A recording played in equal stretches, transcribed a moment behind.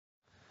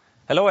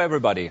Hello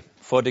everybody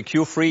for the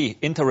Q3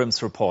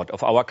 interims report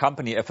of our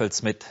company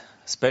FLSmidth.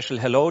 Special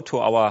hello to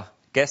our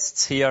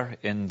guests here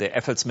in the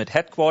FLSmidth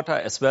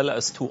headquarters as well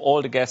as to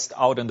all the guests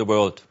out in the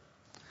world.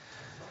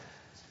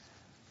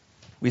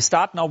 We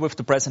start now with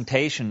the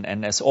presentation,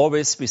 and as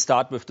always we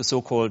start with the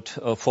so-called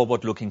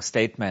forward-looking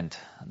statement.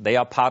 They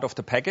are part of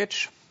the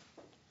package.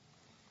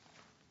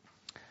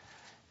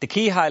 The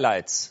key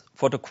highlights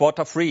for the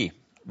Q3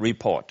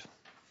 report.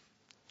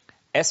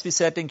 As we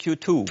said in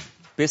Q2,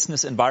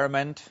 business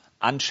environment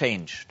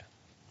unchanged.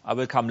 I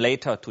will come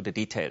later to the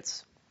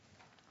details.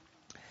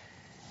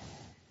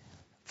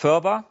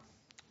 Further,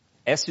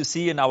 as you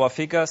see in our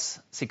figures,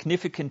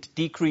 significant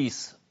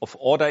decrease of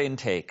order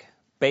intake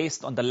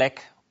based on the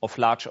lack of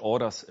large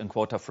orders in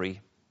Q3.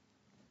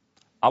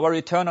 Our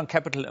return on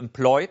capital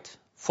employed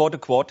for the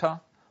quarter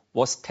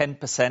was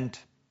 10%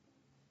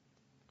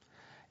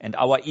 and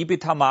our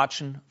EBITDA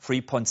margin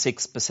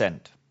 3.6%.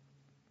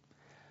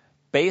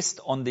 Based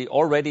on the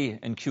already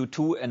in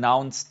Q2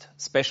 announced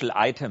special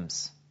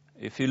items,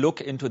 if you look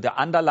into the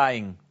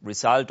underlying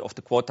result of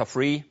the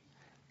Q3,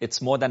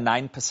 it's more than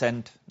 9%,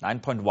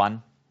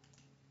 9.1%.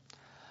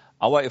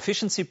 Our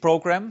efficiency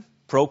program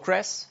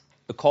progress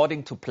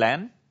according to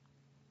plan.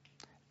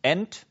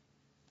 And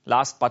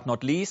last but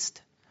not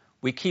least,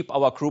 we keep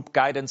our group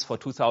guidance for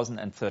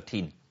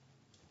 2013.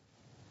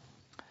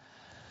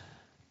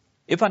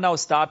 If I now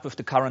start with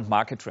the current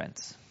market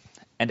trends,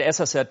 and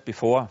as I said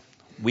before,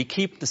 we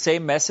keep the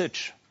same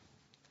message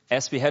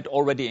as we had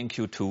already in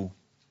Q2,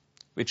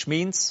 which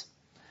means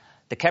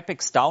the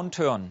CapEx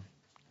downturn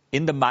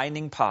in the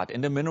mining part,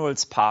 in the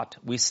minerals part,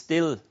 we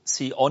still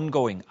see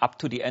ongoing up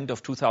to the end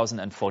of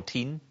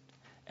 2014,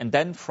 and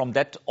then from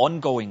that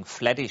ongoing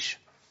flattish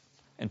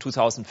in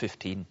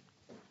 2015.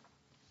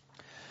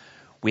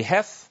 We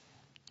have,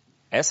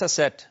 as I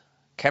said,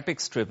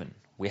 CapEx driven.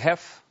 We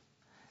have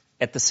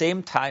at the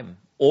same time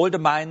all the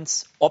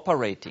mines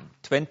operating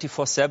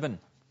 24/7.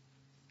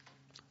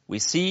 We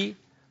see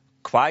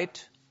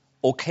quite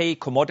okay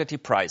commodity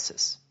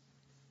prices.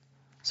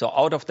 So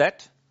out of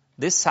that,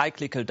 this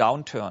cyclical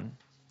downturn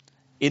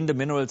in the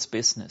minerals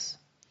business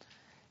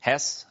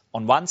has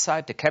on one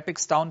side the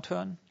CapEx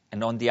downturn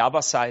and on the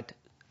other side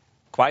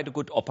quite a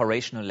good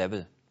operational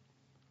level.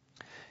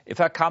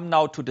 If I come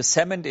now to the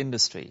cement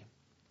industry,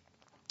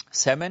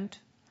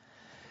 cement,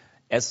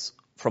 as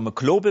from a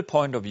global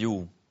point of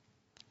view,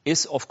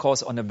 is of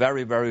course on a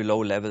very, very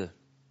low level,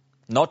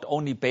 not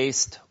only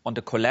based on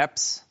the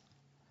collapse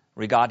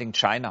regarding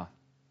China,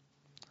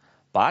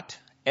 but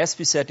as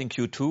we said in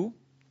Q2,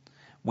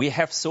 we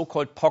have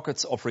so-called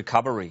pockets of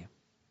recovery.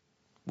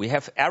 We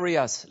have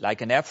areas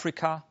like in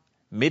Africa,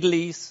 Middle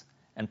East,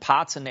 and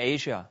parts in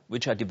Asia,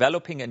 which are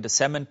developing in the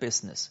cement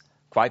business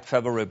quite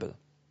favorable.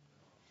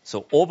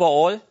 So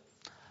overall,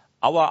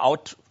 our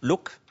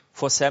outlook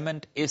for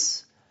cement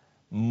is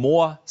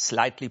more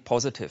slightly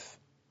positive.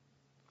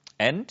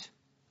 And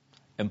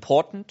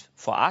important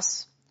for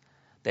us,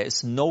 there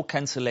is no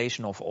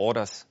cancellation of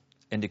orders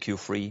in the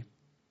Q3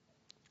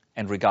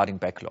 and regarding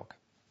backlog.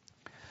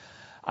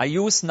 I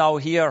use now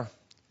here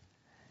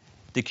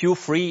the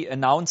Q3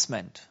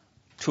 announcement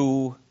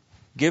to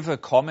give a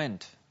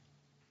comment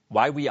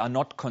why we are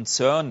not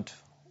concerned,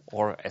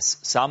 or as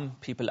some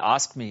people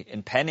ask me,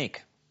 in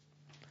panic.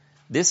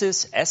 This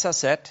is, as I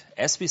said,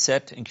 as we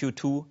said in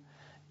Q2,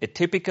 a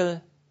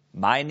typical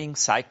mining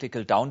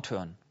cyclical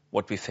downturn,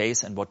 what we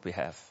face and what we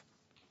have.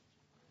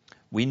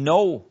 We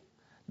know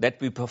that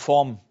we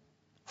perform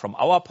from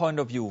our point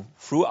of view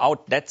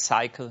throughout that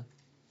cycle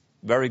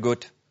very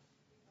good.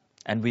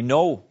 And we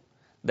know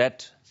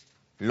that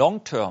long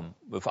term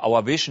with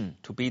our vision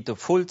to be the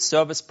full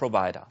service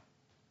provider,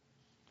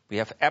 we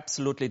have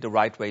absolutely the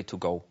right way to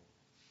go.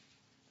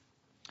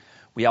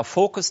 We are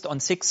focused on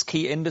 6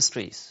 key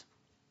industries.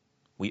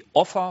 We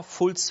offer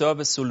full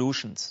service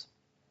solutions.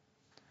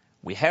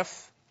 We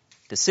have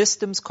the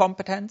systems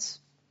competence,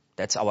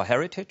 that's our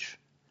heritage.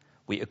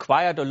 We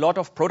acquired a lot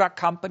of product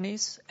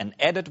companies and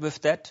added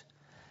with that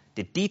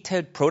the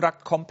detailed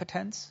product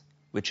competence,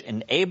 which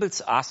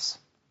enables us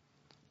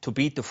to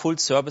be the full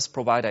service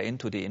provider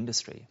into the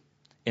industry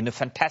in a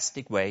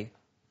fantastic way.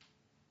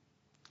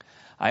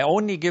 I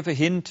only give a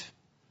hint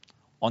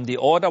on the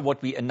order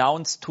what we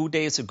announced 2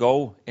 days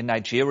ago in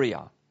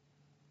Nigeria.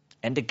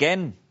 And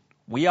again,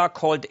 we are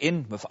called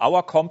in with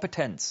our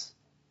competence,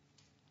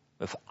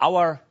 with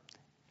our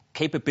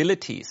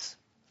capabilities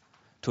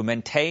to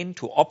maintain,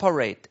 to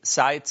operate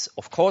sites,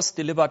 of course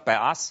delivered by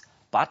us,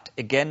 but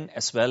again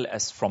as well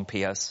as from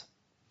peers.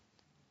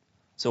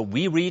 So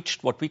we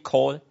reached what we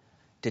call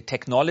the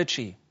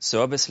technology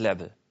service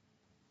level,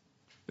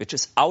 which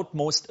is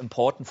utmost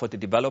important for the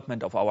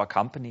development of our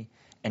company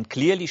and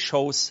clearly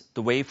shows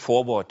the way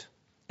forward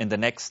in the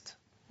next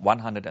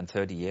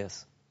 130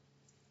 years.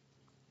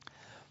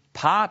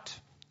 Part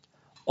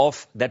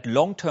of that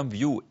long-term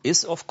view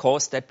is, of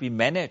course, that we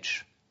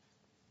manage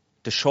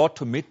the short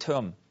to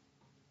mid-term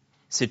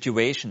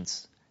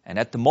situations. And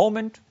at the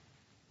moment,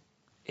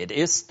 it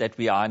is that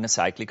we are in a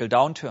cyclical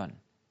downturn.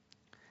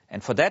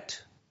 And for that,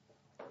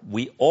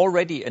 we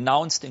already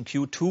announced in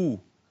Q2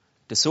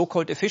 the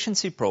so-called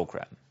efficiency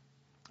program.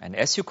 And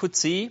as you could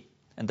see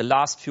in the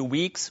last few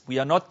weeks, we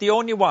are not the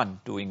only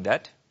one doing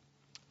that.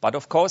 But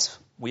of course,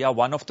 we are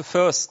one of the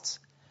firsts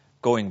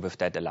going with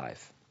that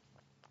alive.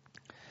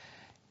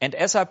 And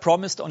as I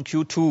promised on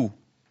Q2,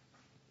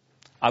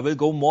 I will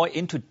go more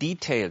into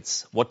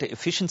details what the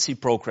efficiency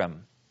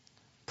program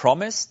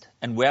promised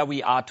and where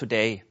we are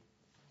today.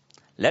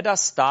 Let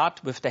us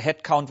start with the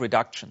headcount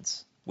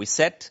reductions. We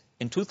said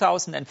in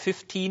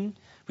 2015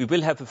 we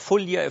will have a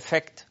full year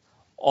effect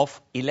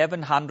of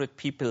 1,100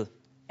 people,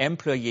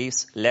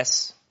 employees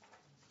less.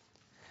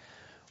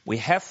 We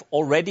have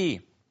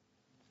already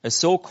a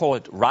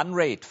so-called run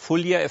rate full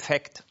year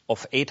effect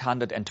of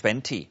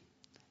 820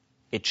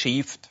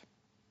 achieved.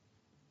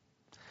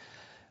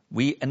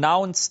 We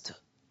announced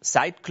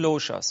site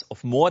closures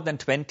of more than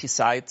 20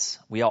 sites.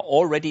 We are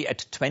already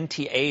at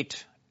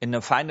 28 in a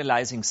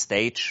finalizing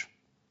stage.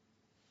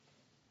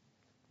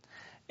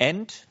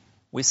 And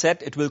we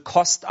said it will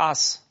cost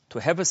us to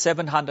have a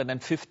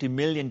 750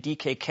 million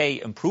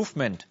DKK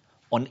improvement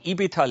on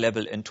EBITDA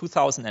level in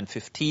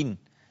 2015.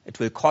 It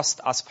will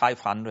cost us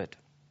 500.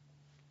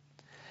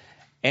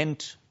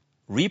 And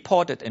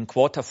reported in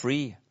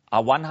Q3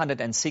 are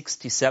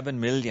 167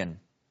 million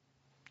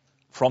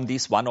from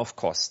these one-off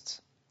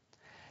costs.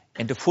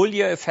 And the full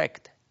year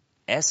effect,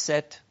 as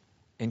said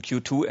in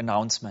Q2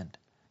 announcement,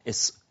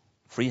 is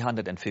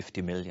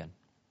 350 million.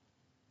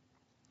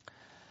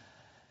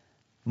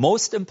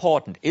 Most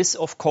important is,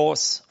 of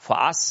course, for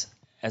us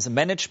as a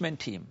management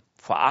team,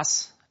 for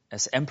us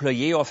as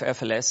employee of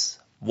FLS,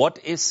 what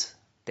is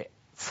the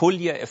full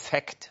year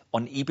effect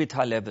on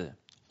EBITDA level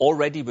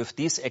already with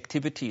these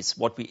activities,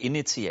 what we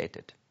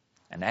initiated.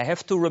 And I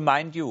have to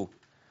remind you,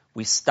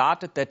 we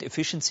started that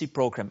efficiency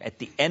program at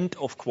the end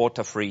of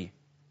Q3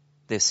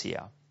 this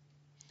year,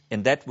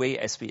 in that way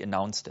as we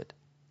announced it.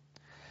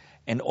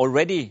 And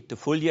already the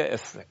full year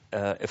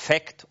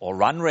effect or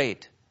run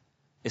rate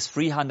is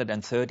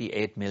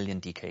 338 million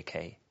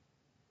DKK,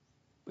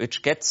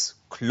 which gets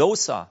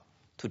closer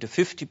to the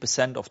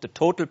 50% of the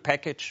total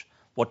package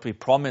what we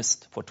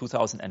promised for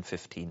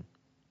 2015.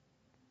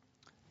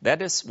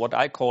 That is what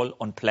I call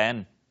on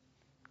plan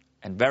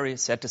and very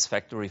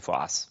satisfactory for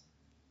us.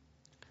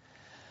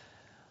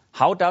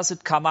 How does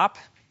it come up?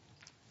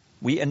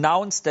 We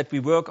announced that we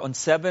work on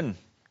 7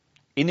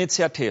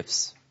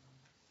 initiatives,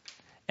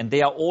 and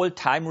they are all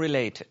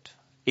time-related.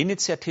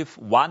 Initiative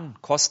 1,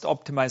 cost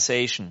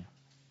optimization,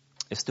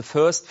 is the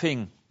first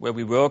thing where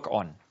we work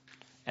on,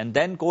 and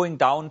then going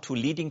down to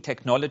leading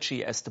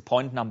technology as the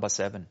point number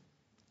 7.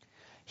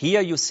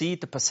 Here you see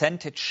the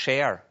percentage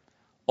share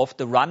of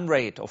the run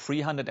rate of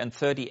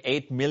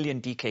 338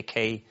 million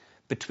DKK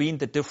between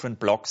the different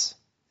blocks.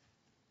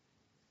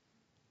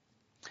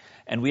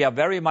 And we are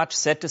very much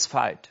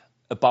satisfied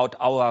about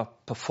our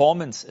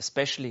performance,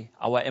 especially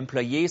our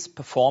employees'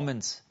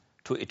 performance,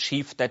 to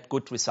achieve that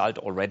good result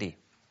already.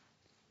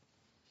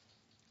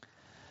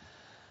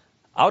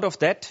 Out of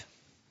that,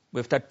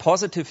 with that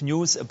positive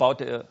news about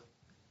the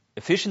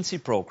efficiency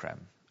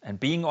program and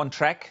being on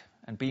track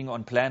and being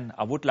on plan,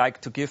 I would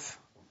like to give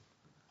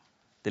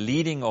the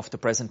leading of the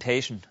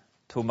presentation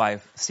to my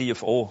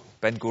CFO,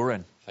 Ben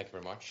Guren. Thank you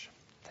very much.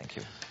 Thank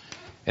you.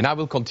 And I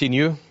will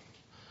continue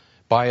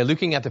by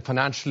looking at the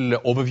financial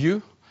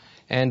overview.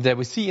 And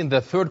we see in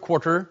the third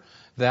quarter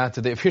that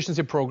the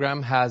efficiency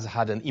program has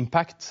had an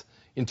impact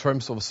in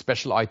terms of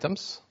special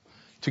items,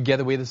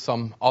 together with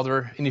some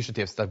other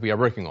initiatives that we are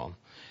working on.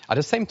 At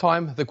the same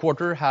time, the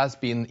quarter has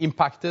been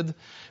impacted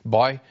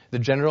by the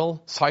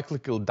general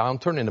cyclical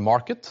downturn in the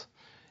market.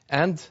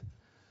 And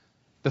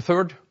the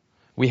third,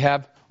 we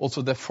have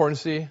also the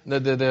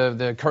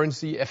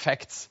currency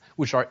effects,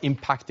 which are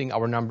impacting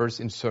our numbers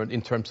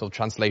in terms of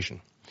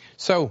translation.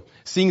 So,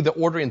 seeing the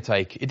order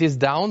intake, it is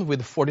down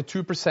with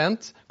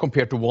 42%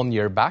 compared to 1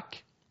 year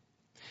back.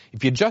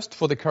 If you adjust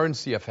for the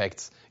currency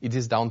effects, it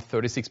is down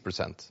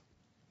 36%.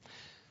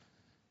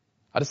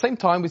 At the same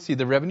time, we see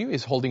the revenue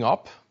is holding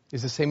up.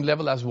 It's the same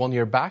level as 1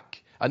 year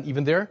back. And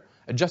even there,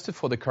 adjusted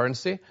for the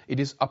currency, it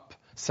is up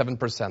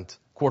 7%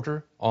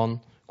 quarter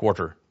on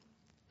quarter.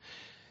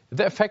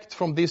 The effect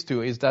from these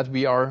two is that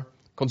we are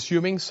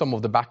consuming some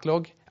of the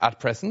backlog at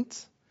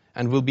present,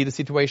 and will be the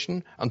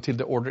situation until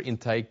the order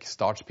intake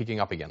starts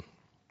picking up again.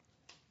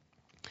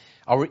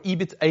 Our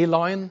EBITDA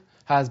line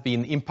has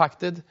been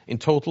impacted in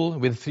total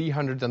with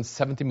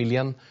 370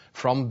 million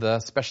from the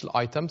special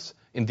items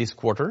in this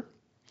quarter,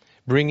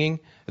 bringing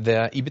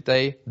the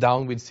EBITDA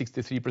down with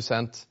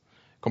 63%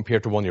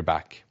 compared to 1 year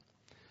back.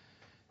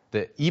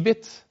 The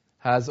EBIT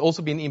has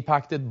also been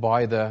impacted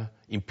by the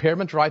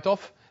impairment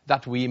write-off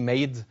that we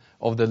made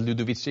of the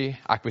Ludovici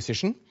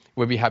acquisition,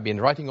 where we have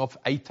been writing off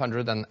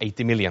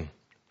 880 million.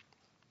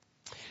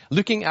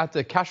 Looking at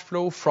the cash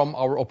flow from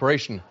our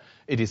operation,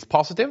 it is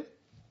positive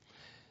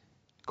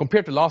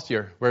compared to last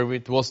year, where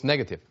it was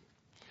negative.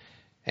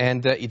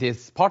 And it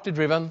is partly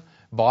driven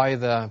by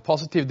the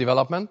positive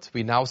development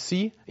we now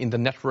see in the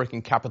net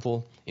working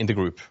capital in the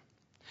group.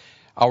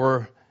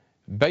 Our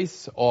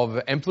base of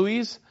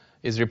employees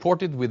is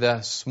reported with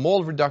a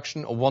small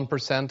reduction of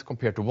 1%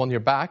 compared to 1 year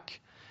back.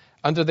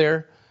 Under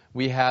there,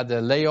 we had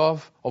a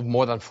layoff of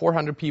more than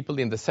 400 people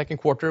in the second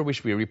quarter,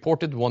 which we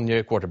reported 1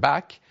 year quarter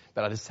back.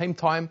 But at the same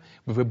time,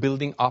 we were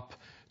building up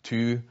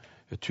to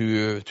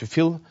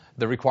fill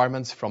the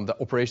requirements from the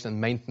operation and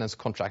maintenance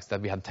contracts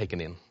that we had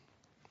taken in.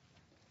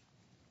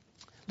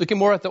 Looking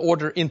more at the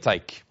order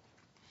intake.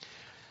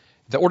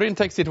 The order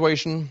intake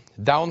situation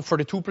down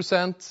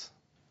 42%,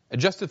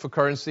 adjusted for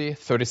currency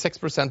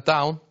 36%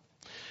 down.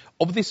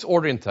 Of this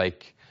order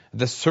intake,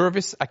 the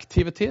service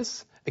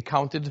activities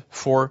accounted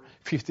for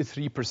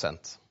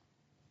 53%.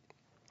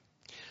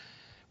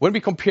 When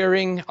we're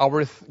comparing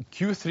our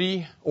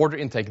Q3 order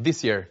intake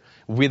this year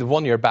with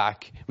 1 year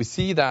back, we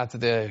see that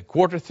the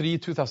quarter 3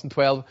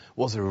 2012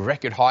 was a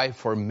record high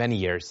for many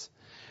years,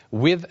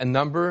 with a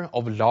number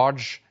of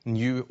large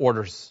new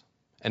orders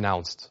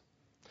announced.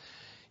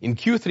 In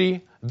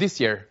Q3 this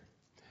year,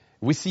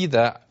 we see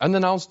the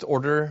unannounced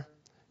order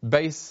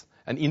base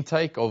and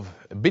intake of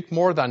a bit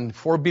more than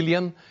 4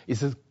 billion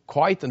is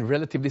quite a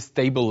relatively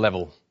stable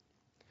level.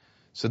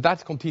 So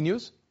that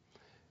continues.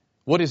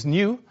 What is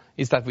new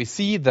is that we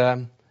see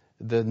the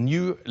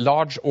new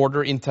large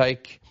order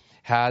intake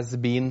has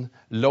been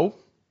low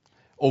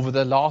over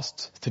the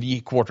last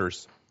 3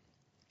 quarters.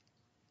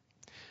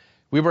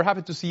 We were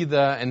happy to see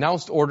the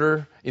announced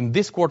order in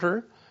this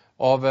quarter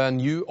of a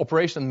new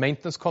operation and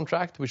maintenance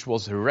contract, which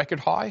was a record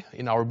high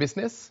in our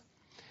business.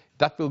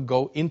 That will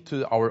go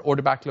into our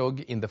order backlog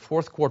in the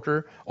fourth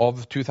quarter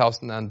of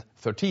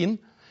 2013.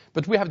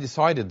 But we have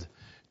decided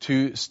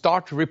to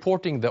start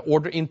reporting the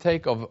order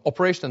intake of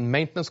operation and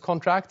maintenance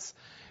contracts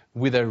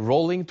with a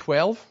rolling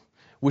 12,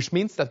 which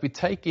means that we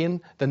take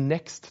in the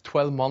next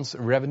 12 months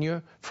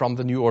revenue from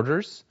the new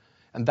orders,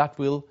 and that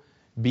will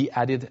be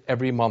added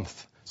every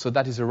month. So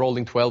that is a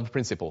rolling 12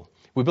 principle.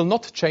 We will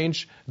not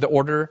change the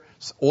orders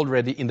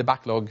already in the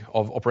backlog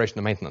of operation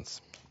and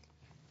maintenance.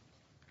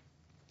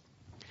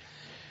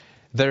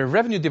 The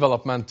revenue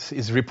development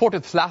is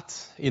reported flat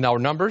in our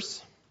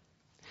numbers.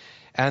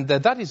 And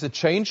that is a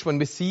change when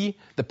we see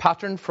the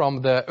pattern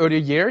from the earlier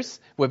years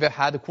where we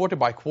had a quarter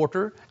by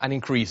quarter an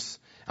increase.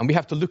 And we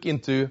have to look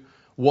into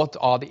what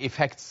are the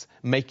effects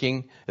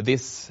making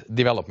this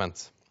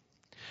development.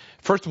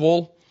 First of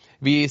all,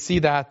 we see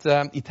that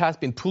it has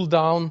been pulled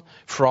down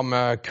from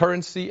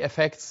currency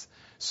effects.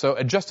 So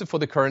adjusted for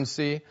the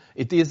currency,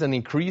 it is an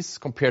increase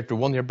compared to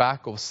 1 year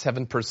back of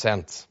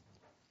 7%.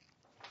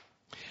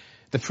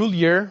 The full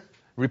year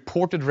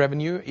reported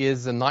revenue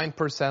is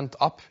 9%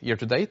 up year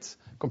to date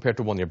compared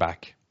to 1 year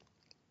back.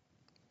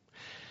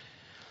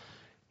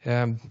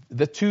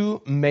 The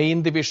 2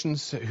 main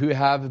divisions who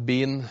have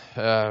been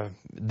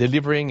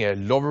delivering a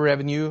lower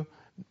revenue,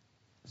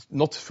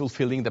 not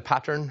fulfilling the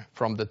pattern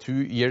from the 2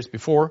 years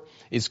before,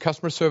 is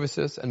customer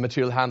services and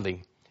material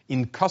handling.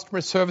 In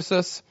customer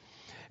services,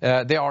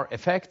 there are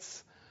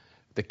effects.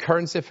 The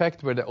currency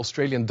effect where the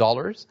Australian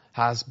dollars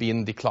has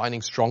been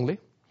declining strongly.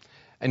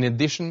 And in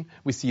addition,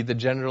 we see the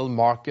general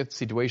market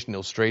situation in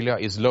Australia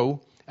is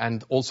low,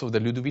 and also the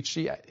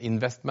Ludovici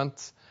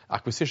investment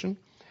acquisition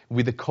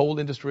with the coal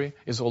industry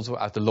is also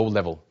at a low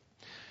level.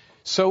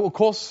 So, of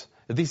course,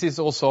 this is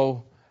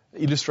also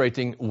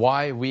illustrating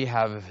why we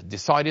have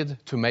decided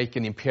to make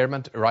an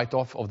impairment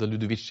write-off of the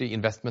Ludovici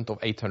investment of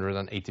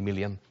 880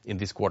 million in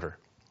this quarter.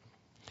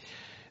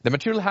 The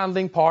material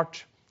handling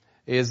part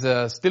is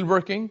still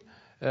working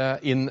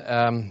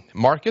in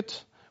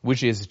market,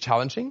 which is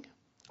challenging.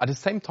 At the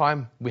same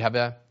time, we have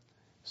a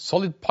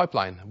solid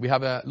pipeline. We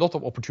have a lot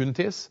of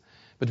opportunities,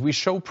 but we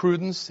show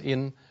prudence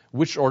in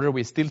which order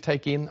we still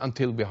take in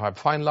until we have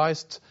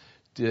finalized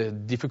the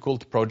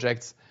difficult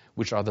projects,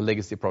 which are the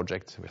legacy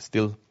projects we're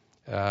still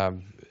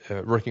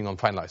working on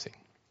finalizing.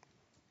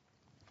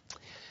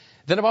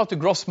 Then about the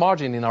gross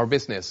margin in our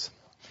business.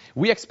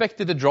 We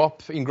expected a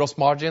drop in gross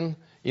margin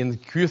in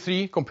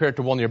Q3 compared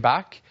to 1 year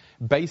back,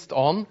 based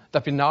on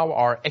that we now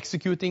are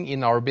executing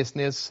in our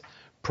business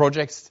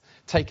projects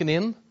taken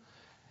in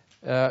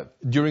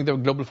during the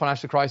global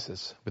financial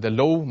crisis with a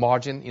low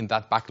margin in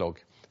that backlog.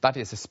 That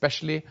is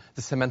especially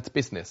the cement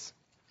business.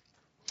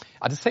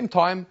 At the same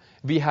time,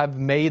 we have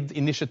made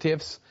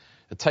initiatives,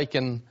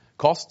 taken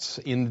costs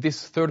in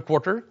this third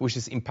quarter, which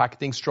is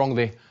impacting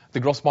strongly the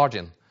gross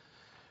margin.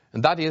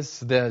 And that is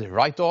the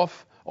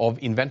write-off of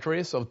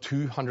inventories of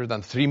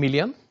 203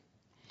 million,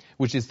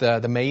 which is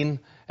the main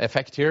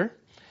effect here,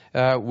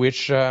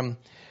 which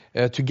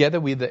together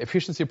with the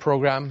efficiency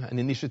program and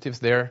initiatives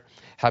there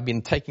have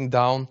been taking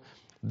down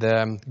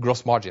the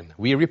gross margin.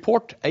 We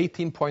report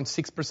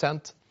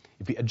 18.6%.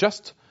 If we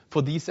adjust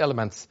for these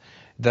elements,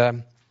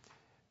 the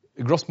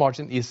gross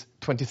margin is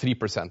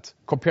 23%,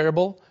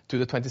 comparable to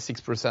the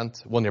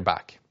 26% 1 year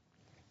back.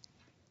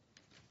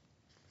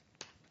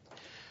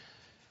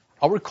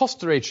 Our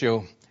cost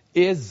ratio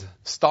is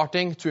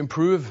starting to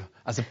improve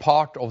as a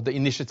part of the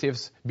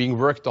initiatives being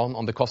worked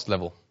on the cost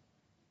level.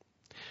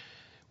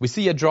 We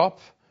see a drop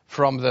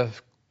from the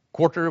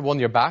quarter 1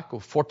 year back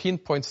of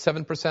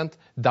 14.7%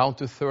 down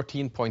to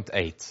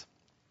 13.8%.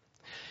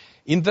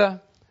 In the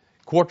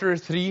quarter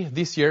 3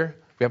 this year,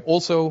 we have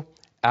also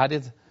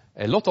added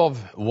a lot of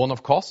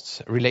one-off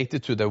costs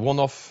related to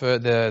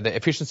the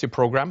efficiency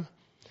program.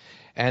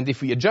 And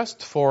if we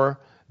adjust for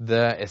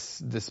the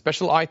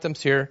special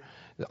items here,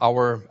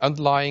 our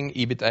underlying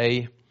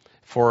EBITA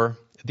for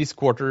this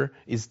quarter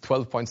is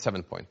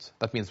 12.7 points.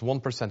 That means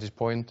 1 percentage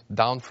point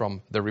down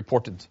from the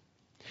reported.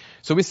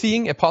 So we're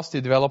seeing a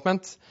positive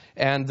development,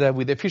 and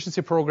with the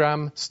efficiency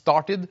program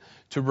started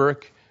to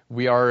work,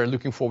 we are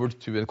looking forward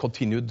to a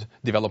continued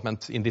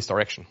development in this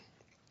direction.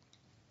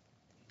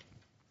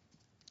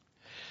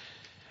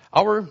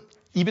 Our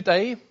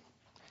EBITA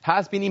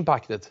has been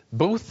impacted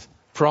both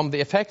from the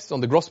effects on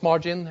the gross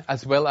margin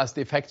as well as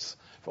the effects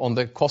on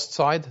the cost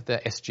side,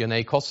 the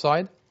SG&A cost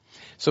side.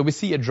 So we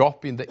see a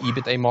drop in the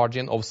EBITA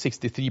margin of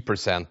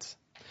 63%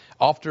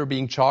 after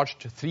being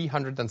charged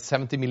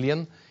 370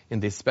 million in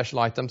these special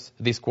items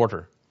this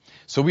quarter.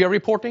 So we are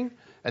reporting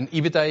an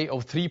EBITA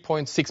of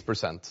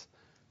 3.6%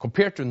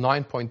 compared to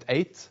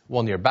 9.8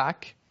 1 year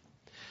back.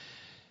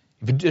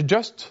 If we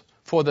adjust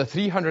for the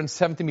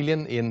 370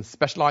 million in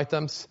special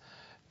items,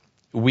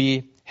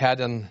 we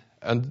had an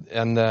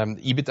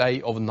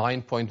EBITA of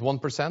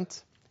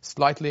 9.1%,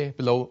 slightly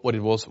below what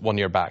it was 1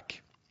 year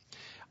back.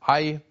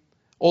 I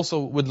also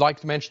would like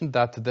to mention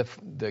that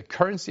the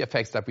currency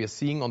effects that we are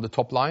seeing on the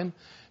top line,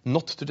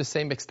 not to the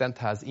same extent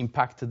has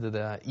impacted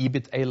the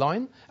EBITA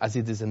line, as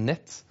it is a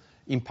net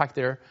impact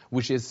there,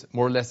 which is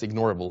more or less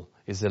ignorable,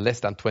 is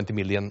less than 20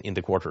 million in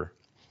the quarter.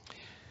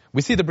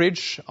 We see the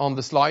bridge on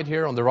the slide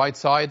here on the right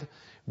side,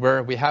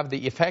 where we have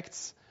the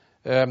effects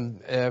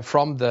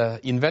from the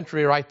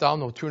inventory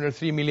write-down of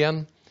 203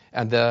 million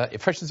and the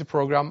efficiency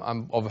program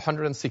of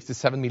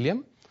 167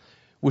 million,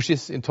 which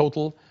is in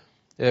total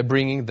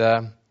bringing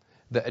the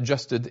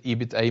adjusted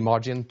EBITA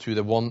margin to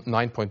the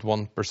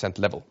 9.1%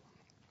 level.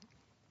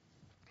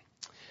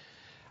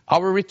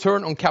 Our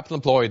return on capital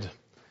employed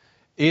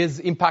is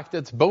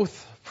impacted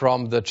both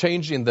from the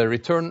change in the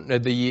return,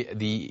 the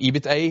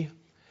EBITA,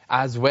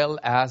 as well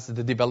as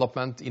the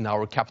development in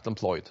our capital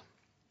employed.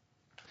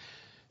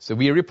 So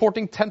we are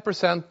reporting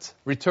 10%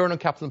 return on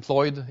capital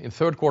employed in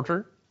third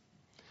quarter.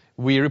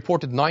 We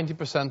reported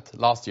 90%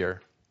 last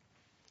year.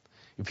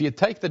 If you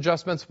take the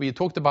adjustments we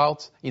talked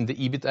about in the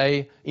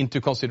EBITA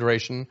into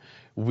consideration,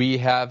 we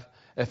have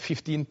a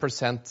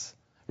 15%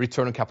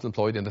 return on capital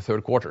employed in the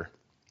third quarter.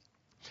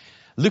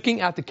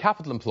 Looking at the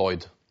capital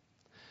employed,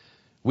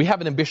 we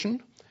have an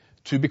ambition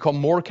to become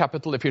more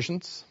capital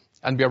efficient,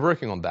 and we are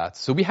working on that.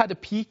 So we had a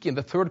peak in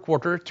the third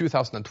quarter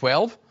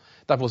 2012.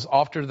 That was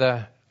after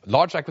the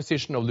large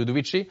acquisition of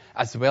Ludovici,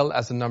 as well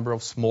as a number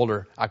of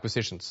smaller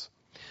acquisitions.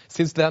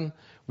 Since then,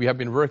 we have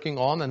been working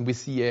on, and we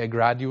see a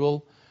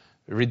gradual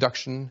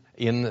reduction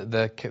in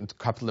the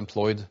capital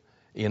employed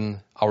in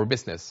our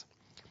business,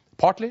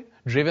 partly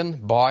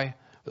driven by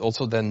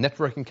also the net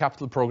working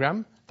capital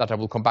program that I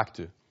will come back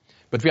to.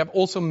 But we have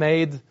also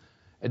made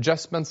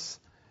adjustments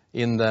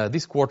in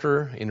this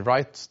quarter in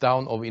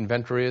write-down of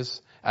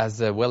inventories,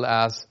 as well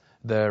as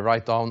the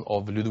write-down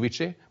of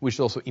Ludovici, which is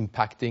also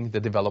impacting the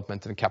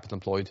development and capital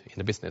employed in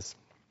the business.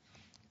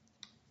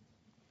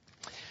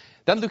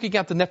 Then looking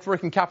at the net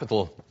working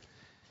capital,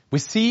 we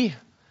see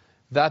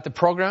that the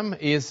program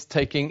is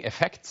taking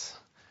effect,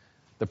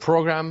 the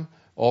program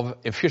of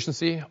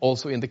efficiency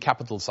also in the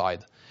capital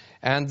side.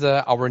 And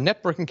our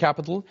net working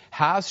capital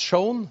has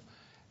shown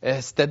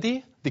a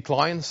steady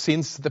decline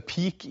since the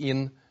peak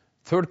in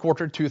third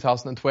quarter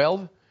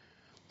 2012,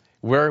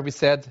 where we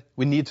said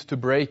we need to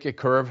break a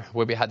curve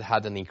where we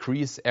had an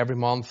increase every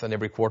month and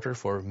every quarter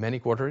for many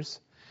quarters.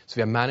 So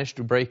we have managed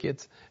to break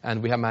it,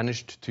 and we have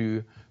managed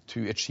to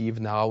achieve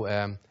now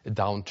a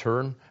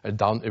downturn,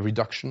 a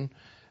reduction,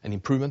 an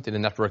improvement in the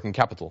net working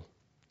capital.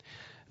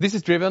 This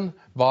is driven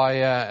by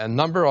a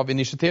number of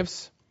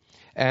initiatives,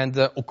 and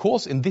of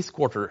course in this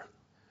quarter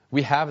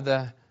we have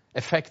the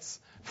effects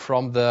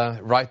from the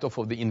write-off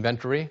of the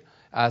inventory,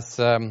 as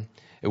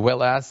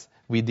well as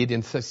we did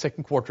in the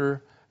second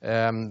quarter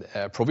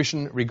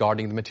provision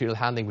regarding the material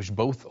handling, which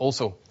both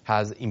also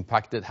have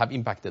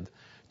impacted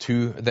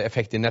to the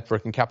effect in net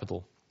working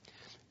capital.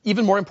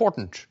 Even more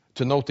important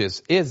to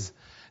notice is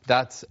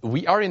that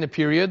we are in a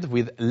period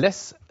with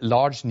less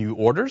large new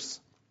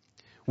orders,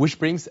 which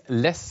brings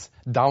less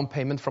down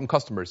payment from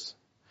customers.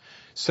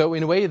 So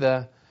in a way,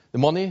 the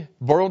money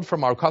borrowed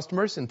from our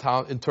customers in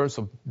terms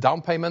of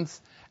down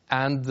payments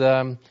and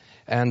account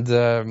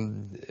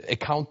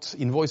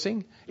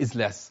invoicing is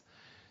less.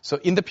 So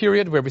in the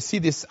period where we see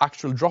this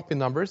actual drop in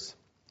numbers,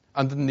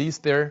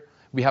 underneath there,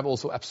 we have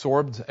also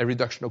absorbed a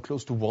reduction of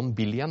close to 1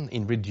 billion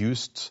in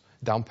reduced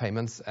down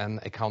payments and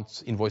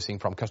accounts invoicing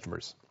from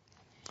customers.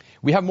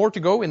 We have more to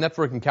go in net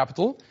working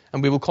capital,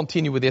 and we will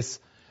continue with this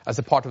as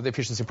a part of the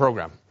efficiency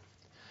program.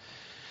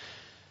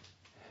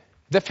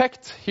 The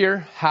effect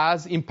here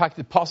has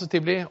impacted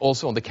positively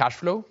also on the cash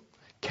flow.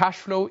 Cash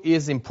flow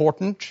is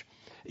important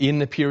in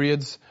the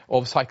periods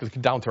of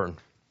cyclical downturn.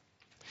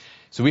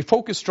 So we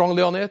focus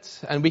strongly on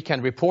it, and we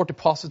can report a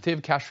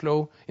positive cash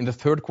flow in the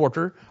third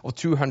quarter of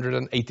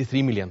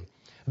 283 million.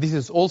 This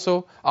is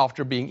also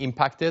after being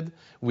impacted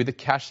with the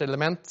cash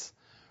element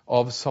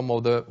of some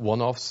of the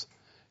one-offs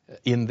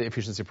in the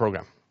efficiency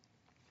program.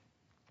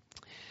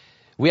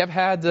 We have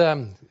had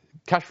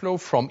cash flow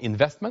from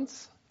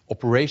investments,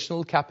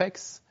 operational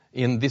capex,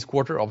 in this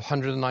quarter of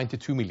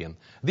 192 million.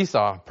 These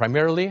are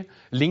primarily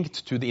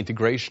linked to the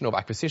integration of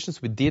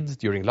acquisitions we did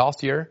during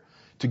last year,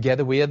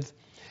 together with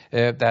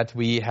that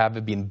we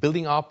have been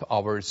building up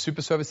our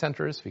super service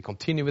centers. We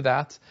continue with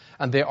that.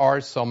 And there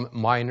are some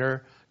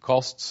minor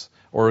costs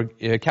or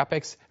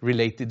capex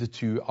related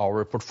to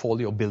our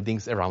portfolio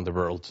buildings around the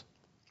world.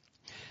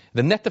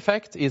 The net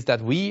effect is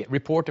that we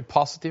report a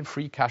positive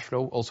free cash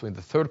flow also in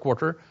the third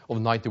quarter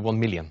of 91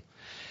 million.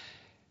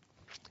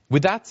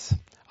 With that,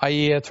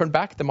 I turn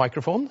back the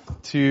microphone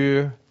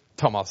to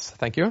Thomas.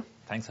 Thank you.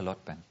 Thanks a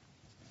lot, Ben.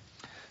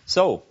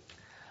 So,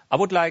 I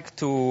would like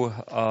to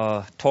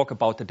talk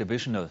about the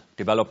divisional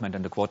development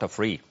in the quarter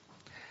three.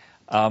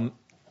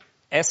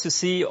 As you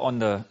see on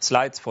the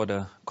slides for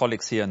the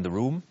colleagues here in the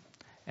room,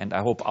 and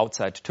I hope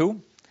outside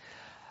too,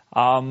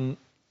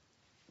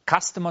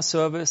 customer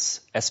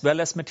service, as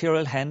well as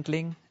material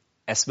handling,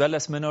 as well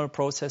as mineral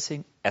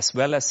processing, as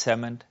well as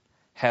cement,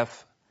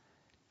 have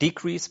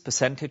decreased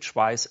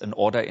percentage-wise in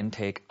order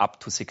intake up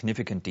to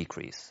significant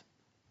decrease.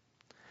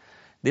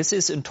 This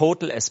is in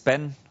total, as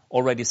Ben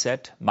already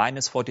said,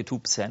 minus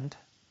 42%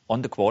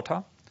 on the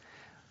quarter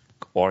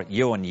or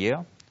year on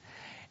year.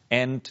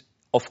 And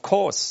of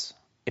course,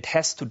 it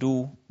has to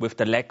do with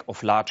the lack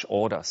of large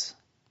orders.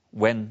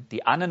 When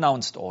the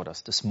unannounced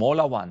orders, the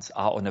smaller ones,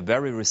 are on a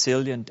very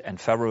resilient and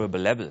favorable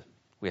level,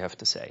 we have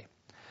to say.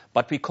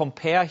 But we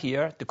compare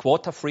here the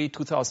quarter 3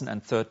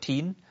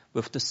 2013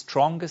 with the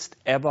strongest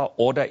ever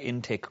order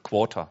intake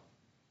quarter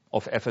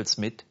of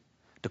FLSmidth,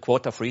 the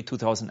quarter 3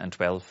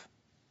 2012.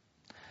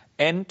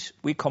 And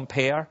we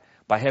compare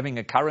by having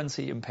a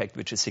currency impact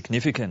which is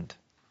significant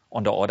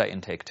on the order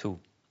intake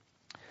too.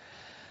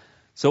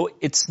 So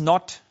it's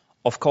not,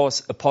 of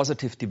course, a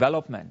positive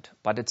development,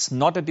 but it's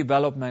not a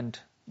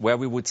development where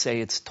we would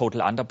say it's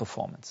total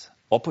underperformance.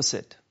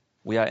 Opposite.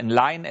 We are in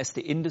line as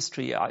the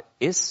industry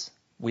is.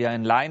 We are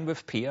in line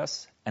with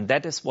peers, and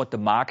that is what the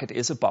market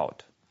is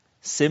about.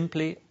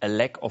 Simply a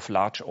lack of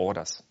large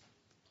orders.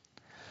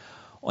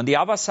 On the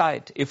other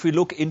side, if we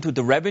look into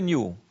the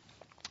revenue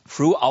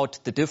throughout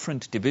the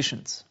different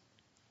divisions,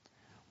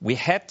 we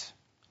had,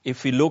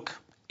 if we look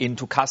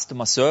into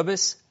customer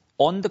service,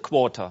 on the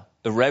quarter,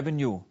 a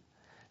revenue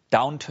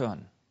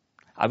downturn.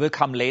 I will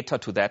come later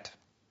to that.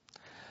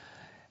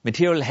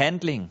 Material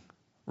handling,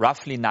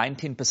 roughly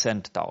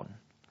 19% down.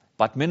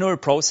 But mineral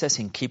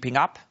processing keeping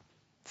up,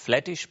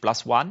 flattish,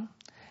 +1,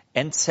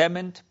 and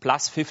cement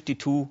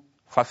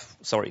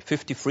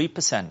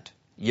 +53%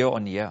 year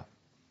on year.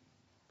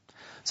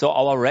 So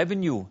our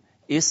revenue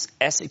is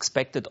as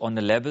expected on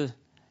the level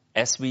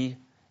as we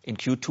in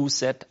Q2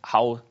 said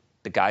how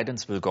the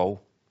guidance will go.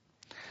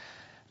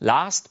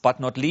 Last but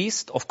not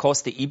least, of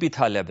course, the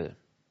EBITDA level.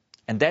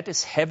 And that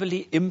is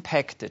heavily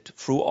impacted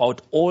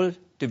throughout all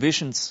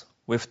divisions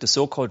with the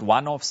so-called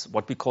one-offs,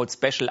 what we call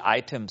special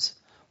items,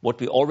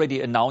 what we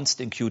already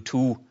announced in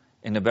Q2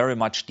 in a very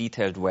much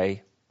detailed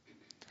way.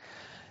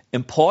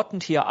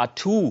 Important here are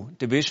two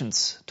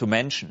divisions to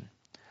mention.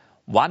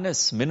 One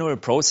is mineral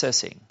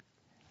processing.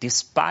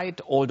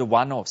 Despite all the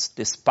one-offs,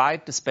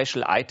 despite the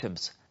special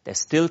items, they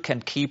still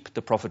can keep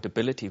the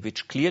profitability,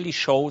 which clearly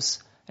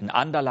shows an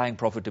underlying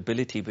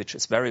profitability which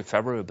is very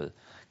favorable.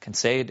 Can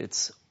say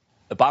it's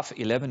above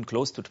 11,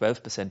 close to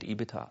 12%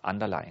 EBITDA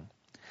underlying.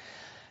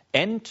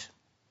 And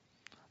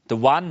the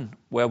one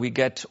where we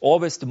get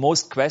always the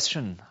most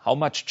question, how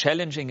much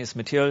challenging is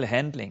material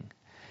handling?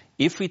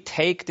 If we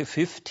take the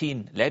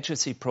 15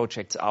 legacy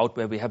projects out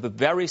where we have a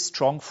very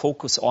strong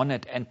focus on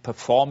it and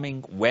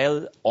performing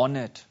well on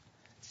it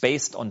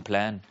based on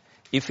plan,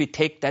 if we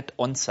take that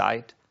on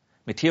site,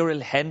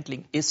 material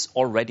handling is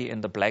already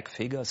in the black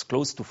figures,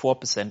 close to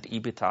 4%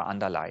 EBITDA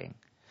underlying.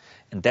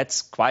 And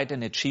that's quite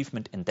an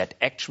achievement in that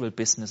actual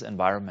business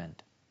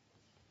environment.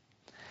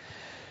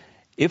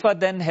 If I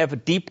then have a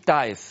deep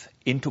dive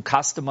into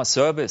customer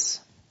service,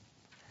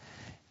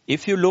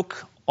 if you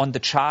look on the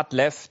chart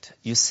left,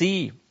 you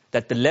see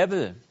that the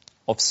level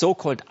of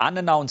so-called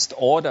unannounced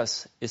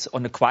orders is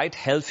on a quite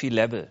healthy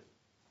level.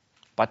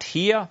 But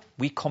here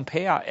we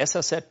compare, as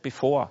I said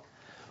before,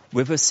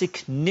 with a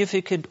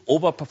significant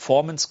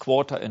overperformance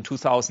quarter in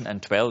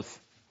 2012.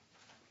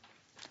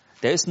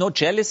 There is no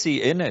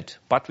jealousy in it,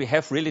 but we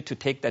have really to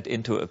take that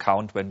into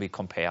account when we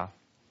compare.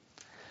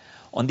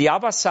 On the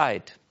other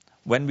side,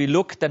 when we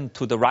look then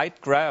to the right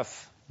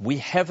graph, we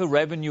have a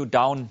revenue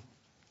down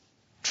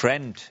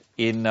trend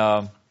in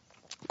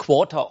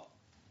quarter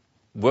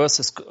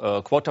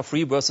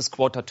 3 versus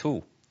quarter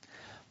 2.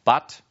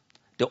 But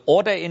the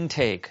order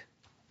intake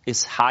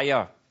is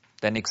higher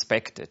than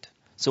expected.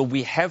 So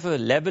we have a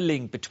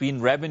leveling between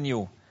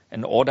revenue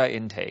and order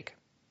intake.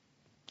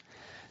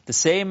 The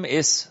same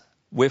is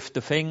with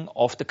the thing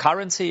of the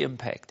currency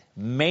impact.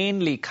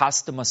 Mainly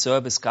customer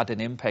service got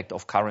an impact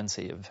of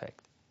currency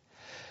impact.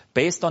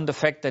 Based on the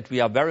fact that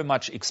we are very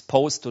much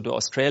exposed to the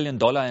Australian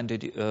dollar and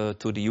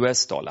to the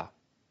US dollar.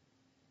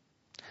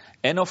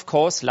 And of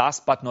course,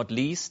 last but not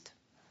least,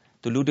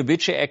 the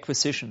Ludovice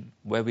acquisition,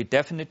 where we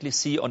definitely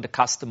see on the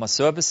customer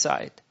service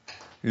side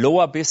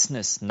lower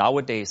business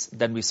nowadays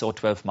than we saw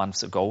 12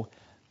 months ago,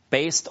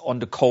 based on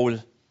the coal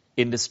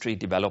industry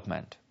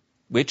development,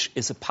 which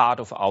is a part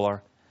of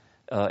our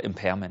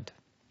impairment.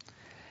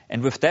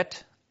 And with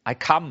that, I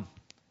come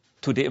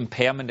to the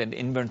impairment and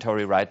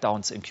inventory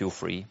write-downs in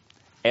Q3,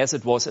 as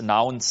it was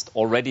announced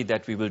already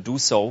that we will do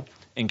so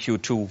in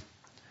Q2.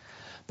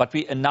 But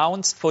we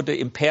announced for the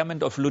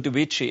impairment of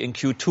Ludovici in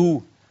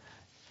Q2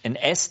 an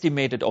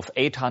estimated of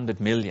 800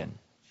 million.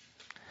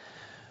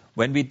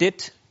 When we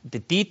did the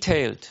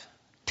detailed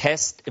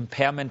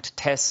impairment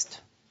test,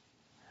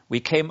 we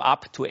came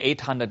up to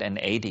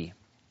 880.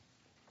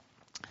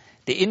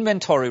 The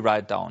inventory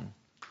write-down,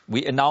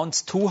 we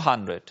announced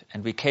 200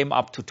 and we came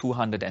up to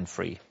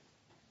 203.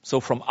 So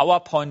from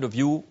our point of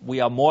view, we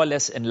are more or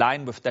less in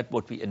line with that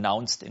what we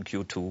announced in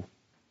Q2.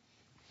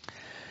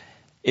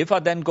 If I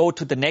then go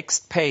to the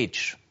next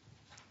page,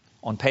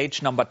 on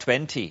page number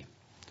 20,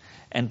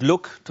 and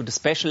look to the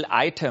special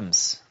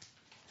items,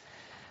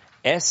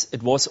 as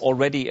it was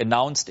already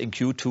announced in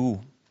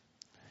Q2,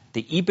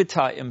 the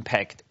EBITDA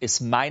impact is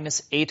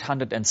minus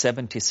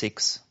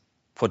 876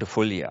 for the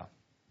full year.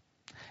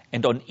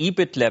 And on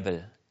EBIT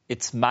level,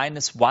 it's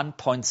minus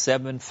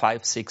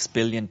 1.756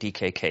 billion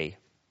DKK.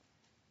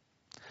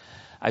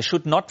 I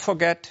should not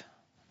forget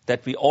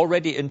that we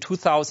already in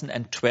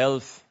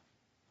 2012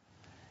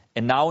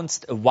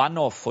 announced a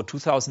one-off for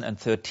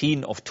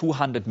 2013 of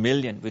 200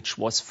 million, which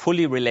was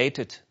fully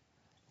related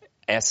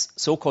as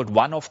so-called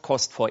one-off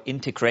cost for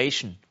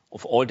integration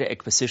of all the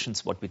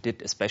acquisitions, what we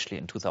did, especially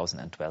in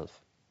 2012.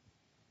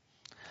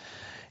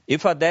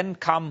 If I then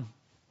come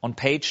on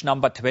page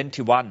number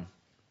 21,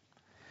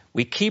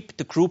 we keep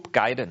the group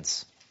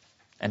guidance.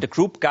 And the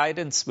group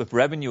guidance with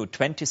revenue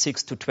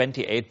 26 to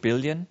 28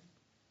 billion.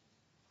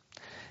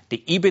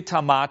 The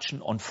EBITDA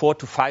margin on 4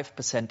 to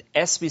 5%,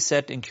 as we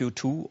said in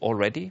Q2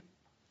 already.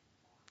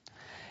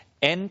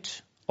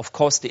 And, of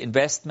course, the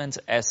investments,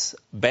 as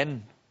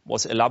Ben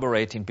was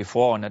elaborating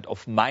before on it,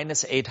 of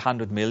minus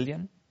 800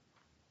 million.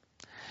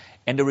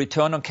 And a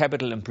return on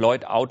capital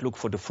employed outlook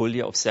for the full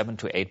year of 7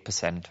 to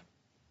 8%.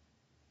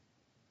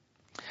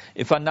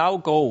 If I now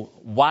go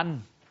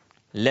one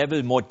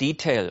level more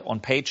detail on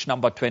page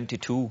number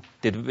 22,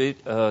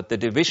 the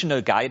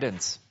divisional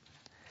guidance.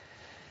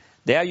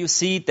 There you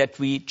see that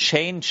we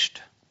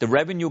changed the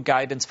revenue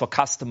guidance for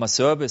customer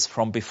service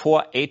from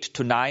before 8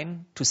 to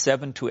 9 to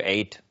 7 to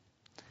 8.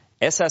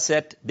 As I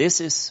said, this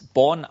is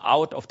born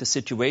out of the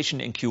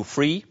situation in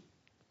Q3,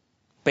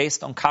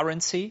 based on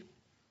currency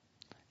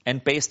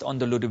and based on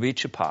the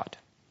Ludovici part.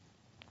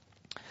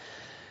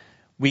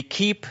 We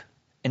keep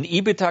an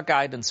EBITDA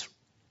guidance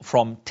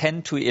from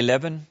 10 to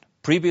 11,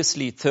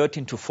 previously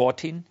 13 to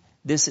 14.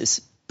 This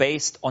is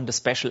based on the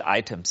special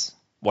items,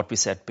 what we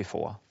said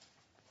before.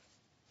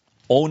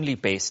 Only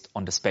based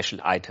on the special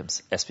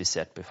items, as we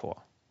said before.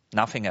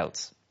 Nothing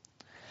else.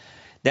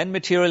 Then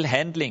material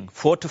handling,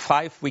 4 to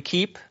 5 we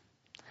keep.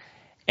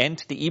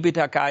 And the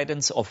EBITDA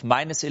guidance of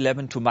minus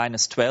 11 to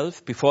minus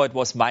 12. Before it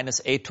was minus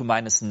 8 to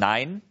minus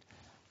 9.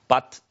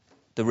 But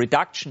the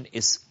reduction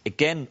is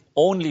again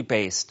only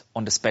based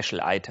on the special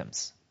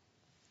items.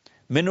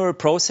 Mineral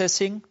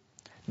processing,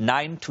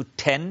 9 to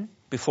 10.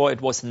 Before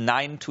it was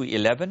 9 to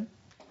 11.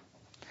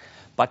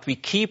 But we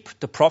keep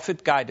the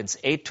profit guidance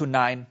 8 to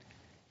 9,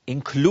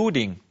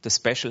 including the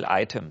special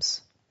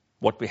items,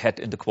 what we had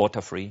in the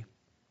quarter 3.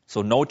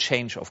 So no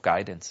change of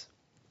guidance.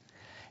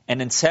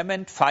 And in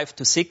cement, 5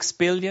 to 6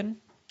 billion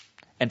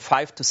and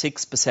 5 to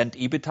 6%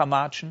 EBITDA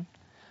margin,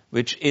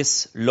 which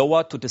is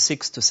lower to the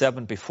 6 to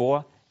 7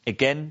 before,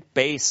 again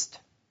based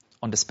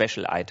on the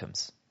special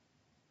items.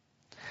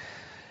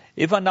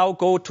 If I now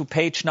go to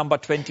page number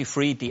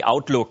 23, the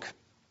outlook.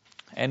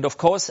 And of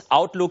course,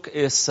 outlook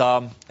is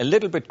a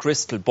little bit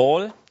crystal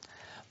ball,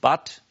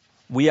 but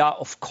we are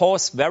of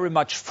course very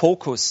much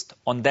focused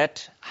on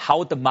that,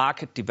 how the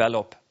market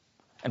develop.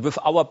 And with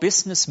our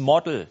business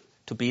model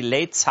to be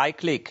late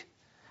cyclic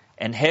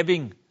and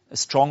having a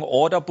strong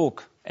order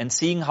book and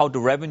seeing how the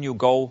revenue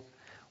go,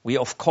 we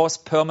of course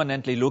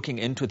permanently looking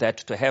into that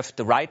to have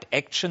the right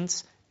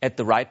actions at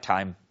the right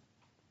time.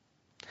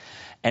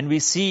 And we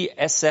see,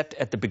 as said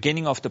at the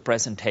beginning of the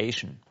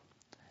presentation,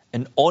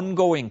 an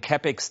ongoing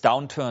capex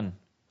downturn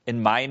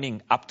in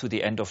mining up to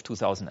the end of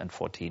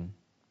 2014.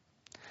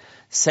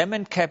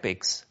 Cement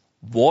capex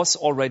was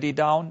already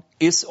down,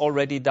 is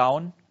already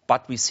down,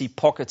 but we see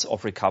pockets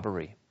of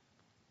recovery.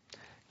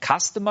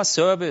 Customer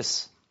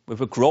service with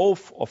a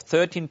growth of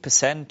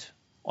 13%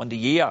 on the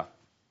year,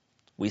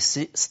 we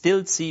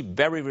still see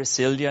very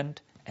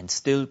resilient and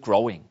still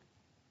growing.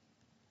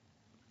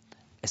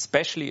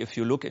 Especially if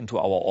you look into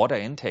our order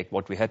intake,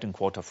 what we had in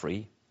quarter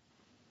 3.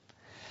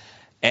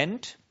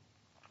 And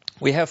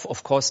we have,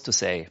 of course, to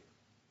say,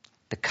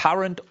 the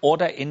current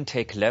order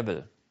intake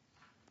level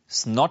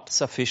is not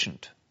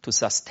sufficient to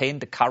sustain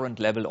the current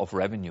level of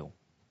revenue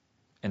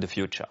in the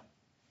future.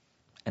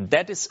 And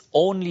that is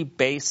only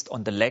based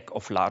on the lack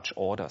of large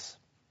orders.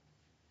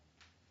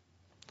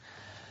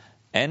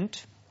 And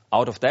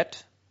out of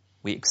that,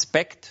 we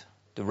expect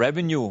the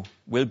revenue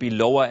will be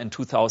lower in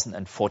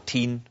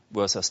 2014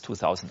 versus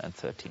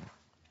 2013.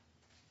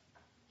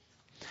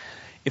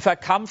 If I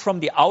come from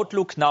the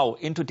outlook now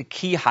into the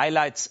key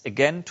highlights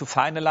again to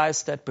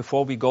finalize that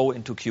before we go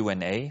into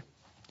Q&A,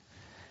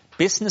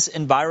 business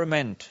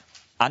environment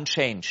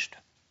unchanged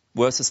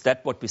versus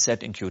that what we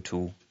said in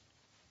Q2.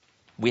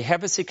 We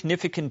have a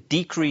significant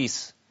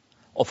decrease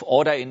of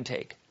order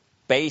intake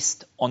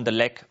based on the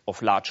lack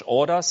of large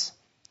orders,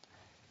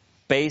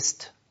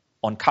 based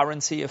on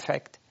currency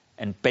effect,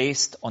 and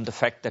based on the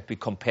fact that we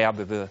compare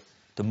with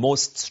the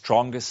most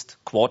strongest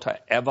quarter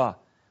ever,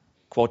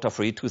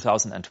 Q3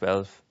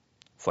 2012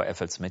 for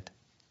FLSmidth.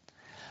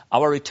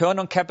 Our return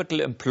on capital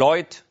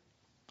employed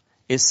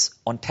is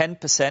on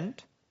 10%,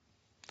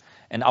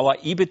 and our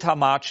EBITDA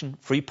margin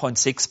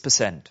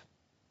 3.6%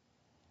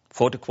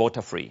 for the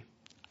Q3,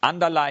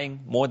 underlying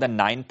more than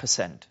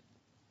 9%,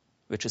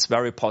 which is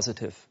very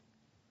positive.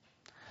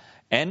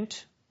 And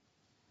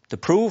the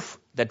proof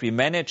that we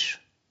manage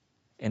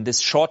in this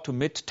short to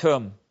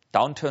mid-term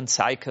downturn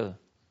cycle,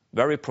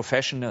 very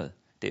professional,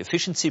 the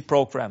efficiency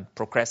program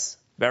progress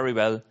very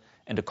well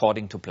and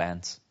according to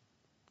plans.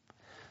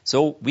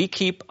 So we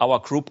keep our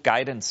group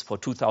guidance for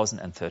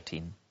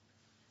 2013.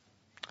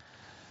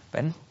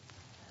 Ben,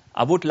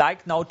 I would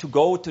like now to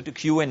go to the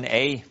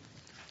Q&A,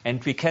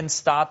 and we can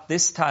start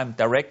this time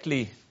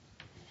directly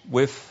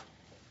with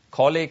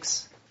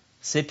colleagues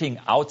sitting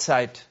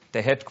outside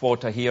the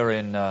headquarters here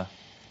in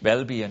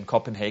Valby in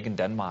Copenhagen,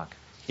 Denmark.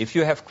 If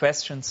you have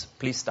questions,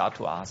 please start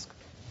to ask.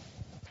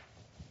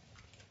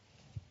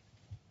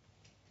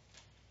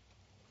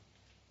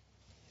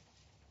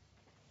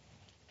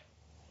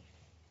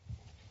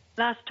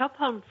 Lars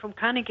Topholm from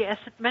Carnegie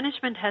Asset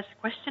Management has a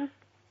question.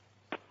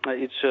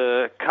 It's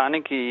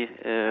Carnegie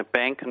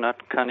Bank,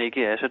 not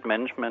Carnegie Asset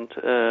Management.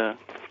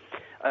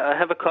 I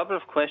have a couple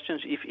of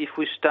questions. If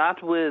we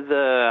start with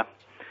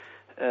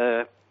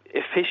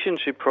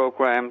efficiency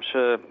programs,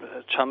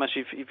 Thomas,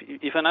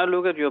 if I now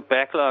look at your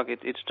backlog,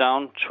 it's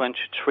down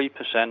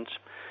 23%,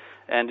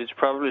 and it's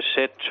probably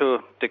set to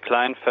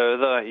decline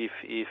further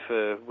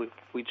if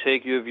we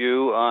take your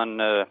view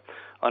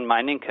on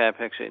mining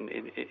capex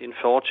in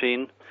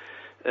 14.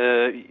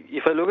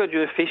 If I look at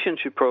your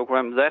efficiency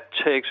program, that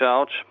takes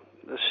out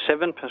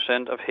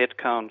 7% of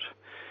headcount.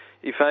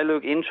 If I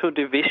look into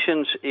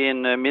divisions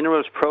in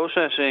minerals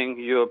processing,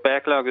 your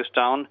backlog is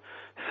down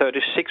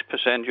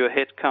 36%. Your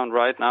headcount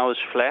right now is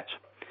flat.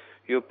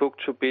 Your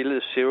book-to-bill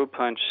is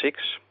 0.6.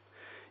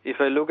 If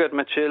I look at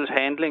materials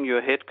handling,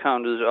 your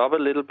headcount is up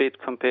a little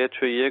bit compared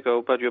to a year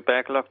ago, but your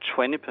backlog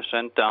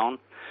 20% down.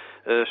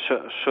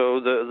 So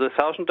the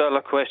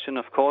 $1,000 question,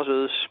 of course,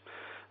 is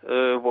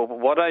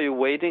what are you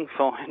waiting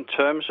for in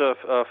terms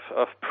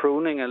of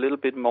pruning a little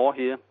bit more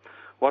here?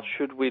 What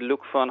should we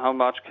look for and how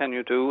much can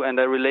you do? And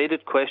a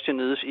related question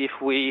is, if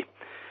we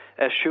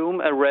assume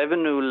a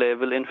revenue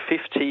level in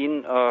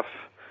 15 of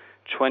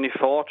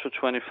 24 to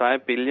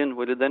 25 billion,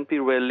 would it then be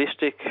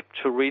realistic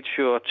to reach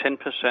your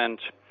 10%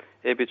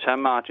 EBITDA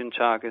margin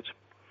target?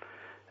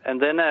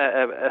 And then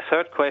a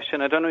third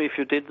question, I don't know if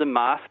you did the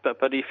math,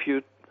 but if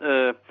you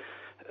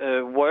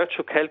were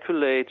to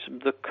calculate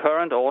the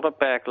current order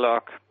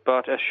backlog,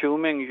 but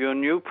assuming your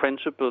new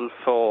principle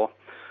for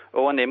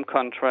O&M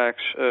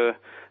contracts,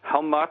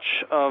 how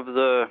much of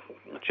the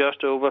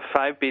just over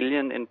 5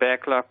 billion in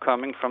backlog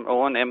coming from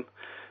O&M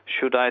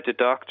should I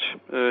deduct?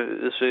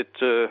 Is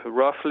it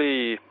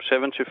roughly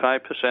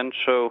 75%?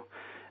 So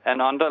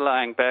an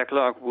underlying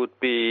backlog would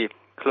be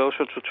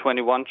closer to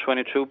 21,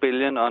 22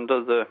 billion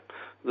under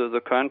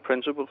the current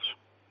principles.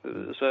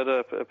 Is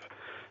that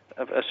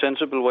a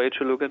sensible way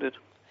to look at it?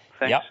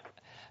 Thanks.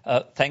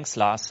 Yeah. Thanks,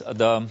 Lars.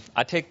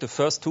 I take the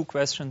first two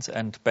questions,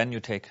 and Ben, you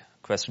take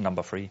question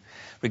number 3.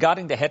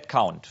 Regarding the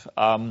headcount,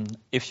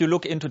 if you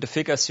look into the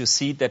figures, you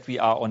see that we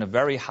are on a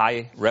very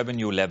high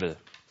revenue level.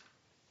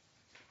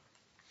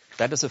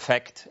 That is a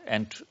fact,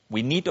 and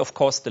we need, of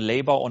course, the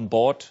labor on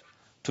board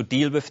to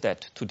deal with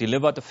that, to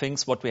deliver the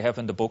things what we have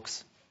in the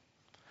books.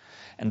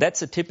 And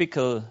that's a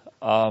typical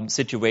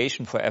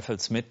situation for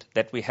FLSmidth,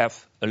 that we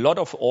have a lot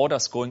of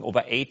orders going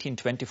over 18,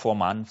 24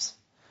 months.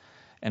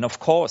 And of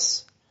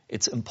course,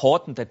 it's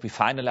important that we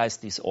finalize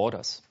these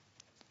orders.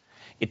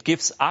 It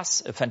gives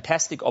us a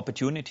fantastic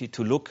opportunity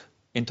to look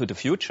into the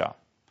future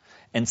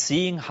and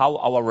seeing how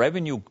our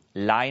revenue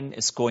line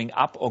is going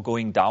up or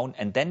going down,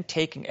 and then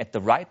taking at the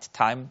right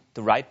time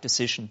the right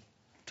decision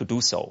to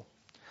do so.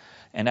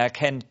 And I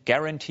can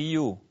guarantee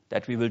you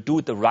that we will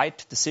do the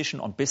right decision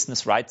on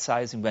business right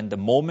sizing when the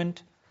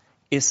moment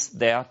is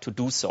there to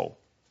do so.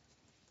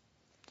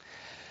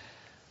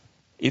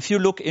 If you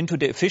look into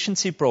the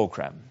efficiency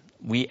program,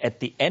 we at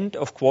the end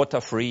of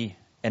Q3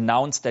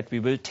 announced that we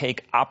will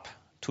take up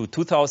to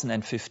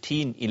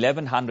 2015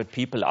 1,100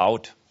 people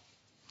out,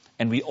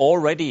 and we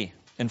already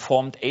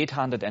informed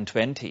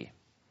 820.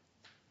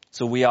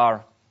 So we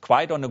are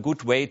quite on a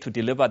good way to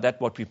deliver that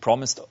what we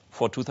promised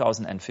for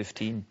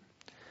 2015.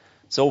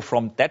 So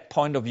from that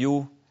point of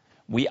view,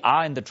 we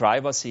are in the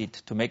driver's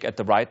seat to make at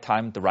the right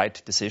time the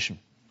right decision.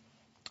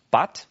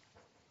 But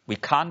we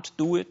can't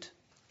do it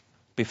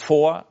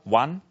before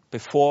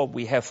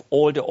we have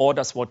all the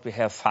orders what we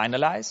have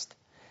finalized,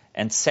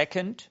 and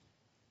second,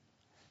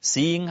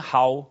 seeing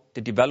how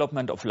the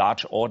development of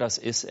large orders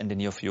is in the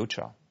near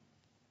future.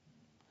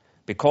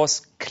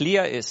 Because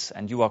clear is,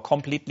 and you are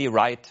completely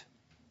right,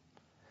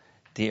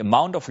 the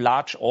amount of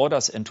large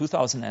orders in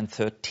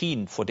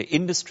 2013 for the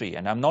industry,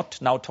 and I'm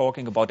not now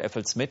talking about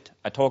FLSmidth,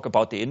 I talk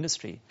about the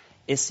industry,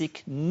 is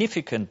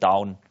significant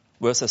down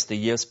versus the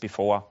years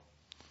before.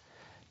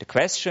 The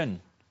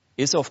question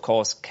is, of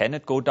course, can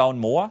it go down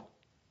more?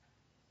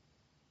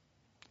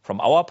 From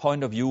our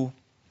point of view,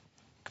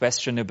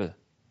 questionable.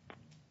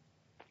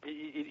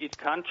 It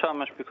can't,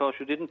 Thomas, because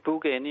you didn't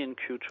book any in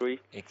Q3.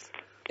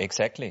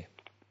 Exactly.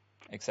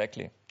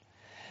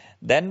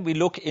 Then we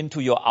look into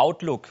your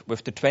outlook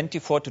with the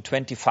 24 to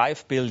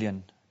 25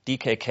 billion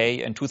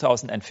DKK in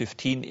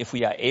 2015 if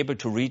we are able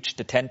to reach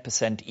the 10%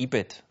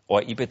 EBIT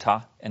or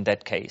EBITDA in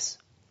that case.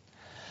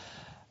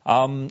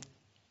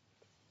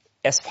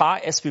 As far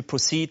as we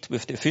proceed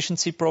with the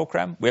efficiency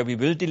program, where we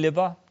will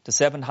deliver the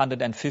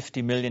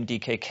 750 million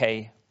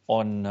DKK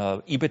on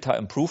EBITDA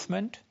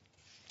improvement,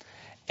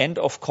 and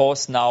of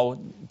course now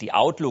the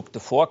outlook, the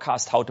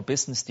forecast, how the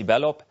business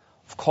develop,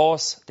 of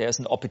course there's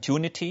an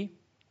opportunity,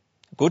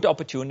 good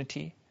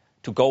opportunity,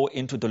 to go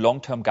into the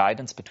long-term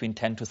guidance between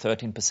 10 to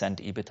 13%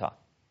 EBITDA.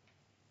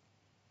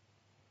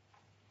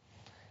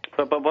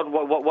 But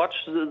what's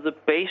the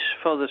base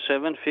for the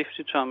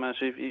 750, Thomas?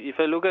 If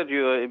I look at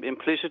your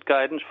implicit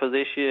guidance for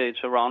this year, it's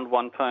around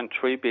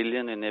 1.3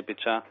 billion in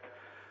EBITDA.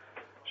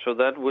 So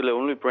that will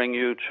only bring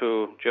you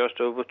to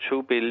just over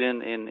 2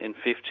 billion in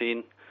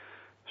 15.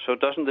 So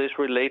doesn't this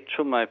relate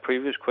to my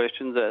previous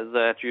question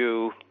that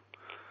you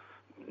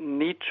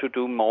need to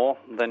do more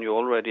than you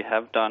already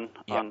have done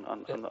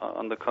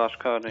on the cost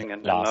cutting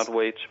and not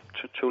wait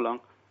too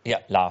long? Yeah,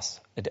 Lars,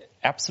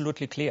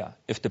 absolutely clear.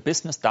 If the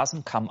business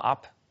doesn't come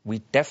up, we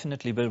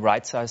definitely will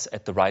right-size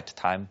at the right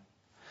time.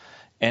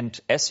 And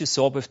as you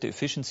saw with the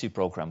efficiency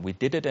program, we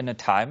did it in a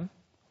time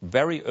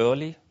very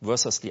early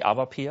versus the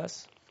other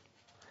peers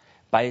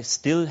by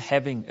still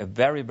having a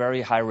very,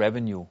 very high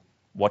revenue,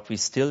 what we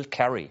still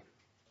carry.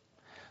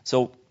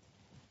 So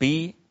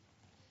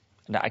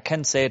and I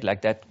can say it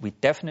like that, we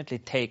definitely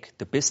take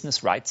the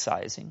business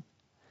right-sizing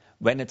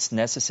when it's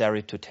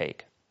necessary to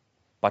take.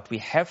 But we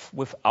have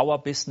with our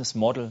business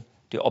model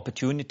the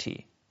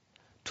opportunity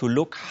to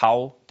look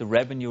how the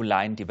revenue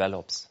line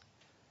develops.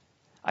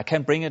 I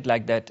can bring it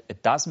like that.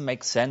 It doesn't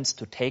make sense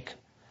to take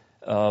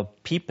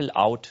people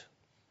out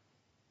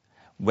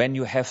when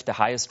you have the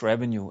highest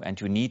revenue and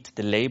you need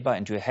the labor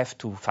and you have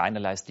to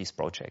finalize these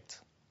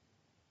projects.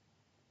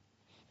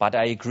 But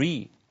I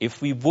agree,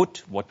 if we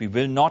would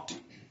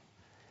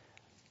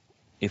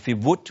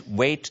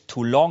wait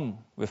too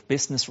long with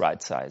business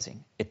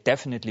right-sizing, it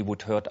definitely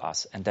would hurt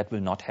us, and that will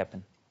not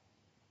happen.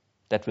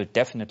 That will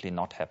definitely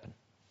not happen.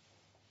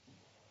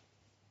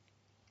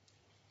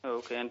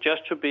 Okay, and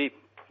just to be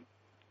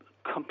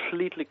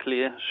completely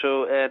clear,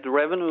 so at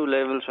revenue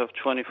levels of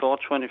 24,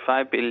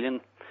 25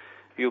 billion,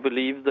 you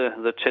believe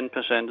the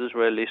 10% is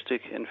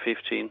realistic in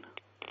 15?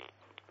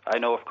 I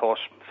know, of course,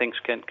 things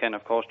can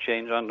of course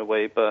change on the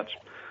way, but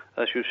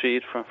as you see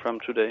it from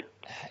today.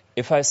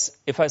 If I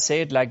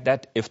say it like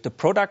that, if the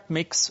product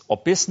mix or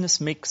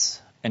business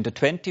mix in the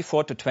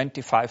 24 to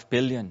 25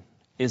 billion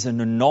is in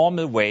a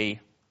normal way,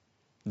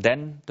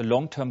 then the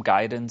long-term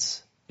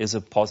guidance is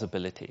a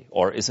possibility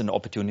or is an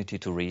opportunity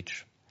to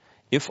reach.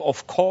 If,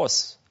 of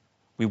course,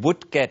 we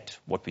would get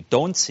what we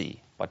don't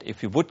see, but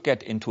if we would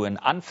get into an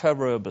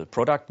unfavorable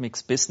product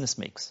mix, business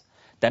mix,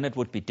 then it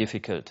would be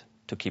difficult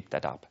to keep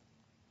that up.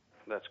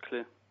 That's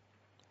clear.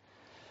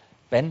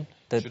 Ben,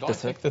 the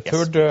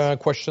third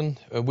question,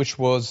 which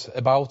was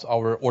about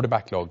our order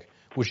backlog,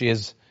 which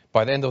is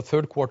by the end of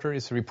third quarter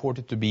is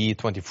reported to be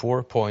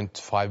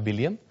 24.5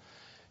 billion.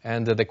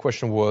 And the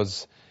question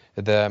was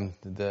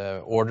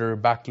the order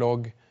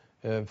backlog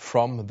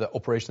from the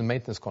operation and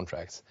maintenance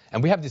contracts.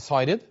 And we have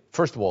decided,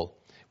 first of all,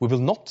 we will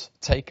not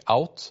take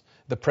out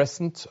the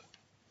present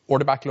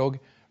order backlog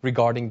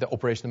regarding the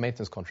operation and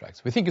maintenance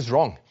contracts. We think it's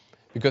wrong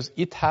because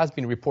it has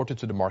been reported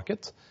to the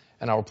market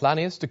and our plan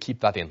is to keep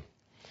that in.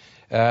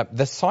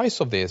 The size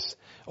of this,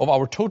 of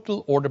our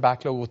total order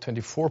backlog was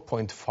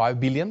 24.5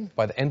 billion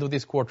by the end of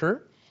this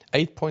quarter,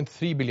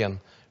 8.3 billion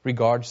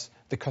regards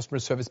the customer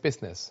service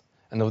business.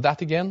 And of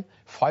that again,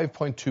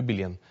 5.2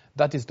 billion.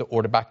 That is the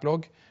order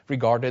backlog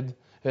regarding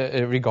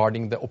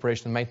the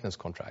operation and maintenance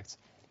contracts.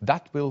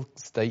 That will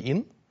stay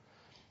in,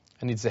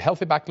 and it's a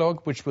healthy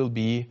backlog which will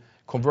be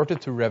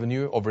converted to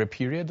revenue over a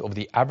period of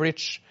the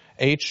average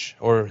age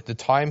or the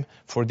time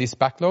for this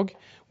backlog,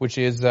 which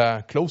is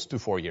close to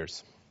 4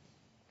 years.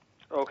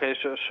 Okay,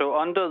 so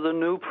under the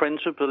new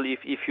principle,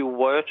 if you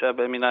were to,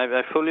 I mean,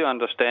 I fully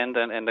understand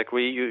and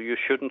agree you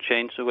shouldn't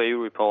change the way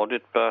you report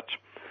it, but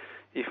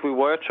if we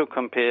were to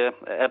compare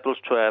apples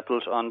to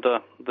apples under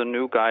the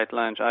new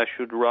guidelines, I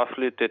should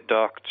roughly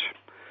deduct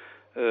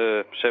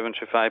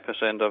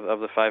 75% of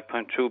the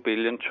 5.2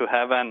 billion to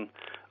have an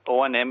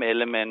O&M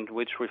element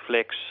which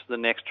reflects the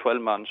next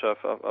 12 months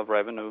of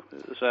revenue.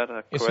 Is that a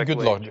correct way?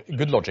 It's a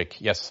good logic,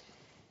 yes.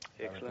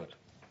 Excellent.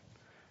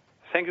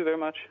 Thank you very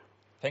much.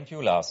 Thank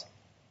you, Lars.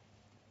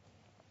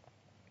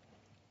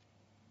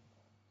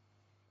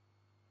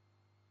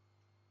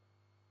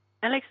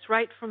 Alex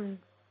Wright from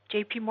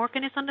JP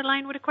Morgan is on the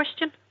line with a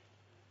question.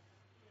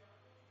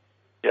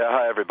 Yeah,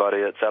 hi everybody.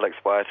 It's Alex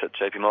White at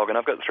JP Morgan.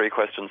 I've got 3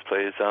 questions,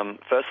 please.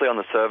 Firstly, on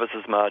the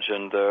services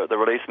margin, the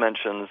release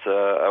mentions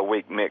a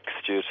weak mix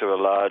due to a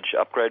large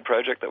upgrade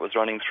project that was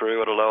running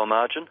through at a lower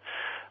margin.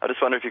 I just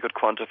wonder if you could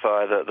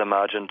quantify the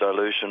margin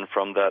dilution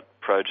from that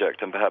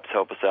project and perhaps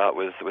help us out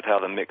with how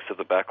the mix of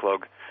the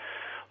backlog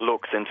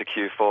looks into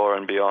Q4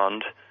 and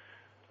beyond.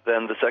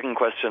 Then the second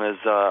question is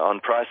on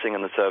pricing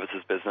in the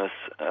services business.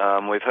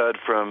 We've heard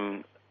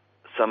from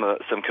some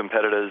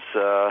competitors,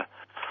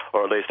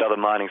 or at least other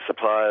mining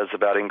suppliers,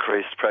 about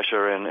increased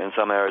pressure in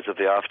some areas of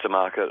the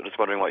aftermarket. I'm just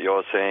wondering what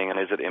you're seeing, and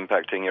is it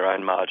impacting your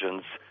own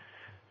margins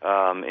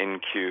in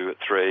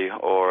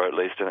Q3, or at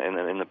least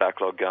in the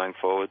backlog going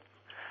forward?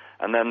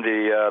 And then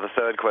the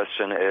third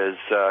question is,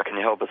 can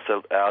you help us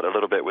out a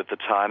little bit with the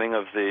timing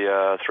of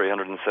the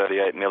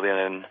 338 million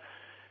in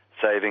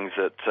savings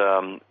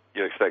that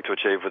you expect to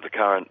achieve with the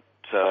current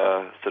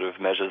sort of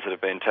measures that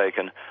have been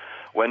taken?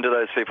 When do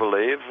those people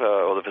leave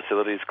or the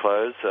facilities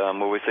close?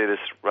 Will we see this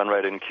run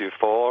rate in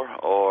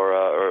Q4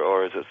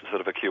 or is it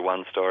sort of a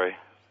Q1 story?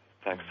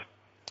 Thanks.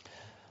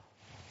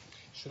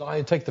 Should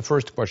I take the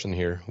first question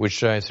here,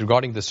 which is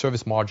regarding the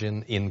service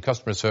margin in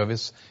customer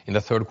service in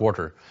the third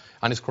quarter?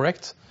 And it's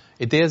correct.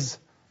 It is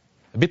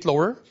a bit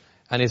lower,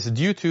 and it's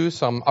due to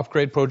some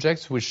upgrade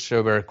projects which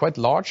were quite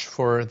large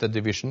for the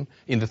division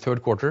in the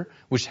third quarter,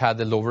 which had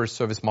a lower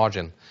service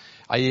margin.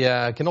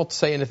 I cannot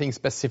say anything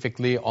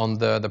specifically on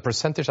the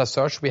percentage as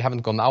such. We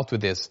haven't gone out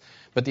with this,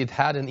 but it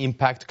had an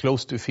impact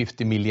close to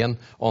 50 million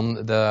on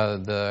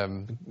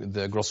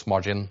the gross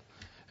margin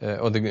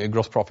or the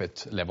gross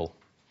profit level.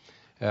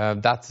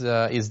 That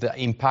is the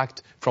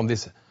impact from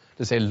this,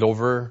 to say,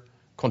 lower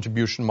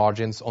contribution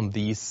margins on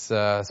these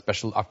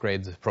special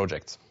upgrade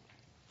projects.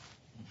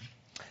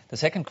 The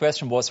second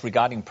question was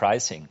regarding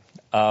pricing.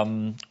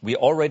 We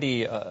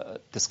already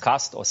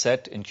discussed or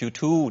said in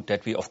Q2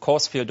 that we, of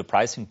course, feel the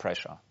pricing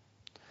pressure.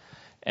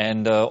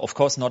 And, of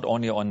course, not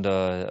only on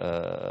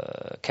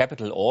the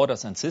capital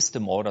orders and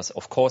system orders,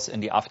 of course, in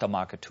the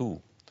aftermarket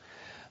too.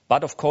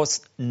 But, of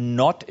course,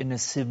 not in a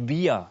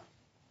severe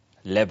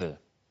level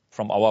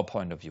from our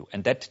point of view.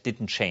 And that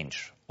didn't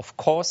change. Of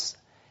course,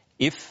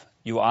 if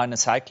you are in a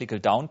cyclical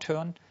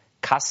downturn,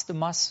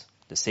 customers,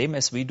 the same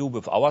as we do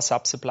with our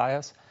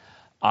sub-suppliers,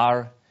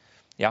 are,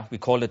 we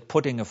call it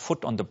putting a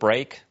foot on the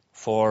brake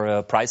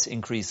for price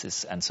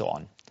increases and so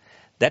on.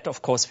 That,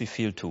 of course, we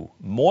feel too.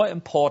 More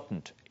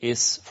important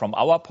is, from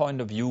our point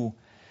of view,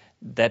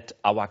 that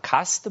our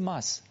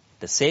customers,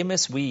 the same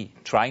as we,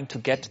 trying to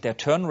get their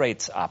turn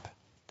rates up.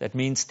 That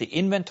means the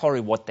inventory,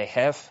 what they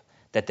have,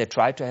 that they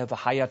try to have a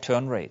higher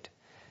turn rate.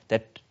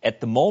 That at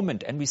the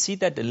moment, and we see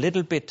that a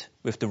little bit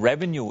with the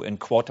revenue in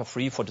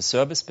Q3 for the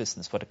service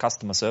business, for the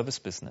customer service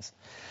business,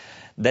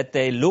 that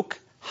they look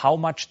how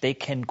much they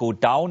can go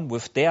down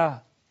with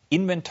their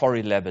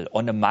inventory level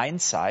on the mine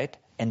side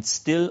and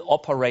still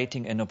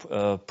operating in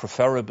a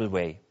preferable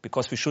way.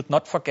 Because we should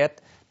not forget,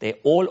 they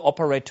all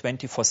operate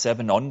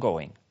 24/7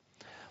 ongoing.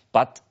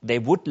 But they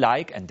would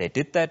like, and they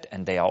did that,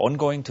 and they are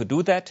ongoing to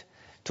do that,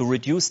 to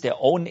reduce their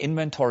own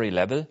inventory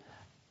level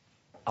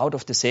out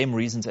of the same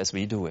reasons as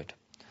we do it.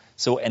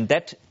 So, and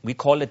that, we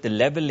call it the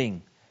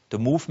leveling, the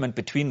movement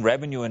between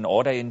revenue and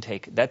order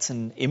intake. That's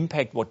an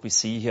impact what we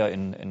see here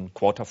in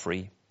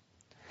Q3.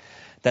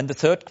 Then the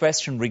third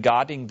question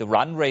regarding the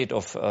run rate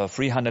of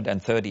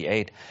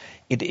 338.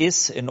 It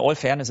is, in all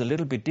fairness, a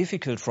little bit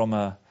difficult from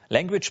a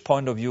language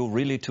point of view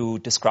really to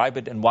describe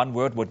it in one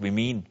word what we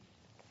mean.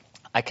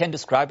 I can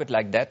describe it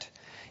like that.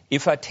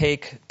 If I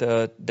take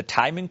the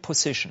timing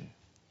position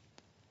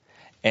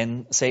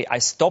and say I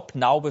stop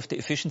now with the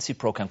efficiency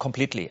program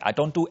completely, I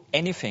don't do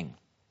anything,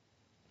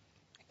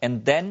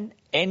 and then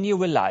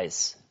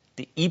annualize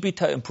the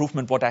EBITDA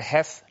improvement what I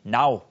have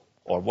now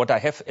or what I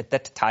have at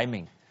that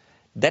timing,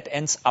 that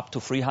ends up to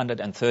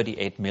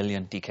 338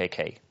 million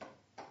DKK.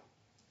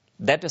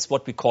 That is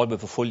what we call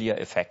with a full year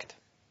effect.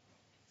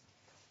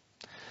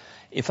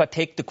 If I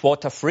take the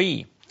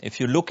Q3, if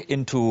you look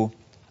into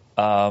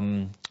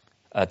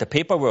the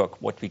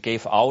paperwork, what we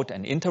gave out,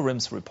 an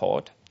interim's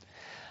report,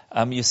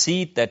 you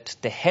see that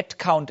the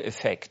headcount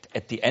effect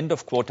at the end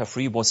of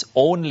Q3 was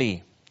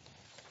only,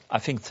 I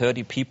think,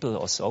 30 people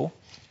or so,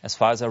 as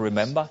far as I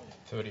remember.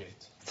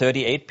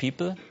 38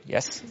 people,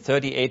 yes,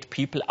 38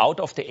 people out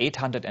of the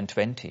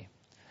 820.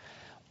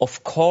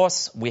 Of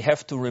course, we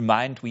have to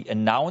remind, we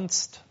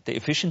announced the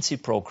efficiency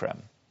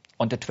program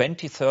on the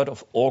 23rd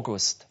of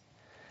August.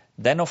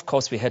 Then, of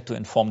course, we had to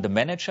inform the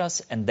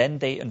managers, and then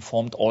they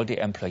informed all the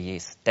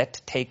employees.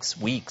 That takes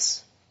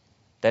weeks.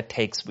 That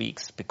takes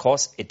weeks,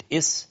 because it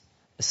is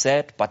a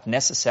sad but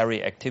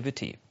necessary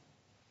activity.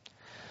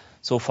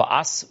 So for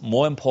us,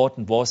 more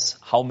important was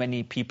how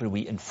many people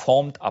we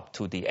informed up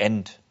to the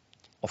end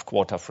of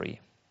Q3.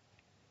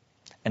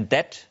 And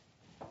that,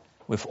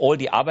 with all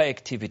the other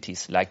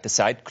activities, like the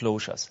site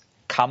closures,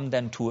 come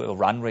then to a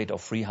run rate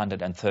of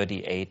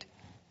 338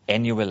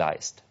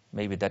 annualized.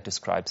 Maybe that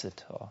describes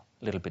it a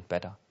little bit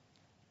better.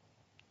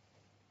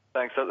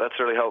 Thanks. That's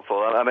really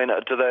helpful. I mean,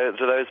 do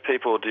those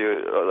people,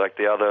 like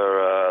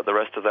the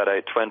rest of that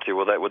 820,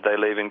 would they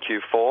leave in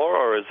Q4,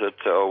 or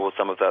will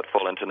some of that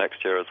fall into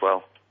next year as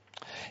well?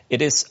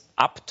 It is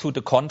up to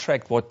the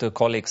contract what the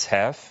colleagues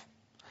have.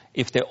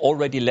 If they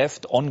already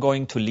left,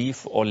 ongoing to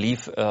leave or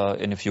leave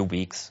in a few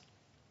weeks.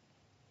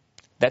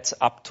 That's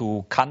up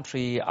to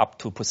country, up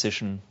to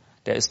position.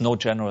 There is no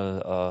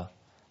general,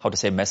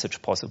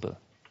 message possible.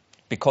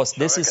 Because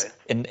this is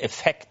an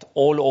effect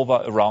all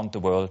over around the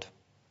world.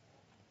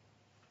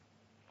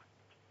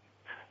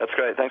 That's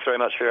great. Thanks very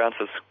much for your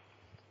answers.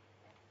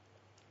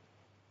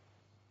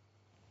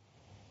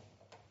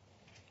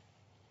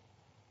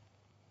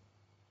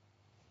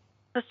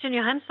 Christian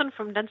Johansson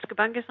from Danske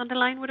Bank is on the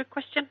line with a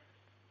question.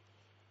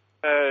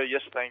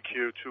 Yes, thank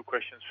you. Two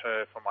questions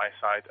from my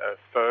side.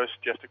 First,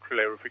 just a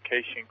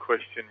clarification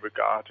question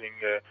regarding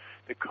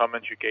the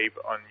comments you gave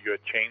on your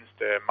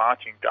changed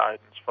margin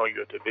guidance for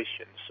your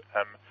divisions.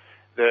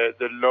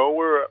 The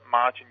lower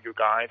margin you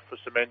guide for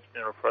cement,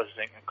 mineral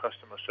processing, and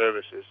customer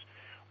services,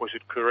 was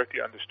it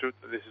correctly understood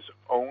that this is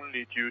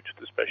only due to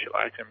the special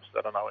items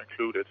that are now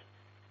included?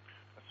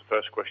 That's the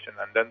first question.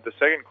 And then the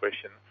second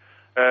question,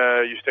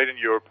 you state in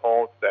your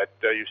report that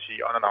you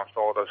see unannounced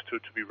orders to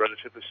be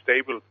relatively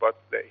stable, but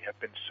they have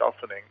been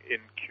softening in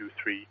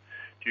Q3.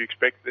 Do you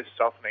expect this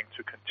softening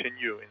to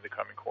continue in the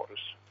coming quarters?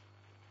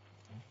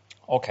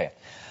 Okay.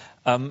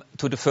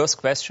 To the first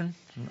question,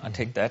 I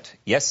take that.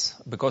 Yes,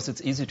 because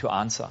it's easy to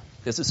answer.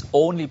 This is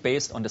only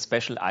based on the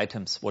special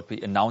items, what we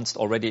announced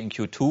already in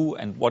Q2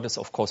 and what is,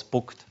 of course,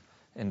 booked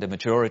in the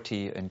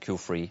majority in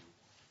Q3.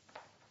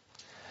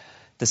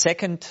 The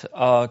second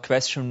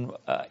question,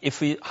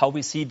 how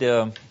we see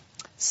the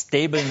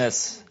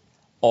stableness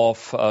of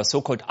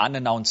so-called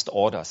unannounced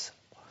orders.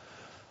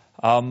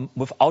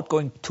 Without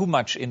going too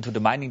much into the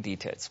mining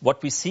details,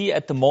 what we see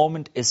at the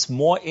moment is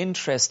more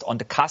interest on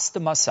the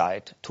customer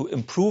side to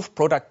improve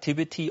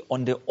productivity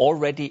on the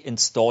already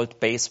installed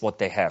base what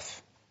they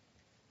have.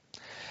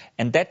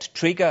 And that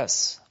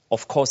triggers,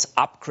 of course,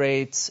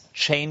 upgrades,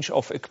 change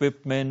of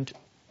equipment,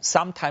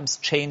 sometimes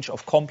change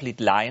of complete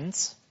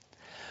lines.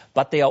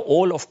 But they are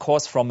all, of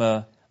course, from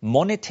a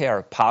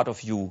monetary part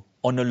of view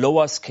on a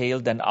lower scale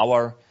than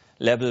our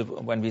level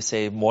when we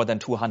say more than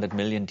 200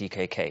 million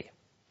DKK.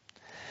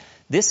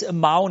 This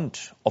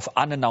amount of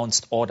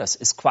unannounced orders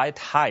is quite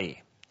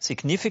high,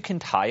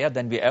 significantly higher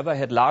than we ever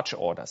had large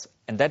orders.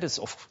 And that is,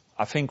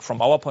 I think,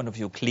 from our point of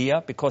view,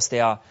 clear because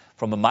they are,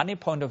 from a money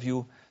point of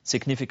view,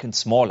 significantly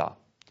smaller.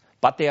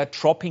 But they are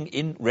dropping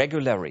in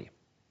regularly.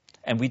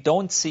 And we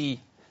don't see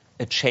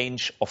a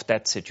change of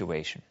that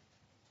situation.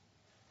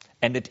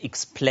 And it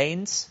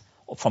explains,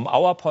 from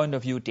our point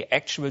of view, the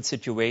actual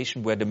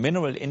situation where the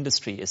mineral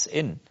industry is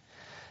in.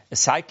 A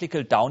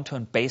cyclical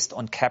downturn based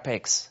on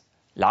CapEx,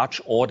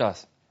 large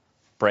orders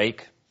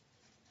break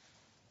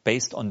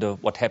based on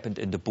what happened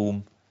in the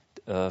boom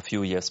a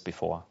few years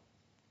before.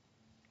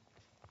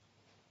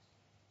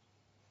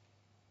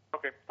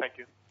 Okay, thank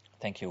you.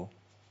 Thank you.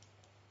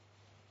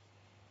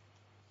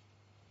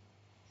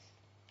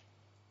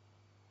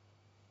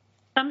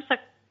 Samsa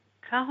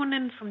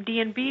Kahunen from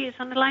DNB is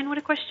on the line with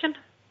a question.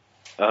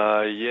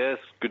 Yes,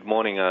 good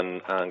morning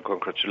and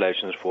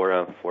congratulations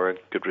for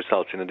good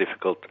results in a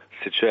difficult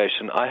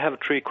situation. I have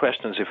three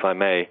questions, if I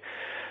may.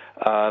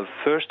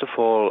 First of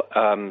all,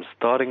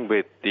 starting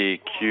with the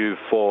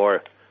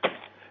Q4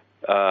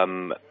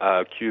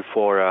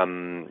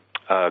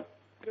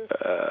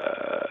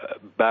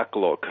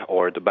 backlog,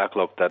 or the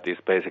backlog that is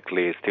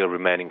basically still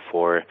remaining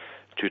for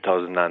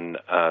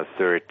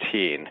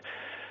 2013.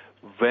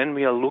 When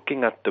we are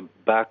looking at the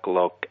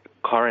backlog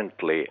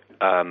currently,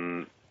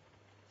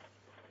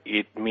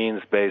 it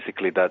means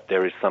basically that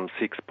there is some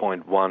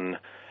 6.1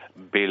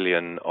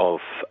 billion of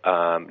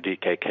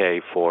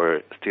DKK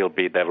for still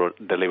be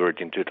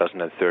delivered in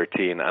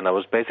 2013. And I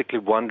was basically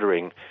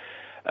wondering,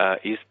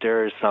 is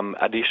there some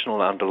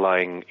additional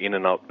underlying in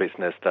and out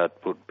business that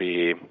would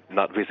be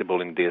not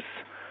visible in this,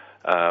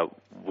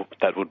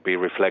 that would be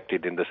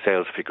reflected in the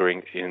sales figure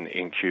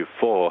in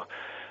Q4?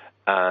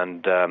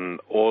 And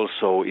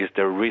also, is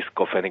there risk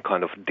of any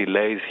kind of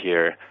delays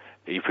here?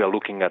 If we are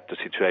looking at the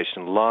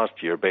situation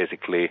last year,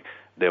 basically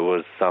there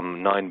was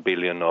some 9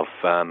 billion of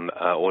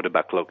order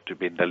backlog to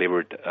be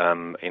delivered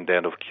in the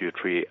end of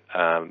Q3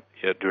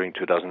 during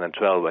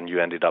 2012, and you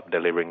ended up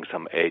delivering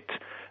some 8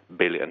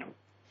 billion.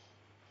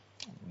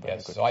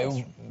 Yes,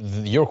 so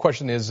your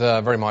question is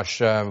very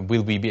much,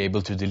 will we be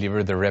able to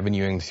deliver the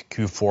revenue in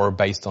Q4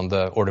 based on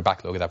the order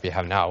backlog that we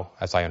have now,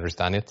 as I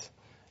understand it?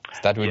 Is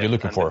that what you're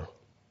looking for?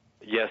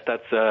 Yes,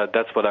 that's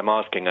what I'm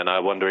asking, and I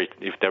wonder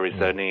if there is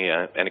any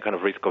kind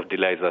of risk of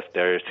delays, as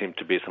there seemed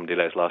to be some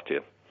delays last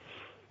year.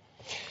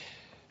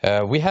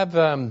 We have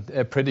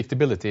a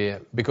predictability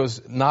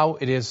because now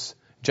it is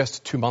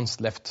just 2 months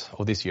left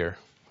of this year.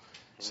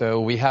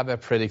 So we have a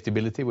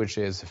predictability which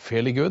is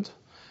fairly good.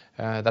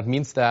 That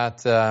means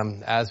that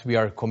as we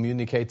are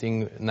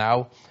communicating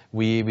now,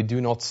 we do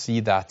not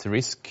see that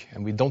risk,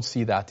 and we don't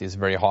see that is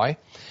very high.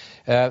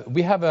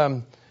 We have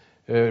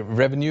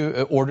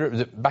order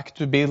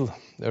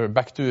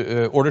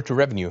to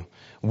revenue,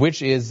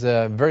 which is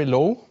very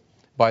low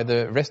by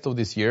the rest of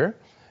this year.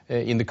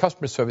 In the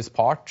customer service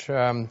part,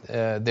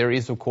 there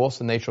is, of course,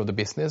 the nature of the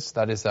business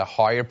that is a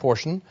higher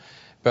portion.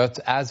 But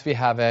as we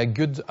have a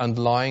good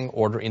underlying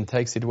order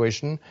intake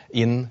situation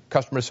in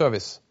customer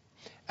service,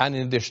 and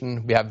in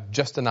addition, we have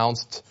just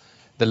announced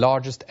the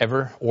largest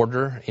ever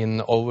order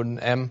in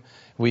O&M,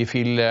 we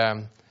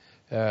feel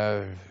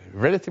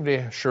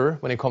relatively sure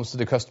when it comes to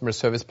the customer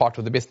service part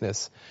of the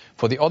business.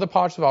 For the other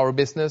parts of our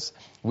business,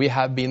 we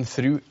have been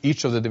through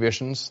each of the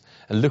divisions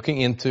and looking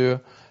into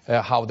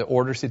how the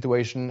order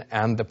situation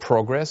and the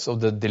progress of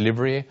the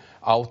delivery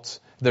out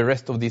the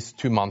rest of these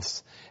 2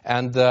 months.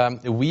 And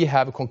we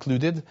have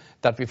concluded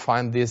that we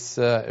find this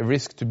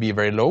risk to be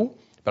very low.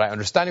 But I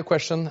understand your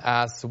question,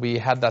 as we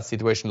had that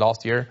situation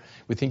last year.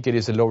 We think it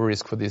is a lower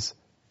risk for this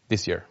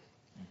year.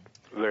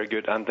 Very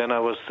good. And then I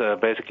was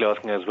basically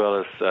asking as well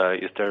as,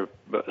 is there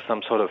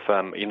some sort of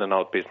in and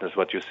out business,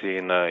 what you see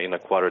in a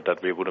quarter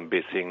that we wouldn't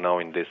be seeing now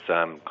in this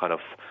kind of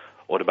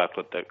order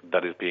backlog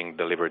that is being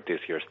delivered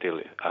this year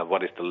still?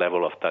 What is the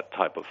level of that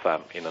type of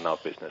in and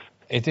out business?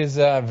 It is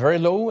very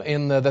low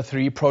in the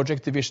 3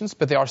 project divisions,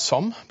 but there are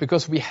some,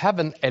 because we have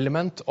an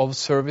element of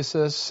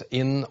services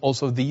in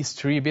also these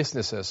 3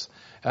 businesses.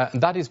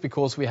 And that is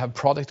because we have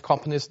product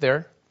companies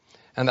there.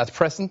 And at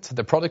present,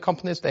 the product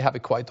companies, they have a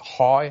quite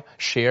high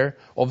share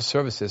of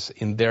services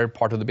in their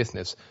part of the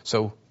business.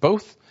 So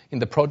both in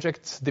the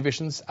project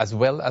divisions as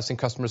well as in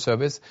customer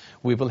service,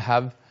 we will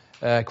have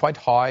quite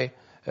high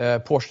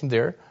portion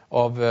there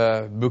of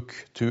book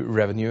to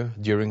revenue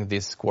during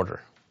this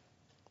quarter.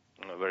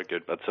 Very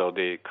good. But so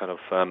the kind of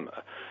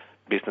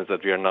business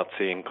that we are not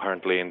seeing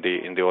currently in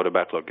the order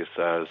backlog is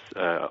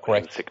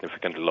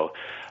significantly low.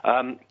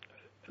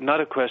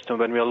 Another question,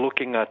 when we are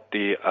looking at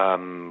the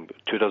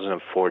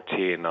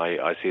 2014,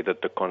 I see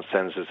that the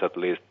consensus, at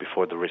least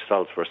before the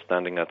results, were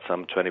standing at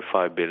some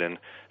 25 billion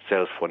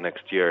sales for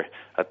next year.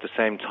 At the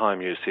same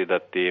time, you see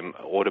that the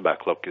order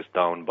backlog is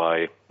down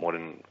by more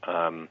than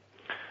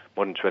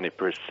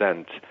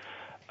 20%.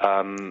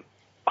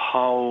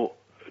 How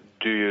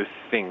do you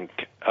think,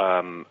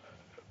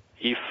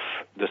 if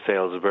the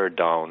sales were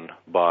down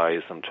by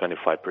some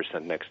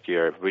 25% next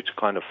year, which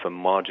kind of a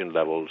margin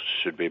level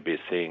should we be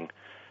seeing,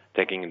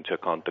 taking into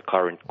account the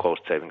current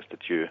cost savings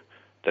that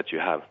you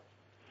have?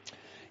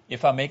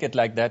 If I make it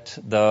like that,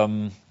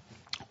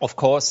 of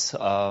course,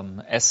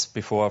 as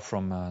before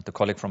from the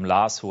colleague from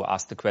Lars who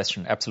asked the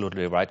question,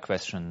 absolutely right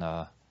question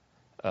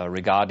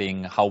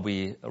regarding how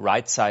we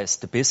right-size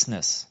the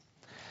business.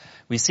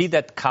 We see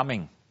that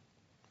coming.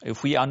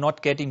 If we are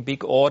not getting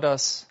big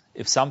orders,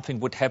 if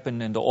something would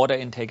happen in the order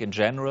intake in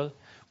general,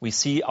 we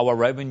see our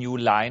revenue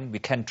line, we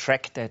can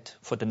track that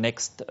for the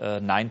next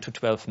 9 to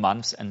 12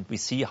 months, and we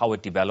see how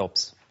it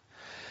develops.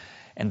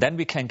 And then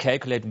we can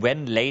calculate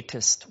when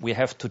latest we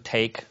have to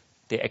take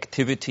the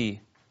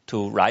activity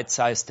to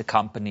right-size the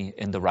company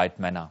in the right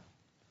manner.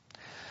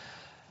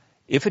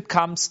 If it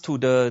comes to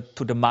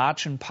the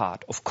margin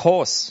part, of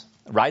course,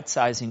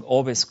 right-sizing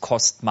always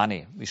costs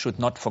money. We should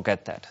not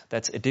forget that.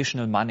 That's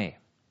additional money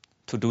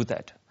to do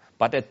that.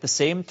 But at the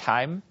same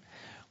time,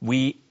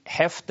 we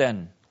have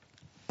then,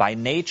 by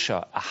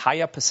nature, a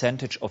higher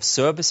percentage of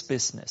service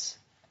business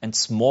and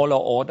smaller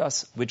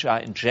orders, which are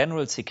in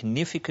general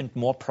significantly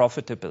more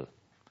profitable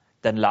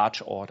than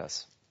large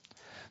orders.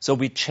 So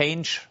we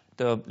change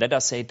let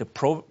us say, the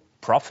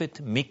profit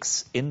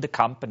mix in the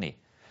company.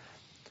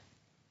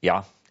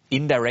 Yeah,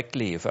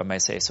 indirectly, if I may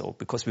say so,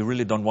 because we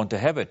really don't want to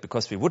have it,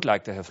 because we would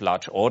like to have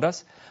large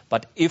orders.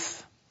 But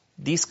if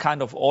these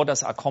kind of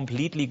orders are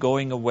completely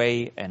going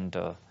away and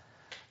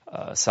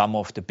some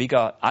of the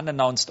bigger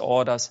unannounced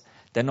orders,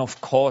 then of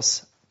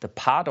course the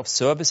part of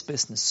service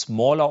business,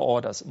 smaller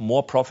orders,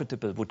 more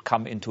profitable would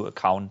come into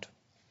account.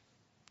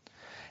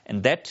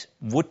 And that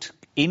would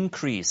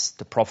increase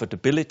the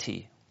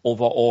profitability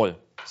overall.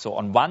 So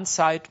on one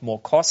side, more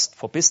cost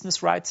for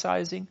business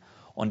right-sizing.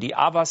 On the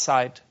other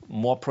side,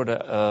 more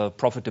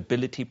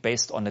profitability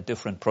based on a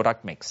different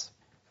product mix.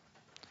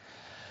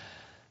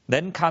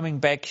 Then coming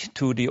back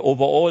to the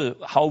overall,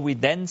 how we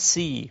then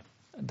see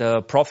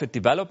the profit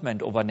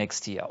development over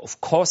next year.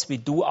 Of course, we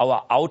do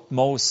our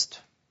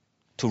utmost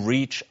to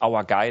reach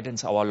our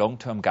guidance, our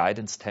long-term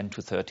guidance, 10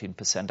 to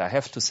 13%. I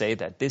have to say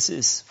that this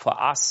is for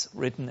us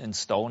written in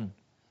stone.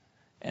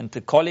 And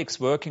the colleagues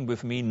working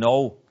with me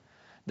know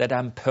that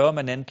I'm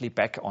permanently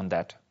back on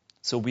that.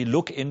 So we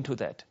look into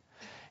that.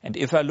 And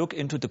if I look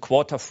into the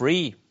quarter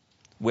 3,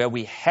 where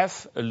we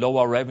have a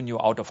lower revenue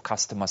out of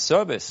customer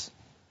service,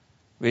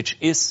 which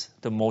is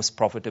the most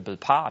profitable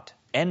part,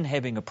 and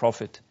having a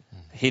profit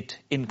hit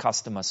in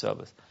customer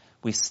service,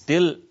 we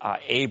still are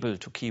able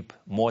to keep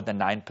more than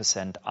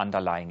 9%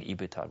 underlying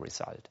EBITDA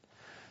result.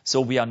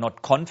 So we are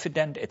not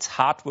confident. It's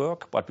hard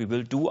work, but we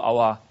will do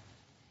our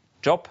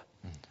job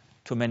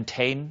to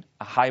maintain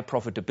a high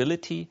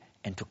profitability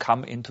and to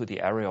come into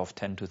the area of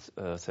 10 to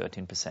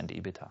 13%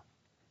 EBITDA.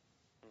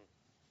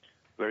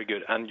 Very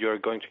good. And you're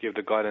going to give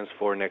the guidance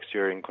for next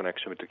year in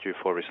connection with the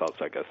Q4 results,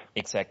 I guess?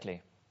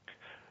 Exactly.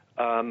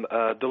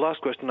 The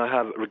last question I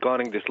have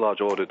regarding this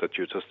large order that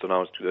you just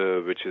announced,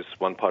 which is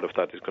one part of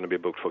that is going to be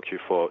booked for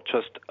Q4.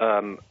 Just,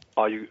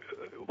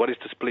 what is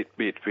the split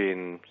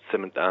between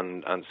cement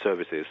and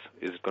services?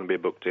 Is it going to be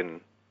booked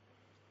in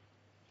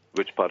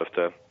which part of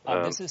the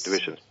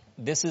division?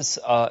 This is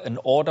an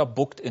order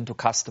booked into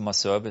customer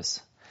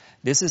service.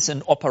 This is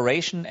an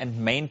operation and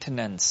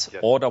maintenance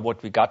order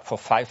what we got for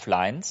 5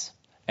 lines.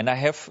 And I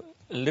have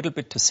a little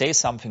bit to say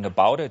something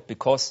about it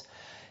because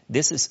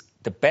this is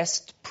the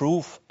best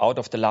proof out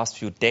of the last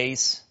few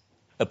days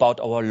about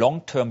our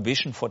long-term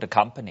vision for the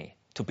company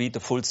to be the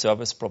full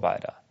service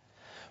provider.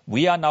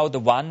 We are now the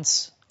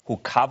ones who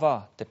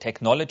cover the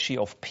technology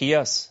of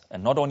peers,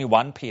 and not only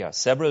one peer,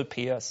 several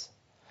peers,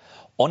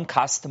 on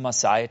customer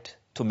side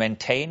to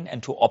maintain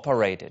and to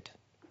operate it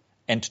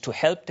and to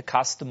help the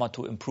customer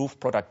to improve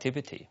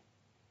productivity.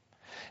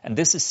 And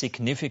this is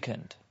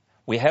significant.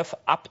 We have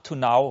up to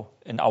now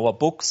in our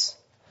books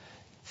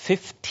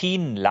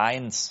 15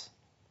 lines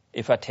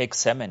if I take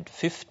cement,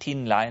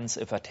 15 lines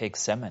if I take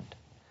cement.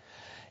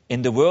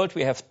 In the world,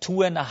 we have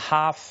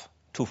 2,500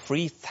 to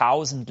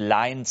 3,000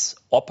 lines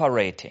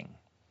operating.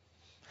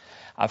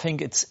 I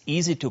think it's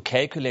easy to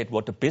calculate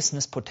what the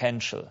business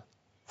potential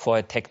for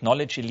a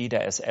technology leader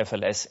as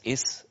FLS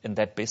is in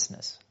that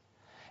business.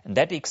 And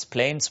that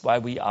explains why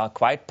we are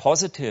quite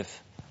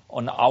positive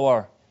on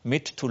our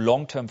mid to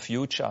long-term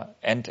future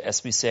and,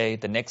 as we say,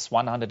 the next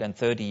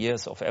 130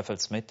 years of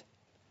FLSmidth.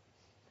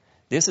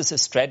 This is a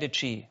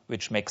strategy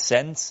which makes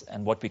sense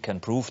and what we can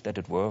prove that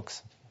it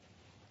works.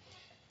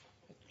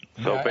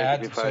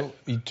 So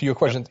to your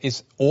question,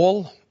 is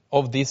all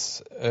of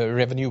this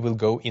revenue will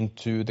go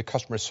into the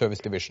customer service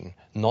division,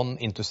 none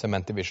into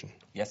cement division?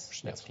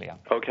 Yes, that's clear.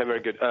 Okay, very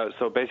good.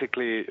 So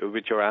basically,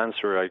 with your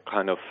answer, I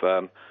kind of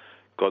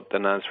got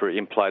an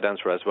implied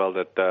answer as well,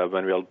 that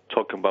when we are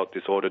talking about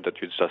this order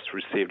that you just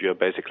received, you're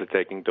basically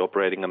taking the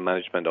operating and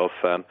management of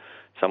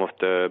some of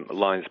the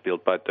lines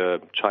built by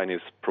the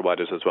Chinese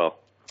providers as well.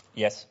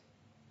 Yes.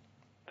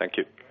 Thank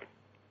you.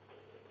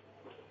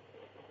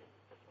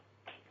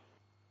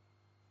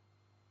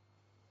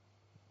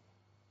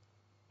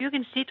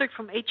 Jürgen Dietrich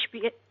from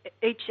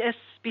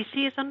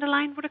HSBC is on the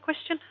line with a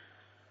question.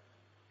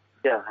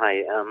 Yeah,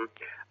 hi.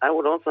 I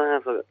would also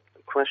have a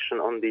question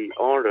on the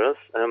orders,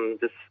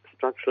 this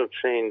structural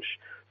change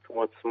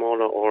towards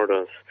smaller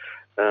orders.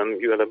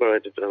 You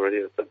elaborated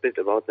already a bit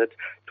about that.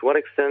 To what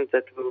extent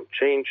that will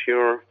change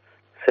your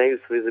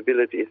sales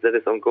visibility if that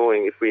is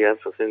ongoing, if we have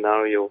a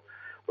scenario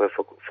where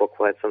for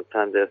quite some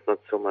time there's not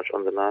so much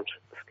on the large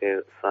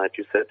scale side?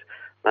 You said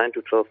 9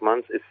 to 12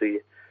 months is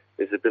the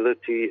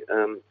visibility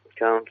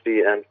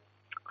currently, and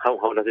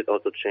how does it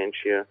also change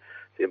here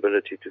the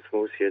ability to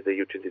smooth here the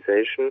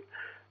utilization?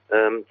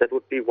 That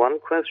would be one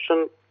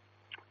question.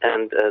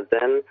 And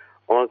then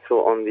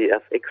also on the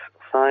FX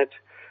side,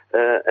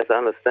 as I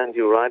understand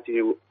you right,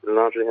 you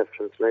largely have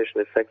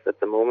translation effects at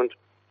the moment.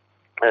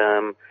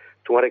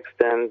 To what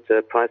extent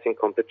pricing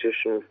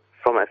competition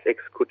from FX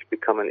could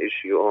become an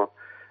issue, or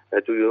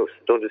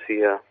don't you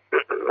see a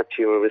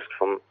material risk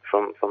from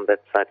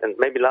that side? And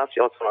maybe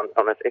lastly also on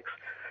FX,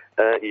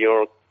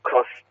 your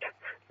cost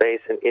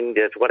base in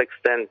India, to what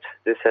extent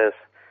this has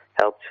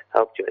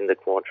helped you in the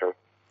quarter?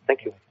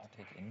 Thank you. I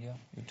take India,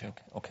 you take,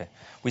 okay.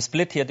 We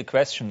split here the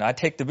question. I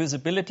take the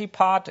visibility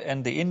part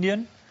and the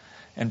Indian,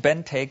 and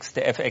Ben takes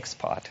the FX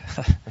part.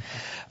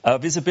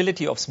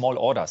 Visibility of small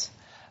orders.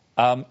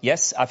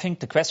 Yes, I think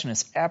the question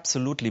is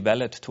absolutely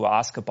valid to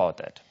ask about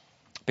that.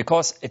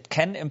 Because it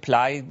can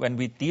imply when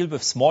we deal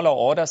with smaller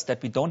orders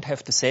that we don't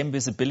have the same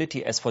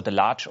visibility as for the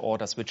large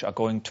orders, which are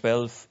going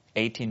 12,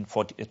 18,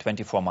 40,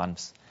 24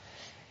 months.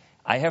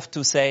 I have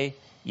to say,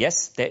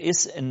 yes, there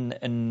is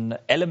an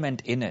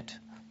element in it.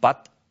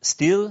 But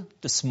still,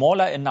 the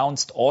smaller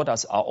announced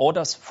orders are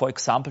orders, for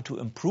example, to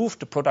improve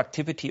the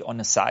productivity on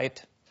a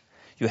site.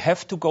 You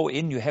have to go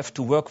in, you have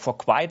to work for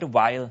quite a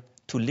while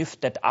to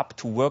lift that up,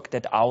 to work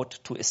that out,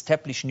 to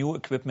establish new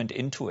equipment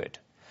into it.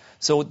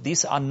 So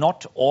these are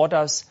not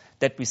orders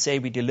that we say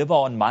we deliver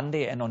on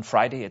Monday and on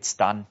Friday it's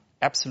done.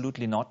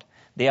 Absolutely not.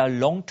 They are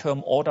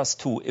long-term orders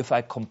too. If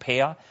I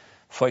compare,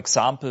 for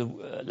example,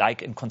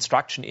 like in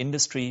construction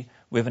industry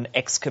with an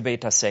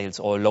excavator sales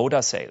or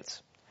loader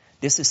sales,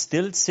 this is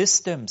still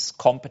systems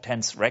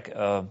competence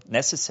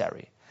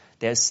necessary.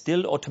 There is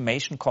still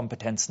automation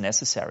competence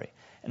necessary.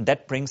 And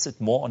that brings it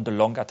more on the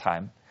longer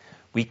time.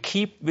 We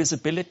keep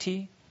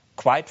visibility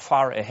quite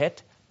far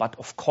ahead, but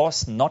of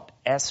course not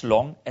as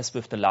long as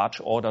with the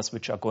large orders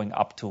which are going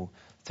up to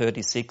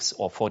 36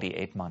 or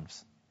 48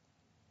 months.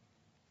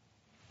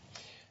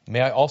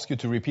 May I ask you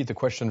to repeat the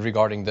question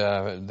regarding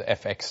the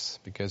FX,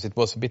 because it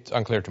was a bit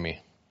unclear to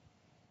me.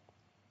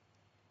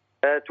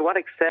 To what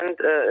extent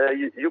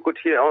you could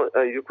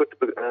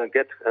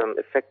get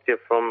effective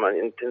from an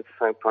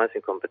intensifying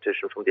pricing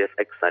competition from the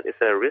FX side? Is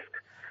there a risk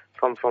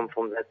from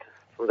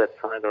that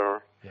side,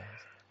 or? Yes.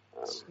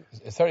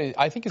 Sorry,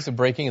 I think it's a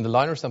breaking in the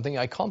line or something.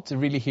 I can't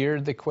really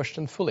hear the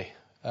question fully.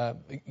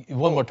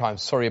 One more time.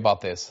 Sorry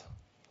about this.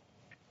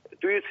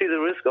 Do you see the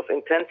risk of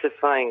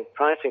intensifying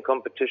pricing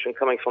competition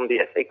coming from the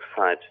FX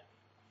side?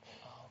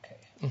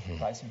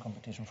 Pricing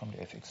competition from the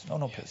FX.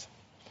 No, please.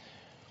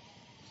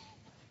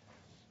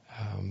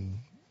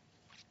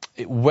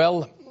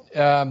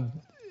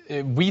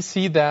 We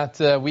see that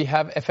we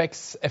have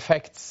effects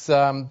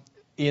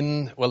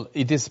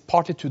it is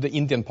partly to the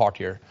Indian part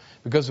here,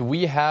 because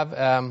we have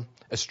a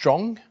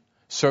strong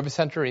service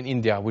center in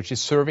India, which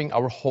is serving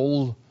our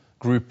whole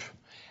group.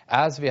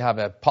 As we have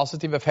a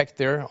positive effect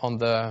there on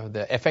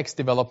the FX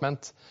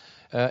development,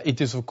 it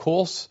is of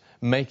course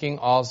making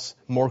us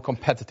more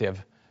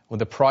competitive with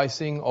the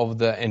pricing of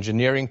the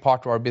engineering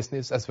part of our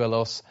business, as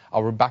well as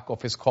our back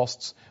office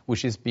costs,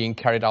 which is being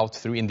carried out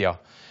through India.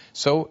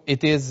 So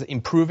it is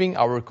improving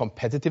our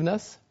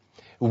competitiveness.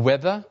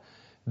 Whether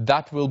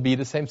that will be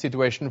the same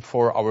situation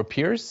for our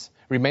peers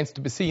remains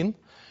to be seen.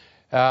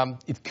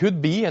 It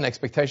could be an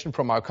expectation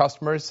from our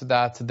customers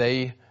that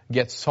they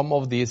get some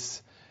of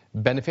these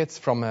benefits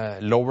from a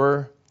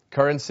lower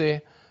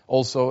currency,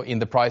 also in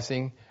the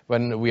pricing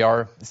when we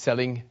are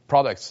selling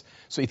products.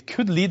 So it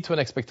could lead to an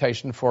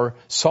expectation for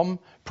some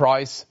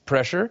price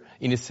pressure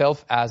in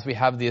itself as we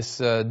have this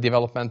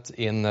development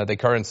in the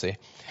currency.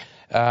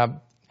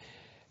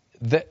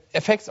 The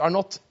effects are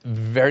not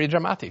very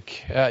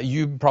dramatic.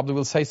 You probably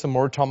will say some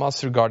more,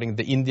 Thomas, regarding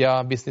the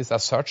India business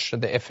as such,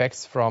 the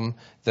effects from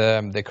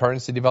the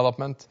currency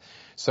development.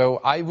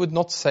 So I would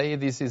not say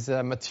this is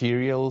a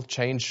material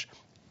change,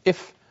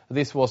 if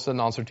this was an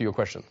answer to your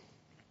question.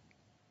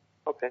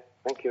 Okay,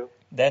 thank you.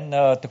 Then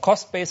the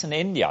cost base in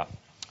India.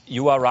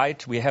 You are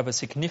right, we have a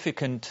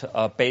significant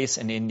base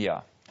in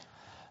India.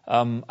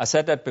 I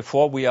said that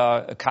before, we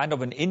are a kind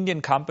of an Indian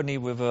company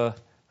with a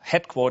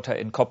headquarter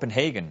in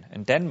Copenhagen,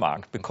 in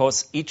Denmark,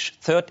 because each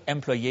third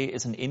employee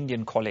is an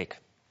Indian colleague.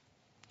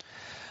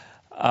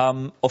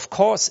 Of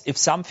course, if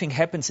something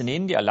happens in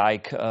India,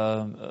 like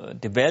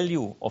the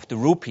value of the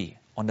rupee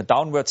on the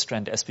downward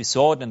trend, as we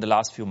saw it in the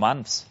last few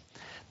months,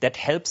 that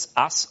helps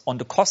us on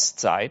the cost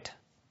side,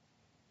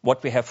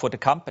 what we have for the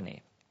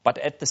company. But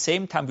at the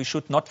same time, we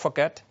should not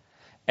forget,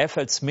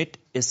 FLSmidth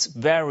is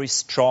very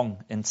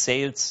strong in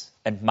sales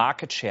and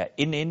market share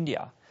in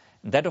India.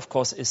 And that, of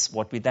course, is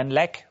what we then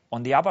lack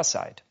on the other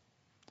side.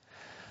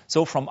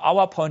 So from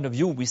our point of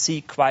view, we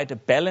see quite a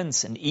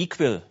balance and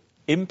equal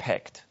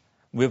impact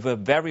with a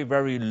very,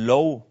 very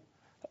low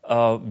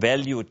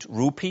valued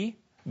rupee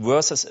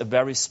versus a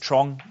very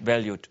strong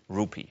valued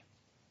rupee.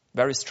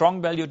 Very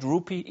strong valued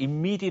rupee,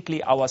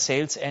 immediately our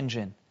sales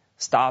engine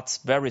starts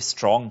very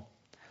strong.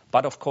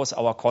 But of course,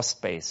 our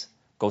cost base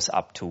goes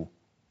up too.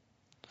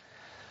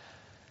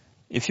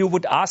 If you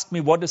would ask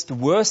me what is the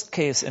worst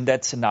case in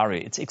that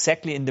scenario, it's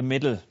exactly in the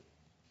middle.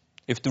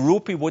 If the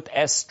rupee would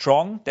as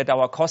strong that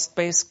our cost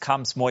base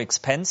comes more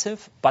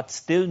expensive, but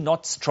still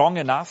not strong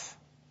enough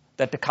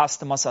that the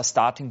customers are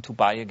starting to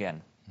buy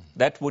again.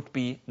 That would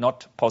be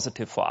not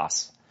positive for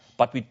us.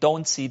 But we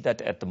don't see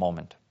that at the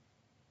moment.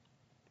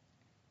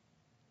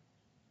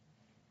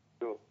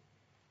 Sure.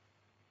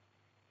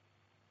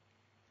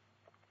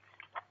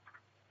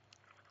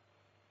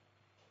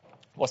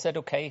 Was that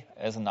okay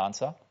as an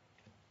answer?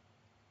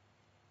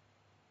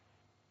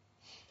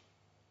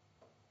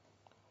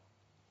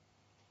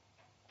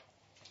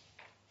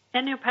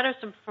 Daniel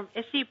Patterson from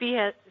SEB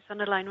is on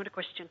the line with a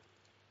question.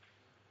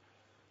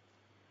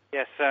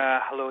 Yes,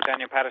 hello,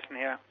 Daniel Patterson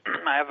here.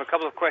 I have a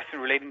couple of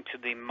questions relating to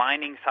the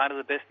mining side of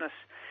the business.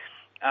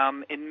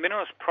 In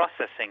minerals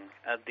processing,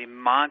 the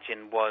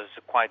margin was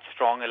quite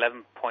strong,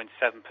 11.7%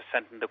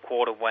 in the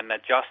quarter when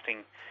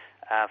adjusting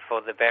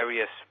for the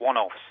various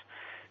one-offs.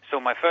 So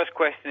my first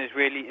question is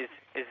really,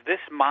 is this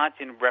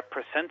margin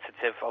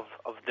representative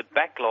of the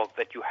backlog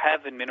that you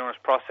have in minerals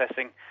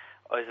processing,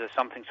 or is there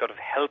something sort of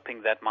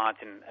helping that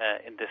margin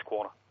in this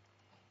quarter?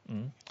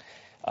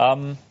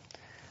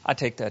 I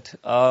take that.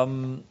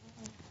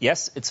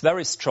 Yes, it's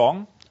very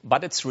strong,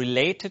 but it's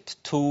related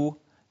to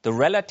the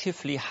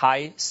relatively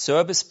high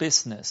service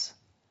business,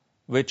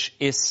 which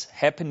is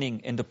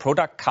happening in the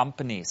product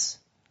companies,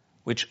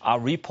 which are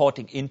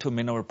reporting into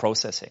mineral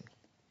processing.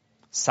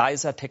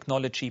 Sizer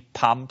technology,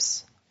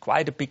 pumps,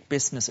 quite a big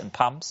business in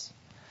pumps,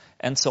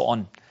 and so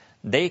on.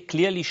 They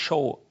clearly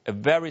show a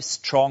very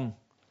strong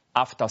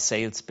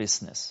after-sales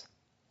business.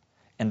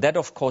 And that,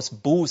 of course,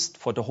 boosts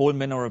for the whole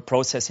mineral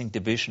processing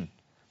division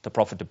the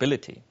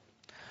profitability.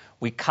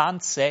 We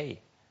can't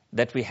say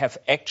that we have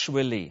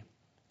actually,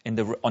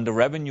 on the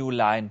revenue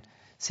line,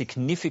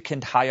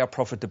 significant higher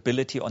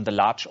profitability on the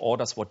large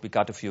orders what we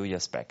got a few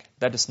years back.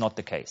 That is not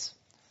the case.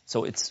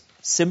 So it's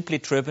simply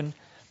driven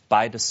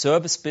by the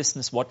service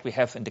business what we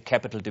have in the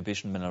capital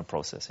division mineral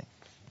processing.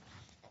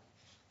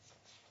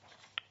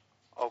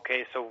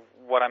 Okay, so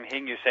what I'm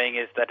hearing you saying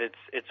is that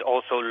it's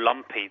also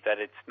lumpy, that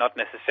it's not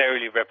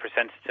necessarily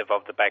representative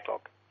of the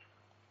backlog.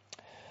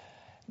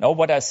 No,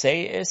 what I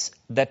say is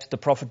that the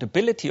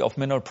profitability of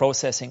mineral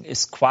processing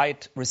is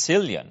quite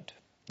resilient.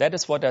 That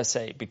is what I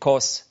say,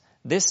 because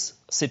this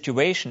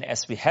situation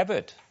as we have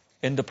it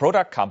in the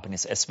product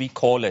companies, as we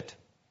call it,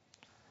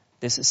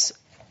 this is,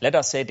 let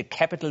us say, the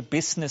capital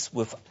business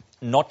with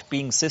not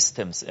being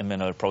systems in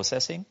mineral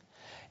processing,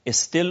 is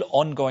still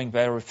ongoing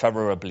very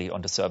favorably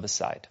on the service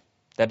side.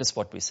 That is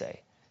what we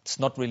say. It's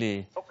not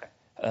really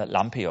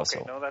lumpy or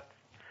so. No,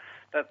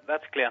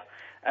 that's clear.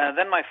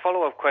 Then my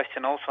follow-up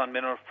question also on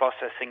mineral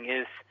processing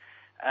is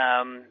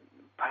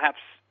perhaps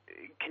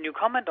can you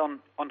comment on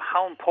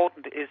how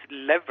important is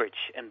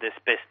leverage in this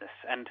business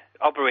and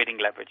operating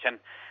leverage? And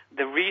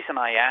the reason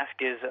I ask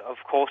is, of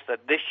course,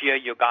 that this year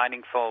you're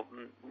guiding for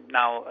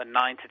now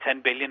 9 to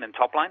 10 billion in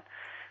top line.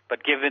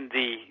 But given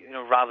the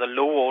rather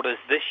low orders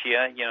this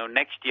year,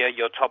 next year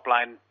your top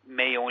line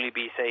may only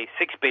be, say,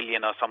 6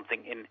 billion or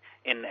something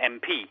in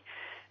MP.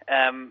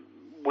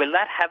 Will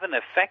that have an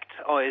effect,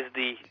 or is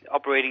the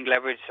operating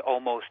leverage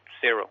almost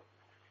zero?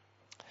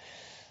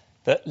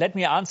 Let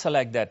me answer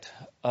like that.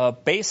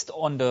 Based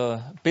on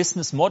the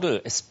business model,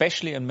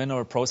 especially in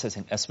mineral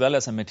processing as well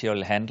as in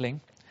material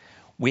handling,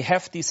 we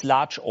have these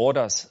large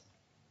orders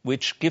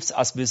which gives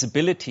us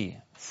visibility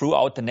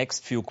throughout the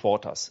next few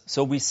quarters.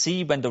 So we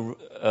see when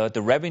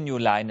the revenue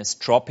line is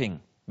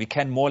dropping, we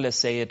can more or less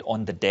say it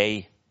on the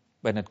day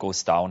when it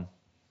goes down.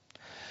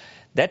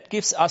 That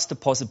gives us the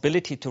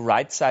possibility to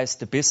right-size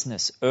the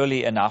business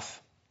early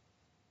enough.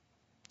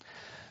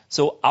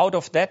 So out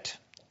of that,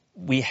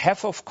 we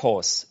have, of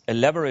course, a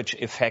leverage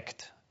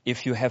effect.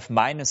 If you have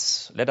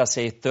minus, let us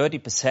say,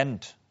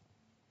 30%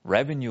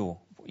 revenue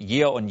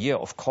year on year,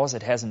 of course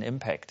it has an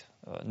impact.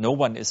 No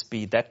one is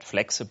that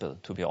flexible,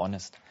 to be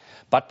honest.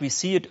 But we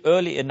see it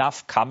early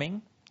enough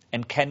coming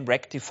and can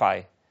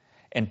rectify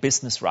and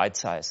business right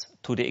size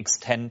to the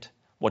extent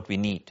what we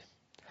need.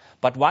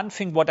 But one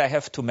thing what I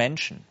have to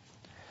mention,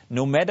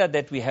 no matter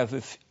that we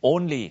have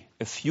only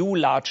a few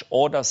large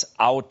orders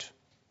out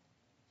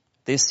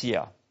this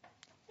year,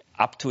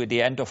 up to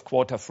the end of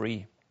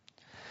Q3,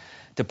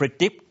 the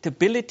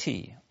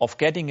predictability of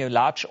getting a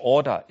large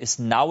order is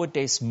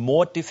nowadays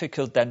more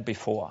difficult than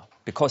before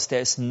because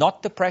there is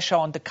not the pressure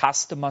on the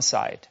customer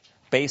side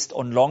based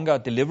on longer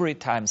delivery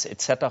times,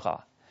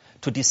 etc.,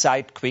 to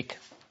decide quick.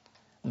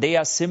 They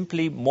are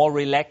simply more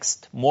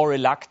relaxed, more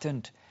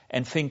reluctant,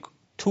 and think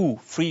 2,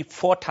 3,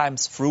 4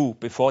 times through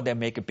before they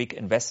make a big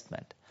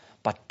investment.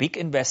 But big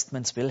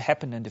investments will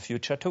happen in the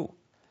future too.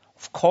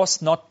 Of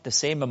course, not the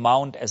same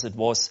amount as it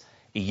was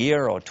a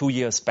year or 2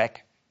 years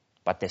back,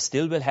 but they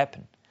still will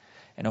happen.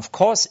 And of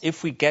course,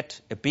 if we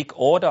get a big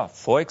order,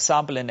 for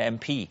example, in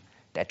MP,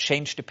 that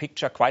changed the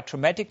picture quite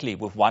dramatically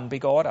with one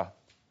big order.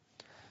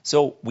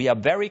 So we are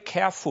very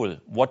careful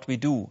what we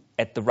do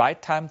at the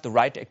right time, the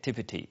right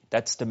activity.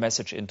 That's the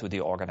message into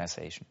the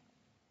organization.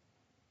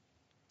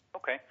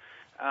 Okay.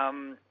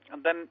 And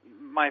then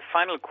my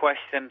final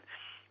question.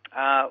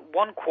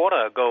 1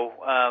 quarter ago,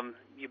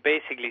 you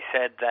basically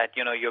said that,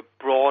 your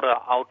broader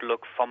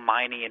outlook for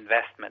mining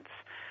investments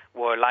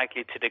were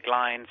likely to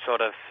decline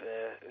sort of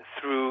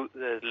through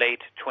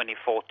late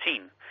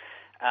 2014.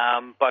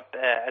 But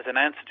as an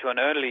answer to an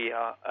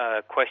earlier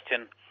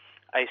question,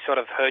 I sort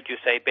of heard you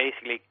say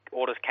basically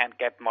orders can't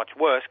get much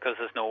worse because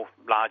there's no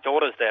large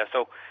orders there.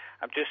 So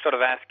I'm just sort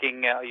of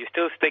asking, are you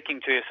still sticking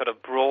to your sort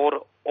of broad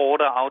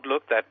order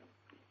outlook that,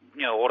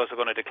 orders are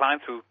going to decline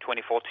through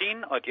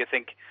 2014, or do you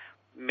think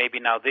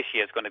maybe now this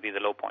year is going to be the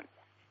low point?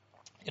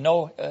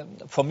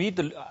 For me,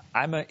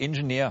 I'm an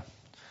engineer.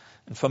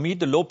 And for me,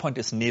 the low point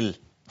is nil.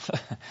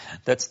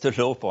 That's the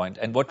low point.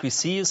 And what we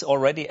see is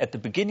already at the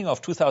beginning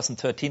of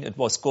 2013, it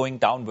was going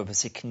down with a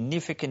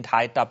significant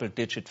high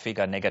double-digit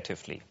figure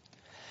negatively.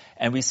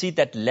 And we see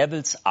that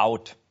levels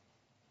out.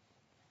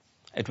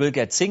 It will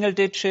get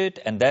single-digit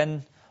and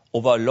then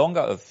over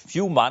a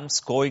few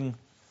months going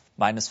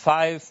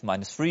 -5,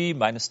 -3,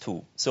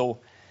 -2. So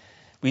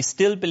we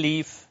still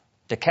believe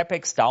the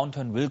CapEx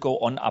downturn will go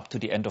on up to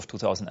the end of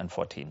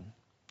 2014.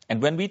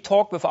 And when we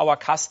talk with our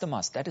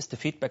customers, that is the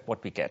feedback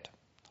what we get.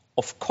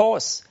 Of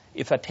course,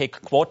 if I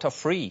take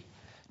Q3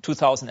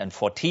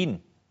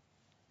 2014,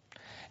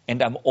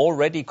 and I'm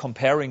already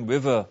comparing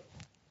with a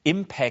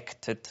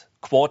impacted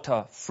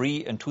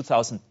Q3 in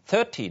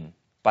 2013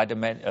 by the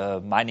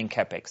mining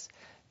CapEx,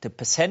 the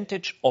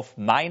percentage of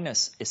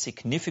minus is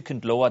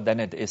significantly lower than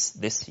it is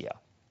this year.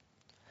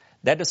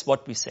 That is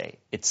what we say.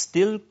 It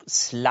still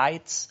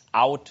slides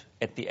out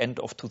at the end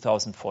of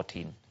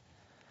 2014.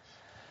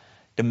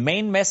 The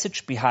main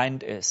message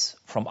behind is,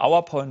 from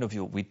our point of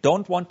view, we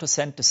don't want to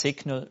send the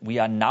signal we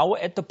are now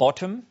at the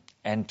bottom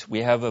and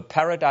we have a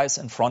paradise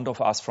in front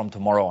of us from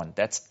tomorrow on.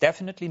 That's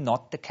definitely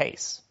not the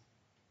case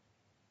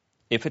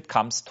if it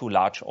comes to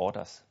large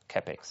orders,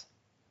 CapEx.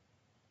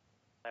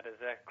 That is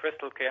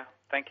crystal clear.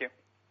 Thank you.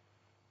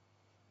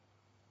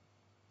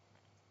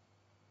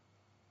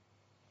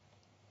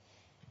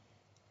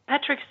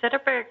 Patrick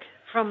Zetterberg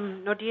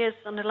from Nordea is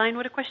on the line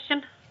with a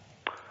question.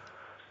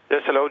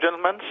 Yes, hello,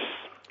 gentlemen.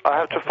 I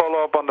have to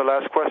follow up on the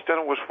last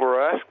question which were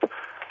asked.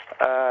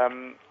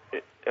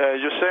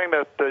 You're saying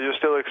that you're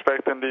still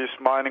expecting these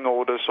mining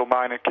orders or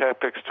mining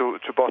CapEx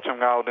to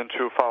bottom out in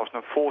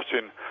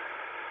 2014.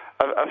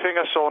 I think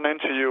I saw an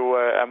interview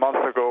a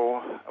month ago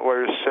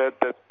where you said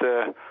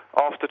that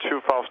after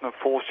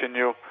 2014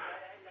 you're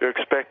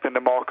expecting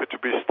the market to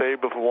be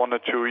stable for 1 or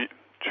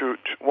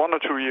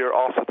 2 years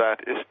after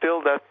that. Is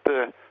still that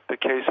the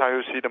case how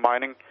you see the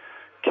mining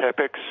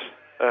CapEx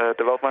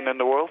development in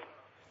the world?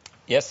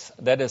 Yes,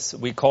 that is,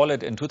 we call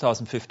it in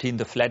 2015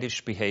 the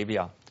flattish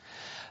behavior.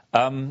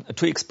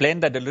 To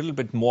explain that a little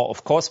bit more,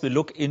 of course, we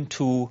look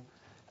into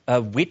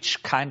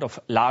which kind of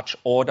large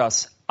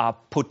orders are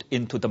put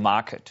into the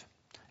market.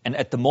 And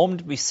at the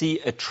moment, we see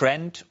a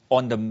trend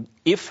on the,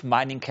 if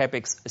mining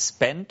capex is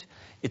spent,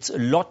 it's a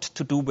lot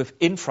to do with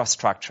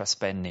infrastructure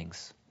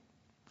spendings,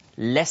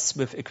 less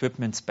with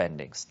equipment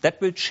spendings.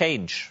 That will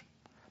change,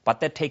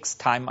 but that takes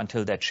time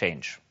until that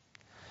change.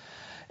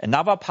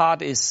 Another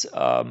part is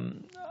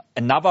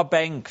another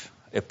bank,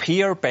 a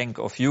peer bank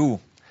of you,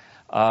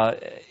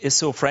 is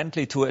so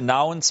friendly to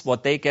announce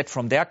what they get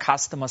from their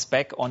customers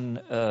back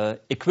on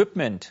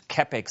equipment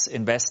capex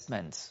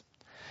investments.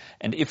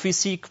 And if we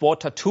see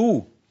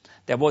Q2,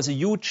 there was a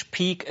huge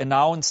peak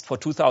announced for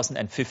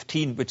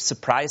 2015, which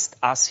surprised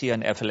us here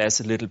in FLS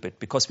a little bit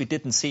because we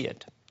didn't see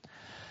it.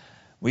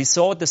 We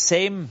saw the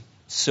same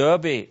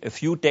survey a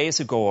few days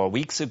ago or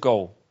weeks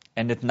ago,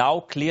 and it now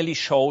clearly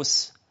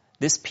shows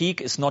this peak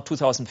is not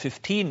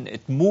 2015.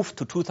 It moved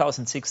to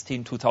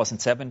 2016,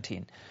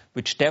 2017,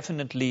 which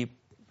definitely,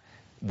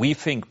 we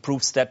think,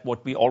 proves that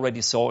what we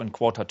already saw in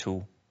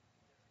Q2.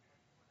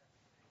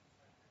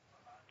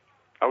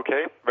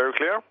 Okay, very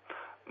clear.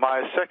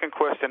 My second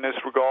question is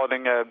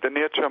regarding the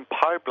near-term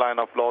pipeline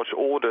of large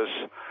orders.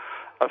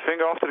 I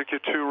think after the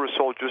Q2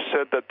 result, you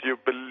said that you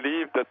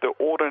believe that the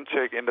order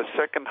intake in the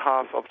second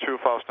half of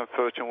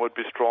 2013 would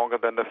be stronger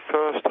than the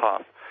first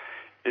half.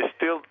 Is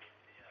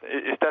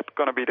that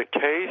going to be the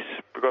case?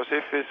 Because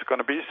if it's going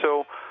to be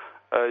so,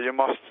 you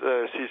must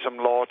see some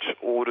large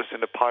orders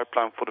in the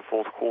pipeline for the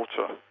fourth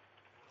quarter.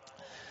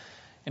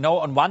 You know,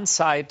 on one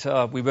side,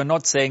 we were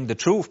not saying the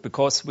truth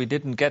because we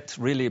didn't get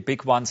really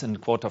big ones in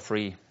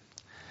Q3.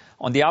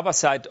 On the other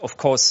side, of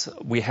course,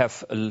 we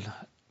have a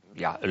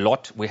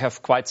lot. We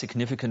have quite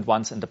significant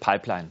ones in the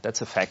pipeline.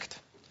 That's a fact.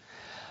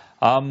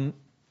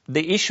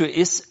 The issue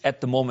is,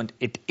 at the moment,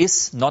 it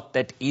is not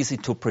that easy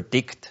to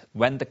predict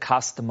when the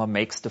customer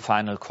makes the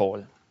final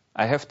call.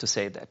 I have to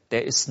say that.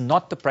 There is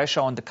not the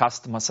pressure on the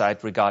customer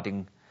side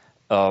regarding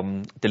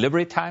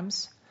delivery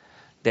times.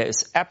 There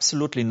is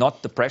absolutely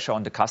not the pressure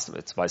on the customer,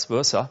 it's vice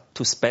versa,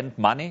 to spend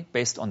money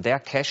based on their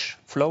cash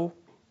flow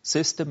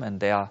system and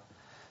their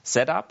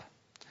setup.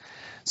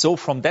 So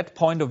from that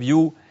point of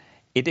view,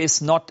 it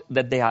is not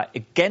that they are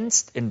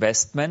against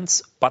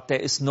investments, but there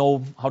is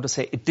no,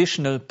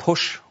 additional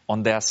push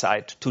on their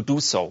side to do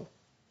so.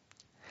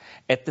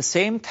 At the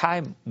same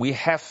time, we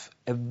have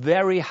a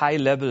very high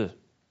level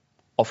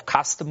of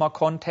customer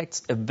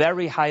contacts, a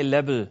very high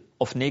level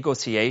of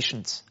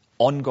negotiations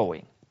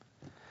ongoing.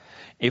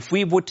 If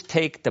we would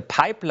take the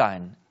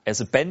pipeline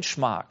as a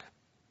benchmark,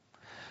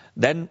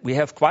 then we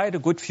have quite a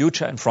good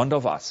future in front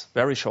of us,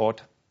 very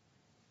short.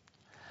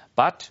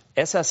 But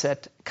as I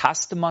said,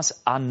 customers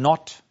are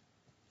not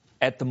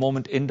at the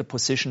moment in the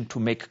position to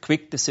make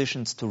quick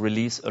decisions to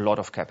release a lot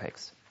of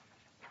capex.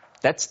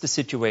 That's the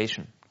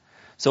situation.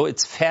 So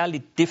it's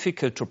fairly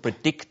difficult to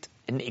predict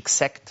an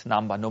exact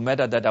number, no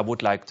matter that I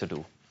would like to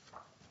do.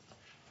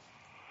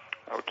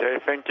 Okay,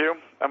 thank you.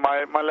 And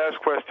my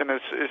last question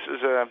is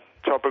a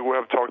topic we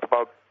have talked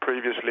about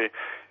previously,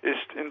 is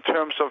in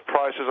terms of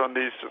prices on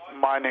these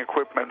mining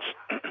equipments.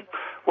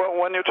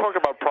 Well, when you talk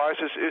about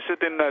prices, is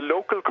it in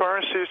local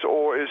currencies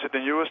or is it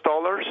in US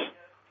dollars?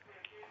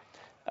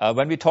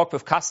 When we talk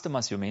with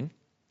customers, you mean?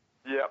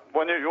 Yeah,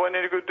 when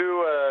you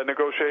do a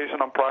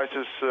negotiation on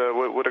prices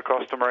with a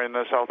customer in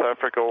South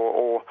Africa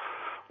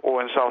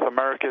or in South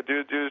America,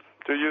 do you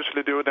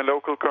usually do it in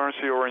local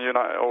currency or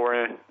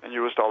in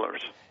US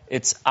dollars?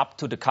 It's up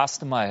to the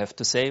customer, I have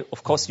to say.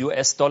 Of course,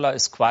 US dollar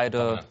is quite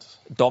a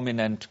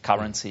dominant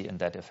currency in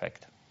that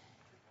effect.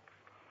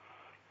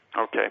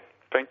 Okay,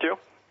 thank you.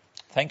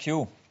 Thank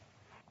you.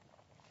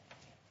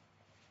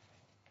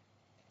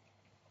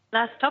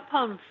 Lars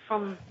Topholm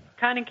from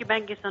Carnegie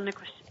Bank is on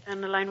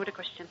the line with a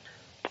question.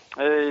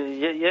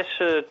 Yes,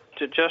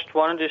 just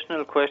one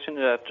additional question.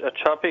 A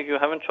topic you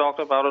haven't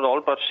talked about at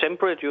all, but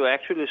Semperit you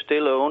actually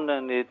still own,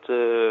 and it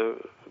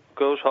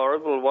goes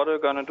horrible. What are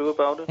you going to do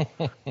about it?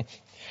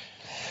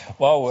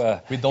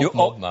 Well, we don't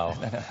know now.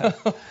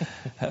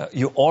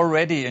 You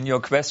already, in your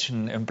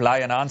question, imply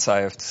an answer,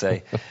 I have to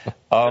say.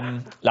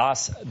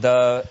 Lars,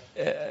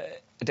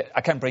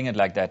 I can bring it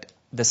like that.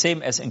 The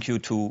same as in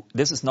Q2,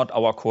 this is not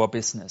our core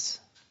business.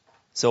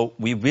 So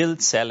we will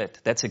sell it.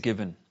 That's a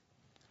given.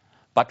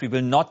 But we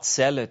will not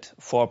sell it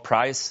for a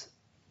price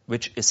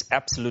which is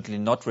absolutely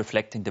not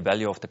reflecting the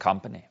value of the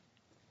company.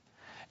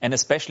 And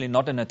especially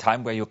not in a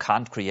time where you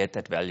can't create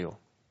that value.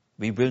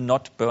 We will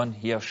not burn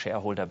here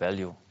shareholder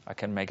value. I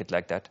can make it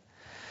like that.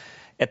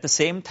 At the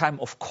same time,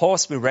 of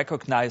course, we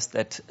recognize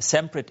that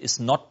Semperit is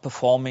not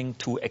performing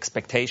to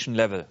expectation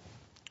level.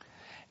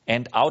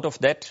 And out of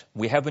that,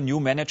 we have a new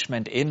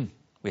management in.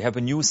 We have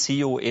a new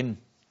CEO in.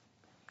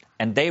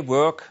 And they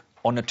work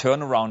on a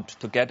turnaround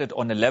to get it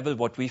on a level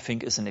what we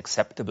think is an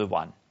acceptable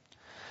one.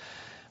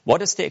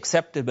 What is the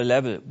acceptable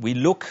level? We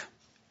look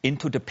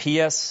into the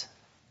peers,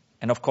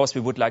 and of course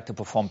we would like to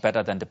perform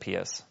better than the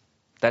peers.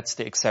 That's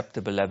the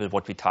acceptable level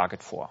what we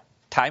target for.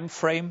 Time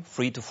frame,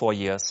 3 to 4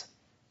 years.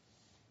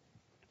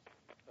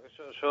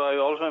 So are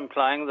you also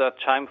implying that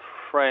time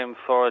frame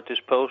for a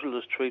disposal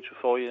is 3 to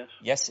 4 years?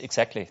 Yes,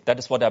 exactly. That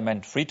is what I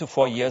meant. 3 to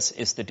 4 years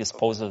is the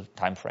disposal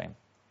time frame.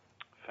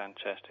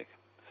 Fantastic.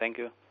 Thank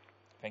you.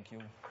 Thank you.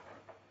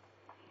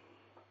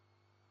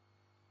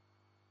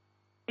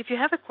 If you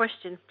have a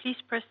question, please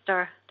press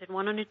star, then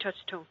 1 on your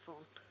touch-tone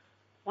phone.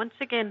 Once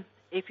again,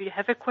 if you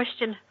have a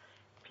question,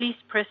 please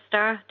press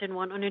star, then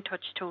 1 on your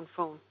touch-tone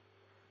phone.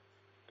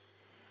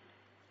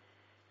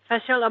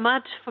 Faisal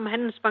Ahmad from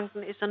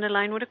Handelsbanken is on the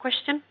line with a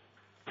question.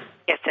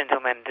 Yes,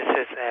 gentlemen, this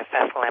is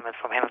Faisal Ahmad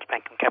from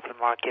Handelsbanken Capital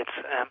Markets.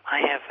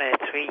 I have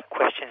 3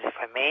 questions, if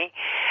I may.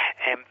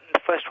 The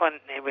first one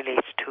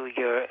relates to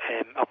your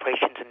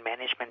operations and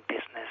management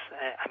business.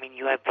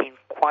 You have been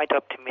quite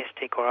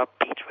optimistic or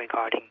upbeat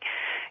regarding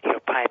your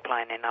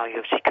pipeline, and now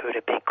you've secured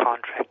a big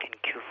contract in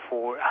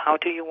Q4. How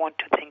do you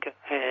want us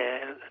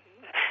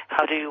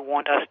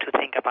to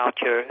think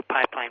about your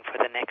pipeline for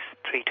the next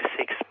 3 to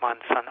 6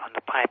 months on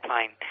the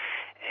pipeline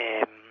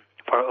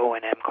for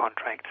O&M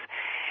contracts?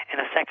 And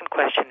the second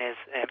question is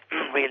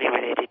really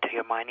related to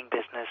your mining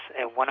business.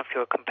 One of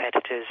your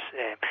competitors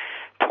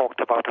talked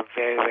about a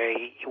very,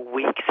 very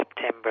weak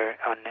September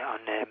on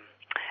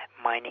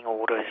mining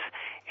orders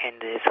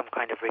and some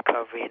kind of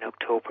recovery in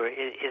October.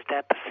 Is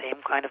that the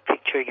same kind of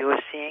picture you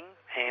are seeing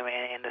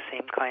and the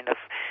same kind of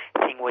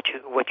thing what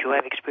you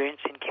have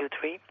experienced in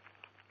Q3?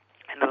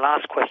 And the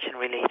last question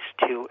relates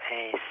to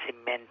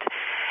cement.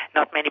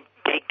 Not many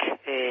big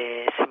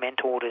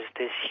cement orders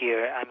this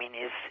year.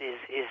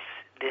 Is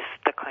this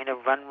the kind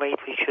of run rate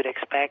we should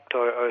expect,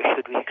 or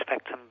should we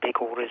expect some big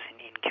orders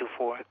in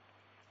Q4?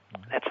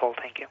 That's all.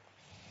 Thank you.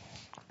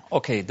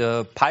 Okay,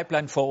 the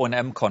pipeline for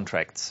O&M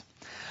contracts.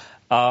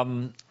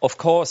 Of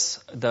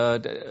course,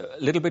 the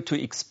little bit to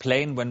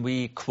explain when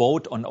we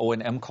quote on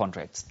O&M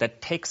contracts,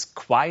 that takes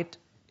quite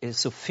a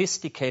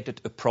sophisticated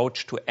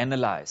approach to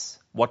analyze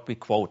what we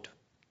quote.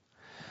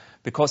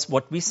 Because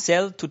what we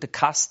sell to the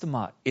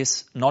customer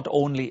is not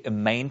only a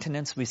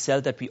maintenance, we sell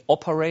that we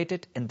operate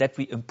it and that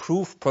we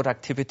improve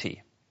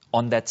productivity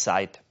on that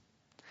site.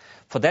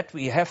 For that,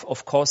 we have,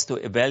 of course, to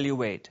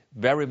evaluate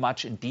very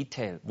much in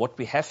detail what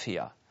we have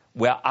here.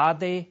 Where are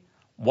they?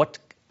 What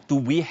do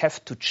we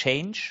have to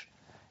change?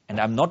 And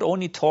I'm not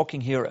only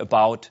talking here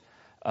about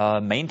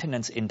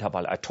maintenance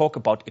interval. I talk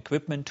about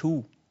equipment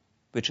too,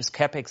 which is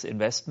CapEx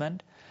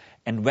investment.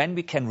 And when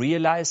we can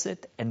realize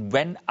it, and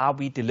when are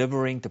we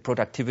delivering the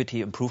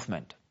productivity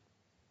improvement?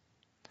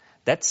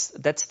 That's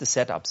the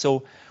setup.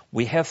 So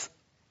we have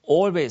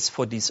always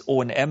for these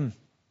O&M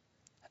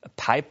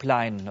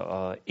pipeline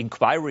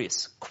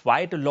inquiries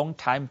quite a long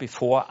time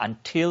before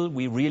until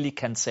we really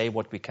can say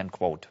what we can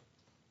quote.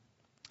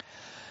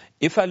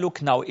 If I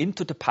look now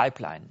into the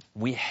pipeline,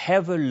 we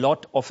have a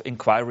lot of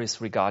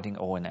inquiries regarding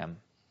O&M.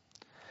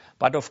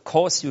 But of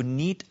course, you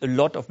need a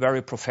lot of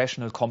very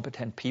professional,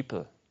 competent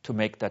people to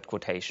make that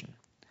quotation.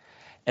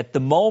 At the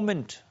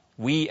moment,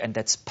 and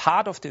that's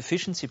part of the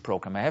efficiency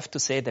program, I have to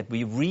say that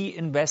we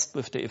reinvest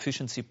with the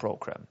efficiency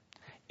program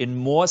in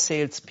more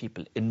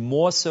salespeople, in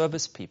more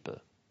service people,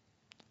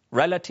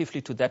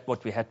 relatively to that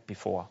what we had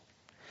before.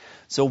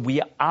 So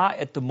we are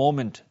at the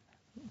moment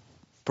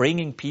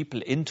bringing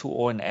people into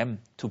O&M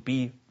to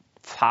be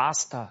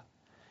faster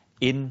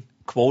in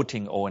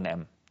quoting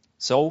O&M.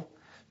 So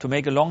to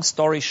make a long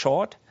story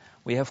short,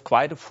 we have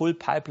quite a full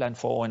pipeline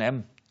for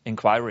O&M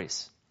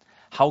inquiries.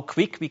 How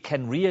quick we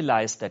can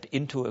realize that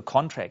into a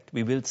contract,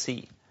 we will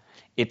see.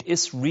 It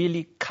is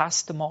really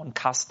customer on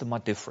customer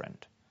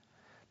different.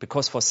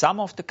 Because for some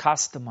of the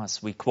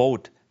customers we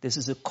quote, this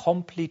is a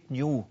complete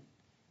new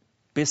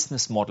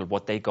business model,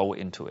 what they go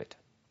into it.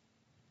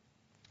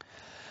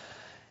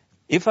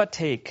 If I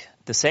take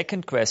the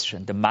second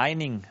question, the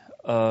mining,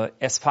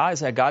 as far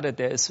as I got it,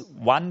 there is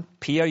one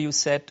peer who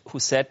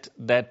said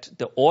that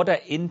the order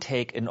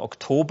intake in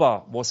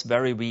October was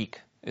very weak.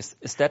 Is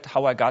that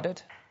how I got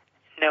it?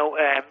 No,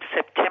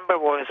 September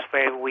was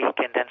very weak,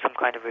 and then some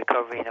kind of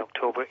recovery in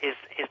October. Is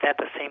that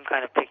the same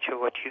kind of picture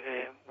what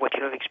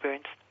you have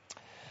experienced?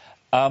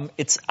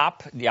 It's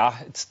up. Yeah,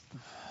 it's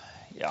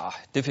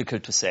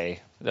difficult to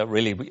say.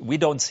 Really, we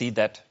don't see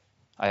that.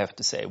 I have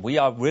to say we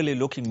are really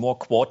looking more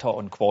quarter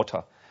on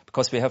quarter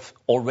because we have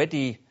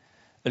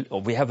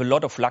a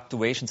lot of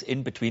fluctuations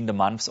in between the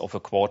months of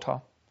a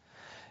quarter,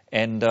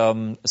 and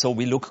so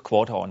we look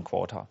quarter on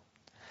quarter.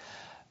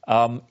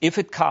 If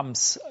it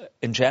comes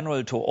in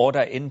general to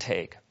order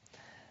intake,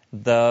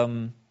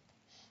 the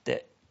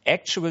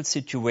actual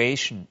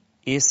situation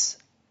is,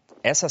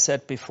 as I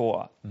said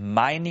before,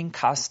 mining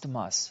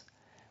customers.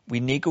 We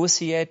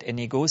negotiate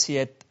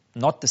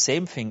not the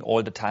same thing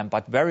all the time,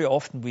 but very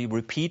often we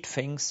repeat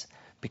things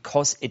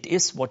because it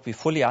is what we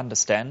fully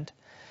understand,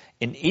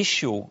 an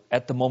issue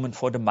at the moment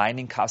for the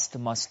mining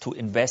customers to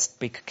invest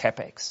big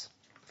CapEx.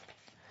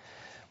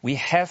 We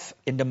have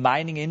in the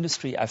mining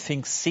industry, I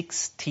think,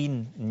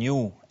 16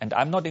 new, and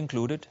I'm not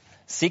included,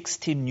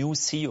 16 new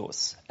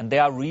CEOs, and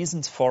there are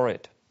reasons for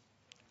it.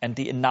 And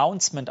the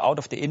announcement out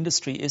of the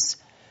industry is,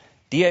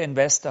 dear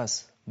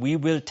investors, we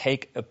will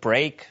take a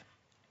break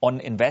on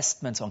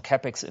investments, on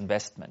CapEx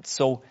investments.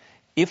 So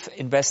if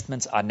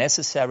investments are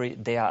necessary,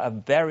 they are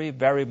very,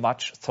 very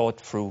much thought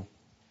through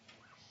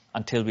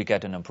until we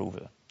get an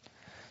approval.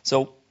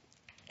 So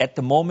at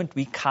the moment,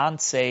 we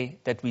can't say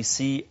that we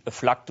see a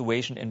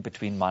fluctuation in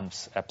between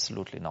months.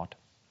 Absolutely not.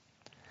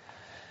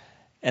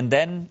 And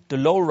then the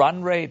low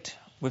run rate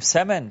with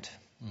cement.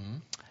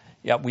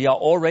 Yeah, we are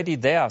already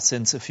there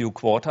since a few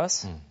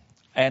quarters.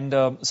 And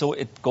so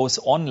it goes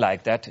on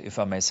like that, if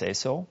I may say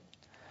so.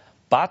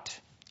 But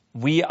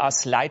we are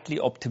slightly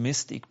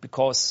optimistic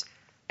because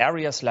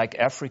areas like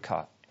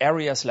Africa,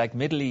 areas like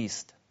Middle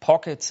East,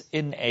 pockets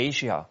in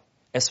Asia,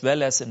 as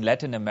well as in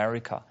Latin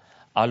America,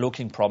 are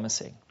looking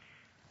promising.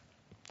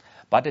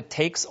 But it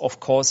takes, of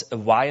course, a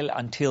while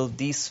until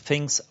these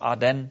things are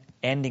then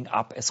ending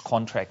up as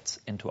contracts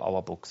into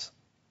our books.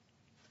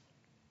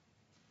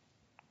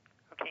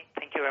 Okay,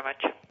 thank you very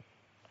much.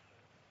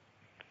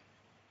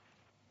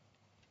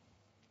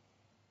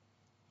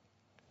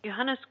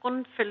 Johannes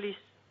Grunfeld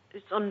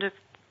is on the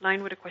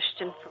line with a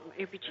question from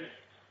ABG.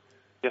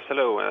 Yes,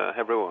 hello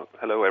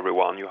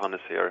everyone.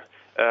 Johannes here.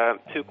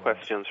 Two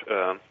questions,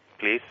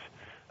 please.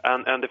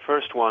 And the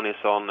first one is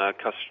on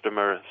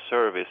customer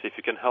service. If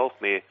you can help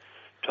me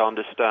to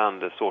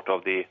understand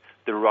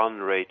the run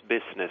rate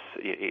business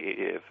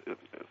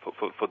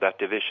for that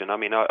division. I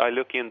mean, I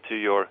look into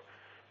your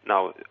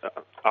now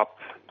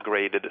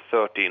upgraded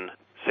 13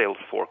 sales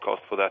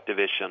forecast for that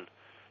division.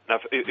 Now,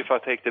 if I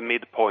take the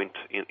midpoint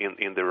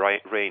in the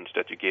right range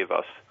that you give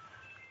us,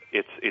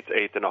 it's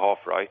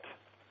 8.5, right?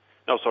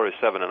 No, sorry,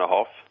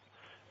 7.5,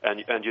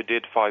 and you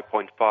did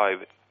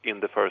 5.5 in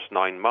the first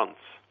 9 months.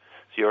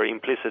 So you're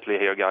implicitly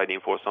here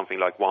guiding for something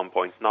like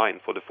 1.9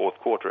 for the fourth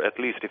quarter, at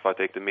least if I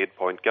take the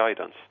midpoint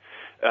guidance.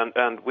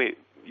 And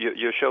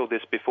you showed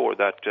this before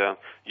that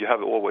you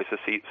have always a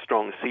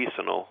strong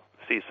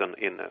season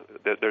in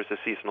there's a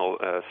seasonal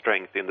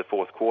strength in the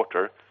fourth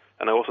quarter,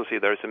 and I also see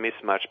there is a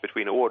mismatch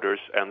between orders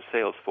and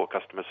sales for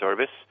customer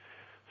service.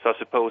 So I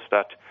suppose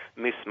that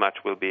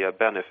mismatch will be a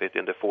benefit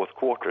in the fourth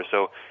quarter.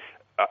 So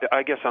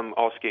I guess I'm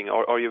asking,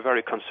 are you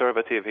very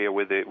conservative here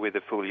with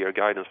the full year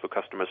guidance for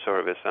customer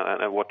service,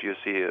 and what do you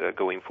see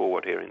going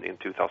forward here in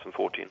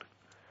 2014?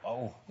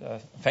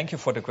 Thank you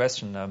for the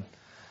question.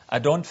 I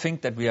don't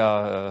think that we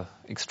are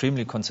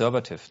extremely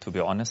conservative, to be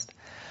honest.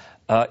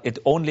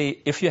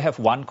 If you have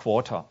one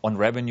quarter on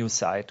revenue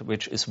side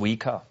which is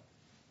weaker,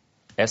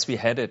 as we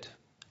had it,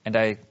 and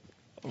I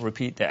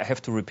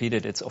have to repeat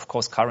it, it's of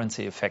course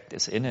currency effect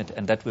is in it,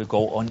 and that will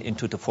go on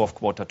into the fourth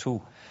quarter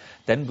too.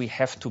 Then we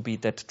have to be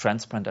that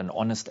transparent and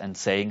honest and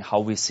saying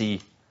how we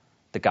see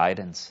the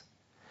guidance.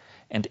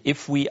 And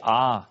if we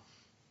are,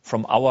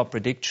 from our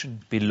prediction,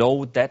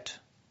 below that,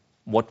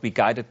 what we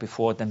guided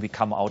before, then we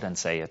come out and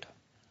say it.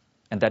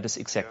 And that is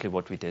exactly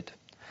what we did.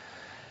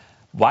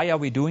 Why are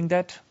we doing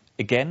that?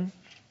 Again,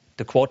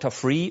 the quarter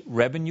three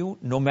revenue,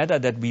 no matter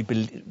that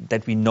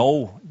we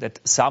know that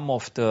some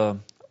of the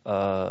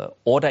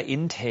order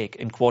intake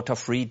in quarter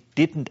three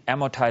didn't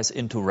amortize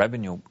into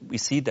revenue. We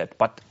see that,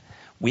 but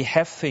we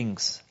have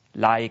things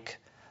like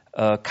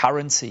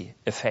currency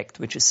effect,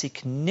 which is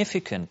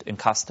significant in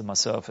customer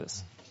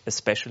service,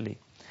 especially.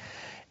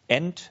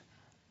 And,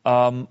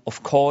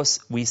 of course,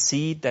 we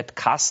see that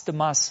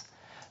customers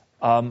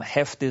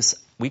have this,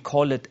 we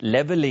call it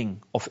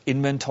leveling of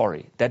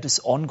inventory. That is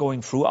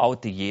ongoing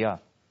throughout the year.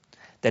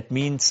 That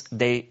means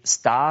they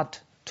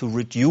start to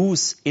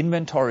reduce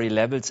inventory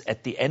levels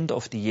at the end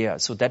of the year.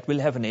 So that will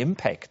have an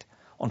impact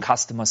on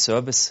customer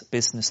service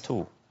business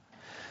too.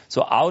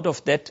 So out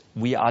of that,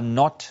 we are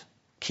not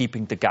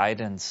keeping the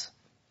guidance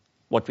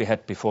what we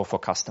had before for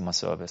customer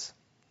service.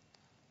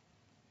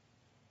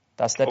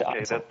 Does that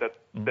answer?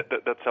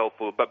 That's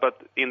helpful.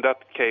 But in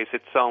that case,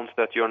 it sounds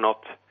that you're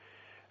not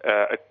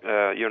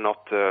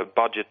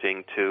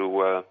budgeting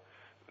to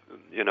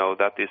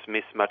that this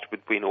mismatch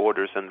between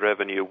orders and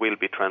revenue will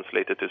be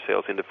translated to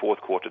sales in the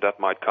fourth quarter. That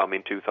might come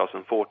in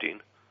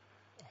 2014.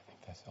 I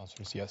think that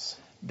answer is yes.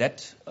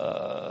 That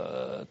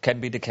can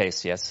be the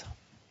case, yes.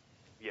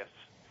 Yes.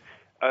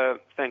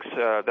 Thanks.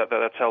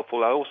 That's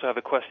helpful. I also have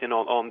a question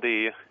on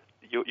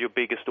your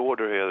biggest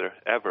order here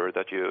ever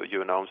that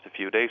you announced a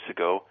few days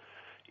ago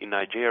in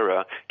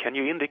Nigeria. Can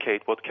you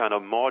indicate what kind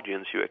of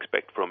margins you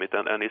expect from it?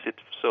 And is it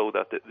so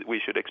that we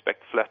should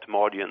expect flat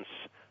margins,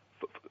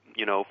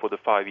 for the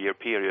 5-year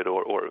period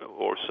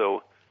or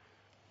so?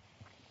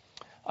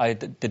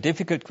 The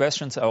difficult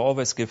questions I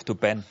always give to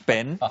Ben.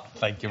 Ben?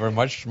 Thank you very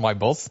much, my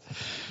boss.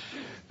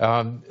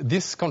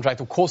 This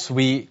contract, of course,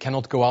 we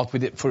cannot go out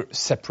with it for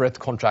separate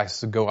contracts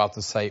to go out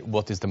and say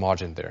what is the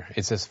margin there.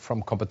 It says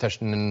from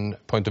competition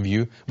point of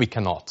view, we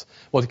cannot.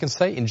 What we can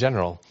say in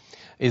general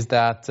is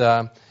that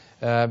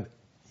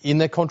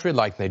in a country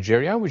like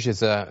Nigeria, which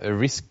is a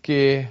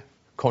risky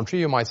country,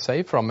 you might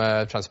say, from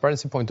a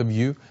transparency point of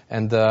view,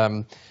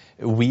 and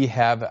we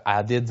have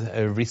added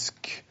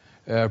risk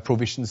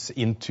provisions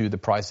into the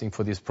pricing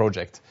for this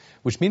project,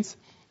 which means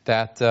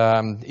that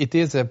it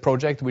is a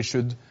project which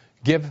should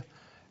give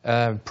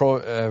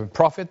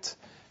profit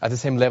at the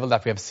same level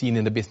that we have seen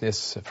in the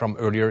business from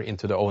earlier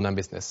into the O&M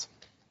business.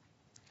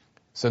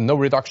 So no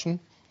reduction,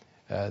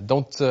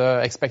 Don't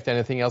expect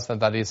anything else than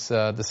that is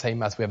the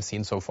same as we have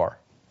seen so far.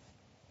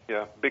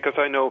 Yeah, because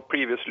I know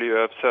previously you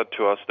have said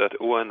to us that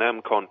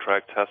O&M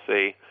contract has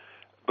a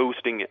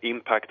boosting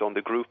impact on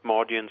the group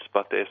margins,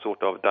 but a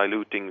sort of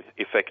diluting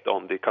effect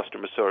on the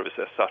customer service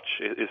as such.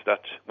 Is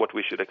that what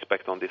we should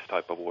expect on this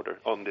type of order,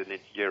 on the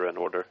year-end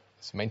order?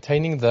 So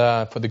maintaining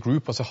for the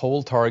group as a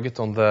whole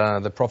target on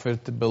the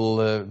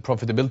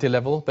profitability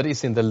level, but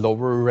it's in the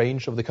lower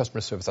range of the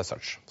customer service as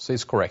such. So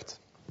it's correct.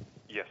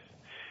 Yes.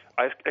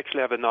 I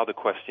actually have another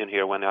question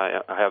here when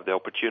I have the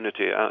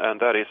opportunity,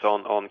 and that is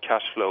on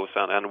cash flows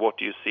and what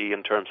do you see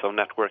in terms of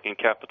net working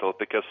capital,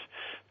 because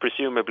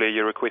presumably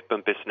your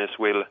equipment business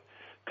will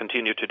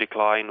continue to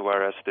decline,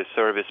 whereas the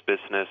service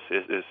business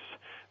is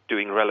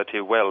doing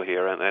relatively well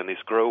here and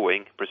is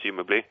growing,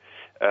 presumably.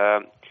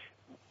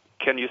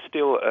 Can you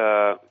still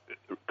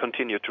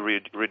continue to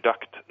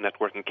reduct net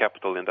working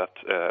capital in that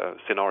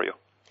scenario?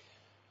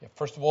 Yeah,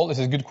 first of all, this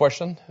is a good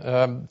question.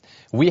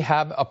 We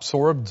have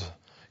absorbed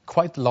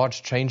quite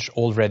large change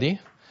already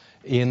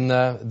in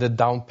the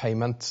down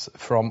payments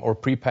or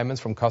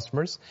prepayments from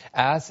customers,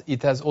 as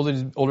it has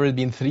already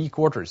been 3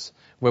 quarters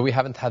where we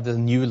haven't had the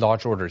new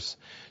large orders.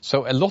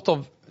 So a lot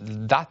of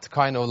that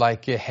kind of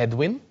like a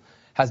headwind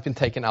has been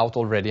taken out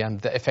already,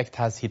 and the effect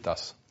has hit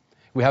us.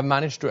 We have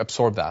managed to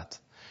absorb that.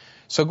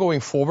 So going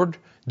forward,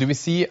 do we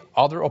see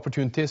other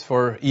opportunities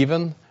for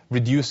even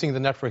reducing the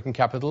net working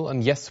capital?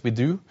 And yes, we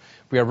do.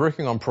 We are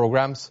working on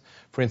programs,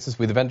 for instance,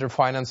 with vendor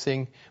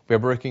financing. We are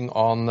working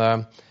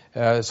on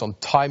some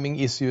timing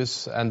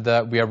issues, and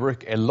we are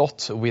working a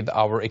lot with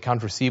our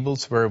account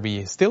receivables, where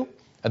we still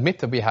admit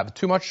that we have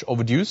too much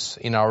overdues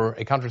in our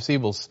account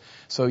receivables.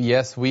 So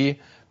yes, we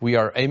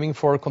are aiming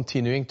for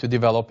continuing to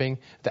developing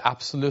the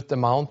absolute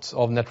amount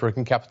of net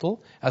working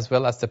capital as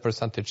well as the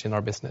percentage in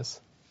our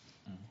business.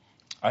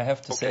 I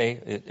have to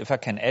say, if I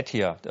can add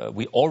here,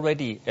 we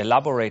already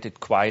elaborated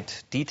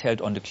quite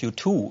detailed on the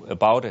Q2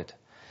 about it,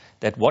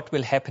 that what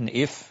will happen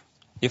if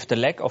the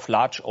lack of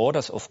large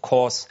orders, of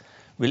course,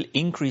 will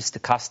increase the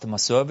customer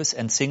service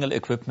and single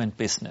equipment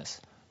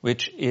business,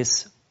 which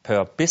is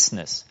per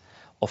business,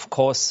 of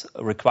course,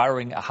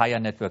 requiring a higher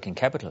net working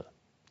capital.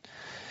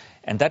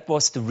 And that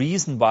was the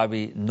reason why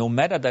we, no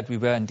matter that we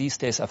were in these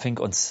days, I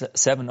think on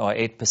 7 or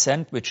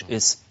 8%, which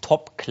is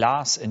top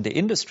class in the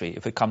industry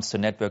if it comes to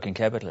net working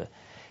capital,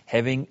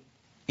 having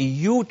a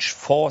huge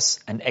force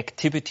and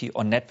activity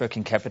on net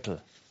working capital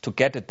to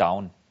get it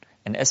down.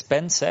 And as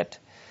Ben said,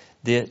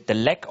 the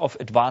lack of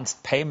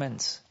advanced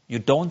payments, you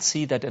don't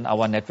see that in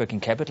our net working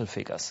capital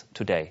figures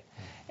today.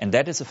 And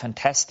that is a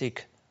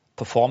fantastic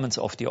performance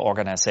of the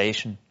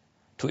organization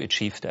to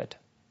achieve that.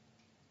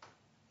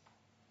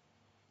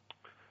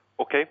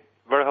 Okay,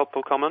 very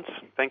helpful comments.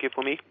 Thank you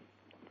for me.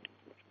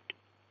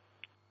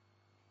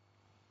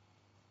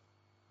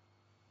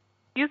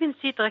 Jürgen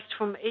Siedrecht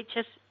from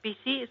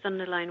HSBC is on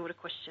the line with a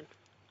question.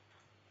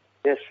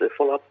 Yes, a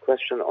follow-up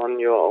question on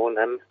your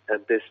O&M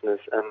business.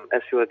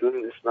 As you are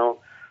doing this now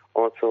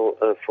also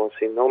for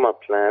Sonoma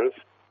plants,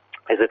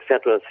 is it fair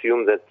to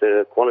assume that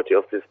the quality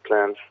of these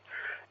plants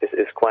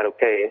is quite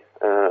okay?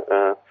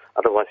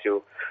 Otherwise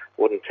you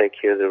wouldn't take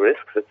here the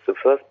risks. It's the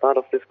first part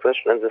of this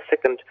question. And the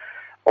second,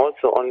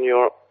 also on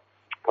your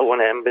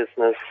O&M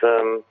business,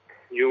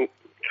 you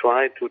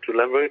try to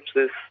leverage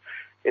this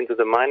into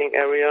the mining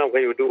area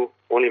where you do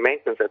only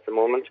maintenance at the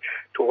moment.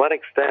 To what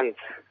extent,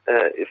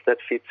 if that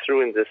feeds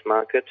through in this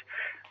market,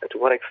 to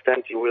what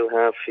extent you will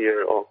have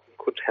here or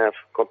could have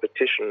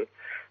competition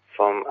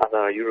from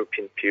other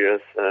European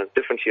peers,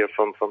 different here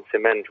from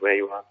cement, where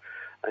you are,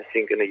 I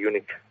think, in a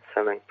unique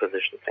selling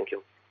position? Thank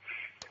you.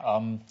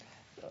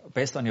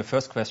 Based on your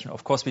first question,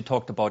 of course, we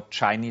talked about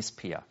Chinese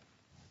peer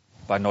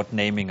by not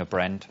naming a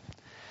brand.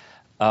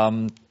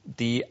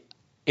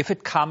 If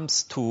it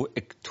comes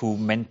to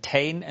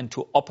maintain and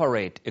to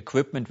operate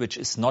equipment which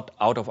is not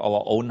out of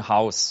our own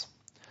house,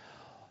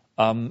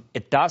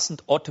 it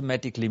doesn't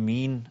automatically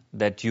mean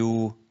that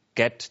you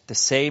get the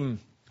same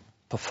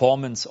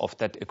performance of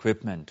that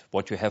equipment,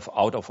 what you have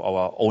out of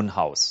our own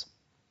house.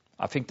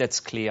 I think that's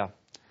clear.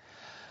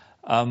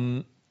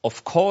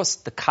 Of course,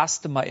 the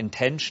customer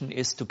intention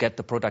is to get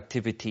the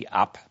productivity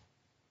up.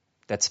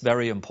 That's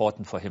very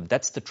important for him.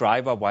 That's the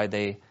driver why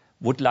they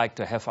would like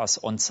to have us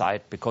on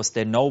site, because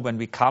they know when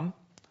we come,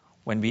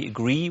 when we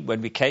agree,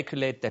 when we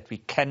calculate that we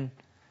can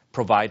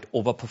provide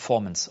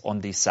overperformance on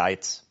these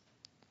sites.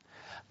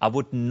 I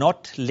would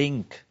not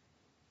link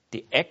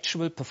the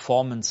actual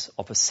performance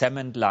of a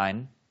cement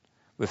line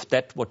with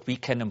that what we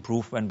can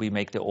improve when we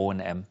make the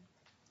O&M,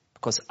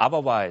 because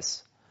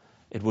otherwise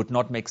it would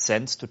not make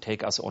sense to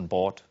take us on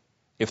board.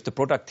 If the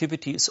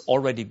productivity is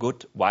already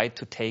good, why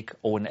to take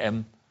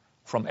O&M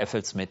from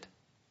FLSmidth?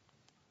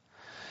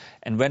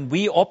 And when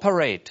we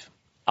operate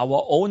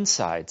our own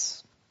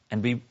sites,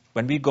 and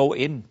when we go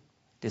in,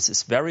 this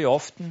is very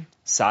often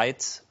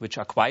sites which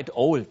are quite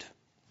old,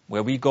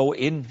 where we go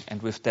in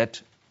and with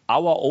that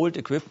our old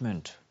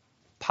equipment,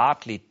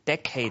 partly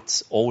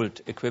decades old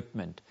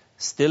equipment,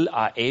 still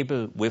are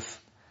able with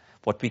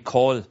what we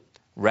call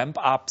ramp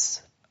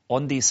ups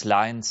on these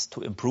lines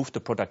to improve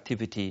the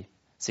productivity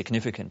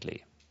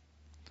significantly.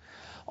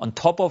 On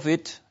top of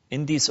it,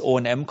 in these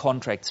O&M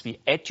contracts, we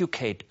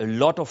educate a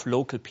lot of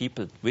local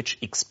people, which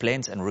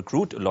explains, and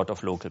recruit a lot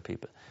of local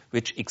people,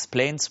 which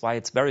explains why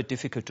it's very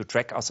difficult to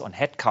track us on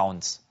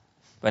headcounts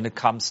when it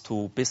comes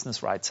to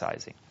business right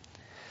sizing.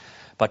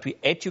 But we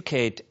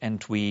educate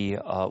and we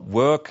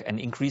work and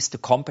increase the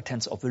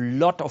competence of a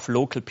lot of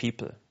local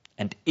people.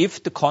 And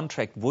if the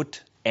contract would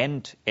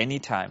end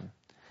anytime,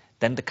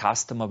 then the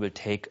customer will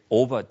take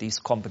over these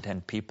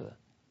competent people.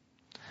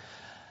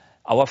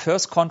 Our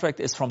first contract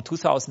is from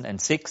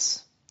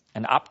 2006,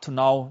 and up to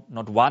now,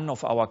 not one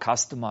of our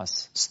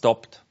customers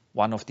stopped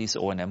one of these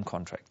O&M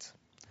contracts.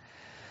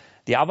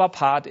 The other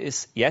part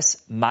is,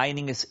 yes,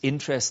 mining is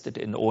interested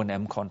in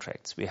O&M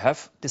contracts. We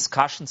have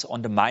discussions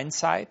on the mine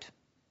side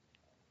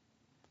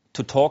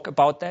to talk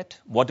about that,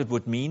 what it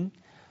would mean.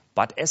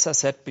 But as I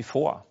said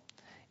before,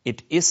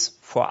 it is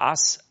for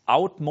us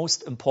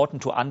utmost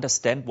important to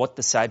understand what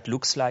the site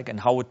looks like and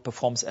how it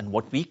performs and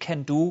what we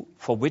can do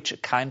for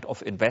which kind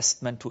of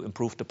investment to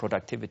improve the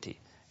productivity.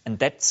 And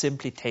that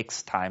simply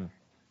takes time.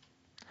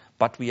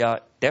 But we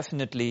are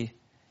definitely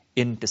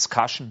in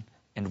discussion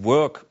and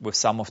work with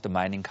some of the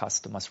mining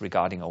customers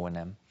regarding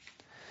O&M.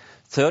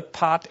 Third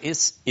part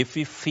is if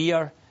we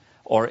fear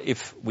or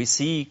if we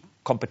see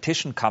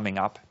competition coming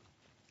up,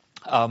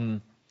 a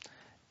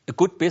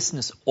good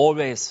business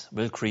always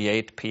will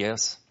create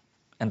peers,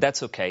 and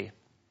that's okay.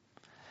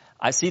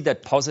 I see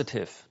that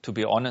positive, to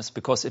be honest,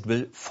 because it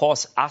will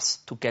force us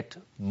to get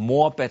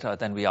more better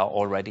than we are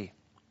already.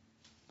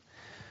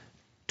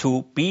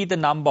 To be the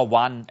number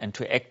one and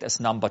to act as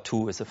number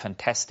two is a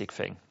fantastic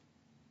thing.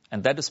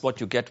 And that is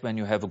what you get when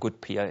you have a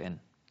good peer in.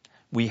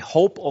 We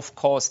hope, of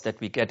course, that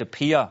we get a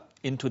peer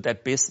into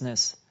that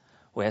business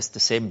who has the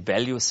same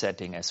value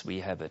setting as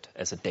we have it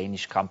as a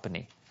Danish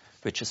company,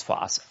 which is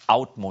for us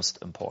utmost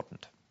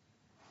important.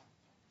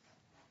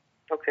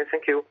 Okay,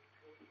 thank you.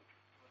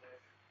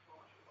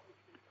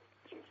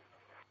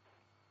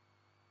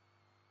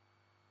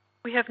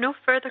 We have no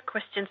further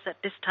questions at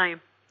this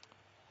time.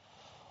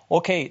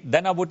 Okay,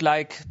 then I would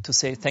like to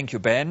say thank you,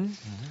 Ben.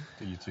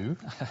 To you too.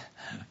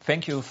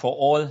 Thank you for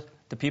all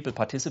the people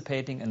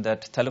participating in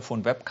that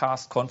telephone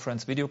webcast,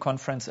 conference, video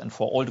conference, and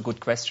for all the good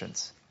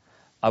questions.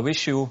 I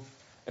wish you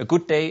a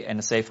good day and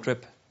a safe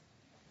trip.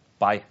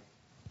 Bye.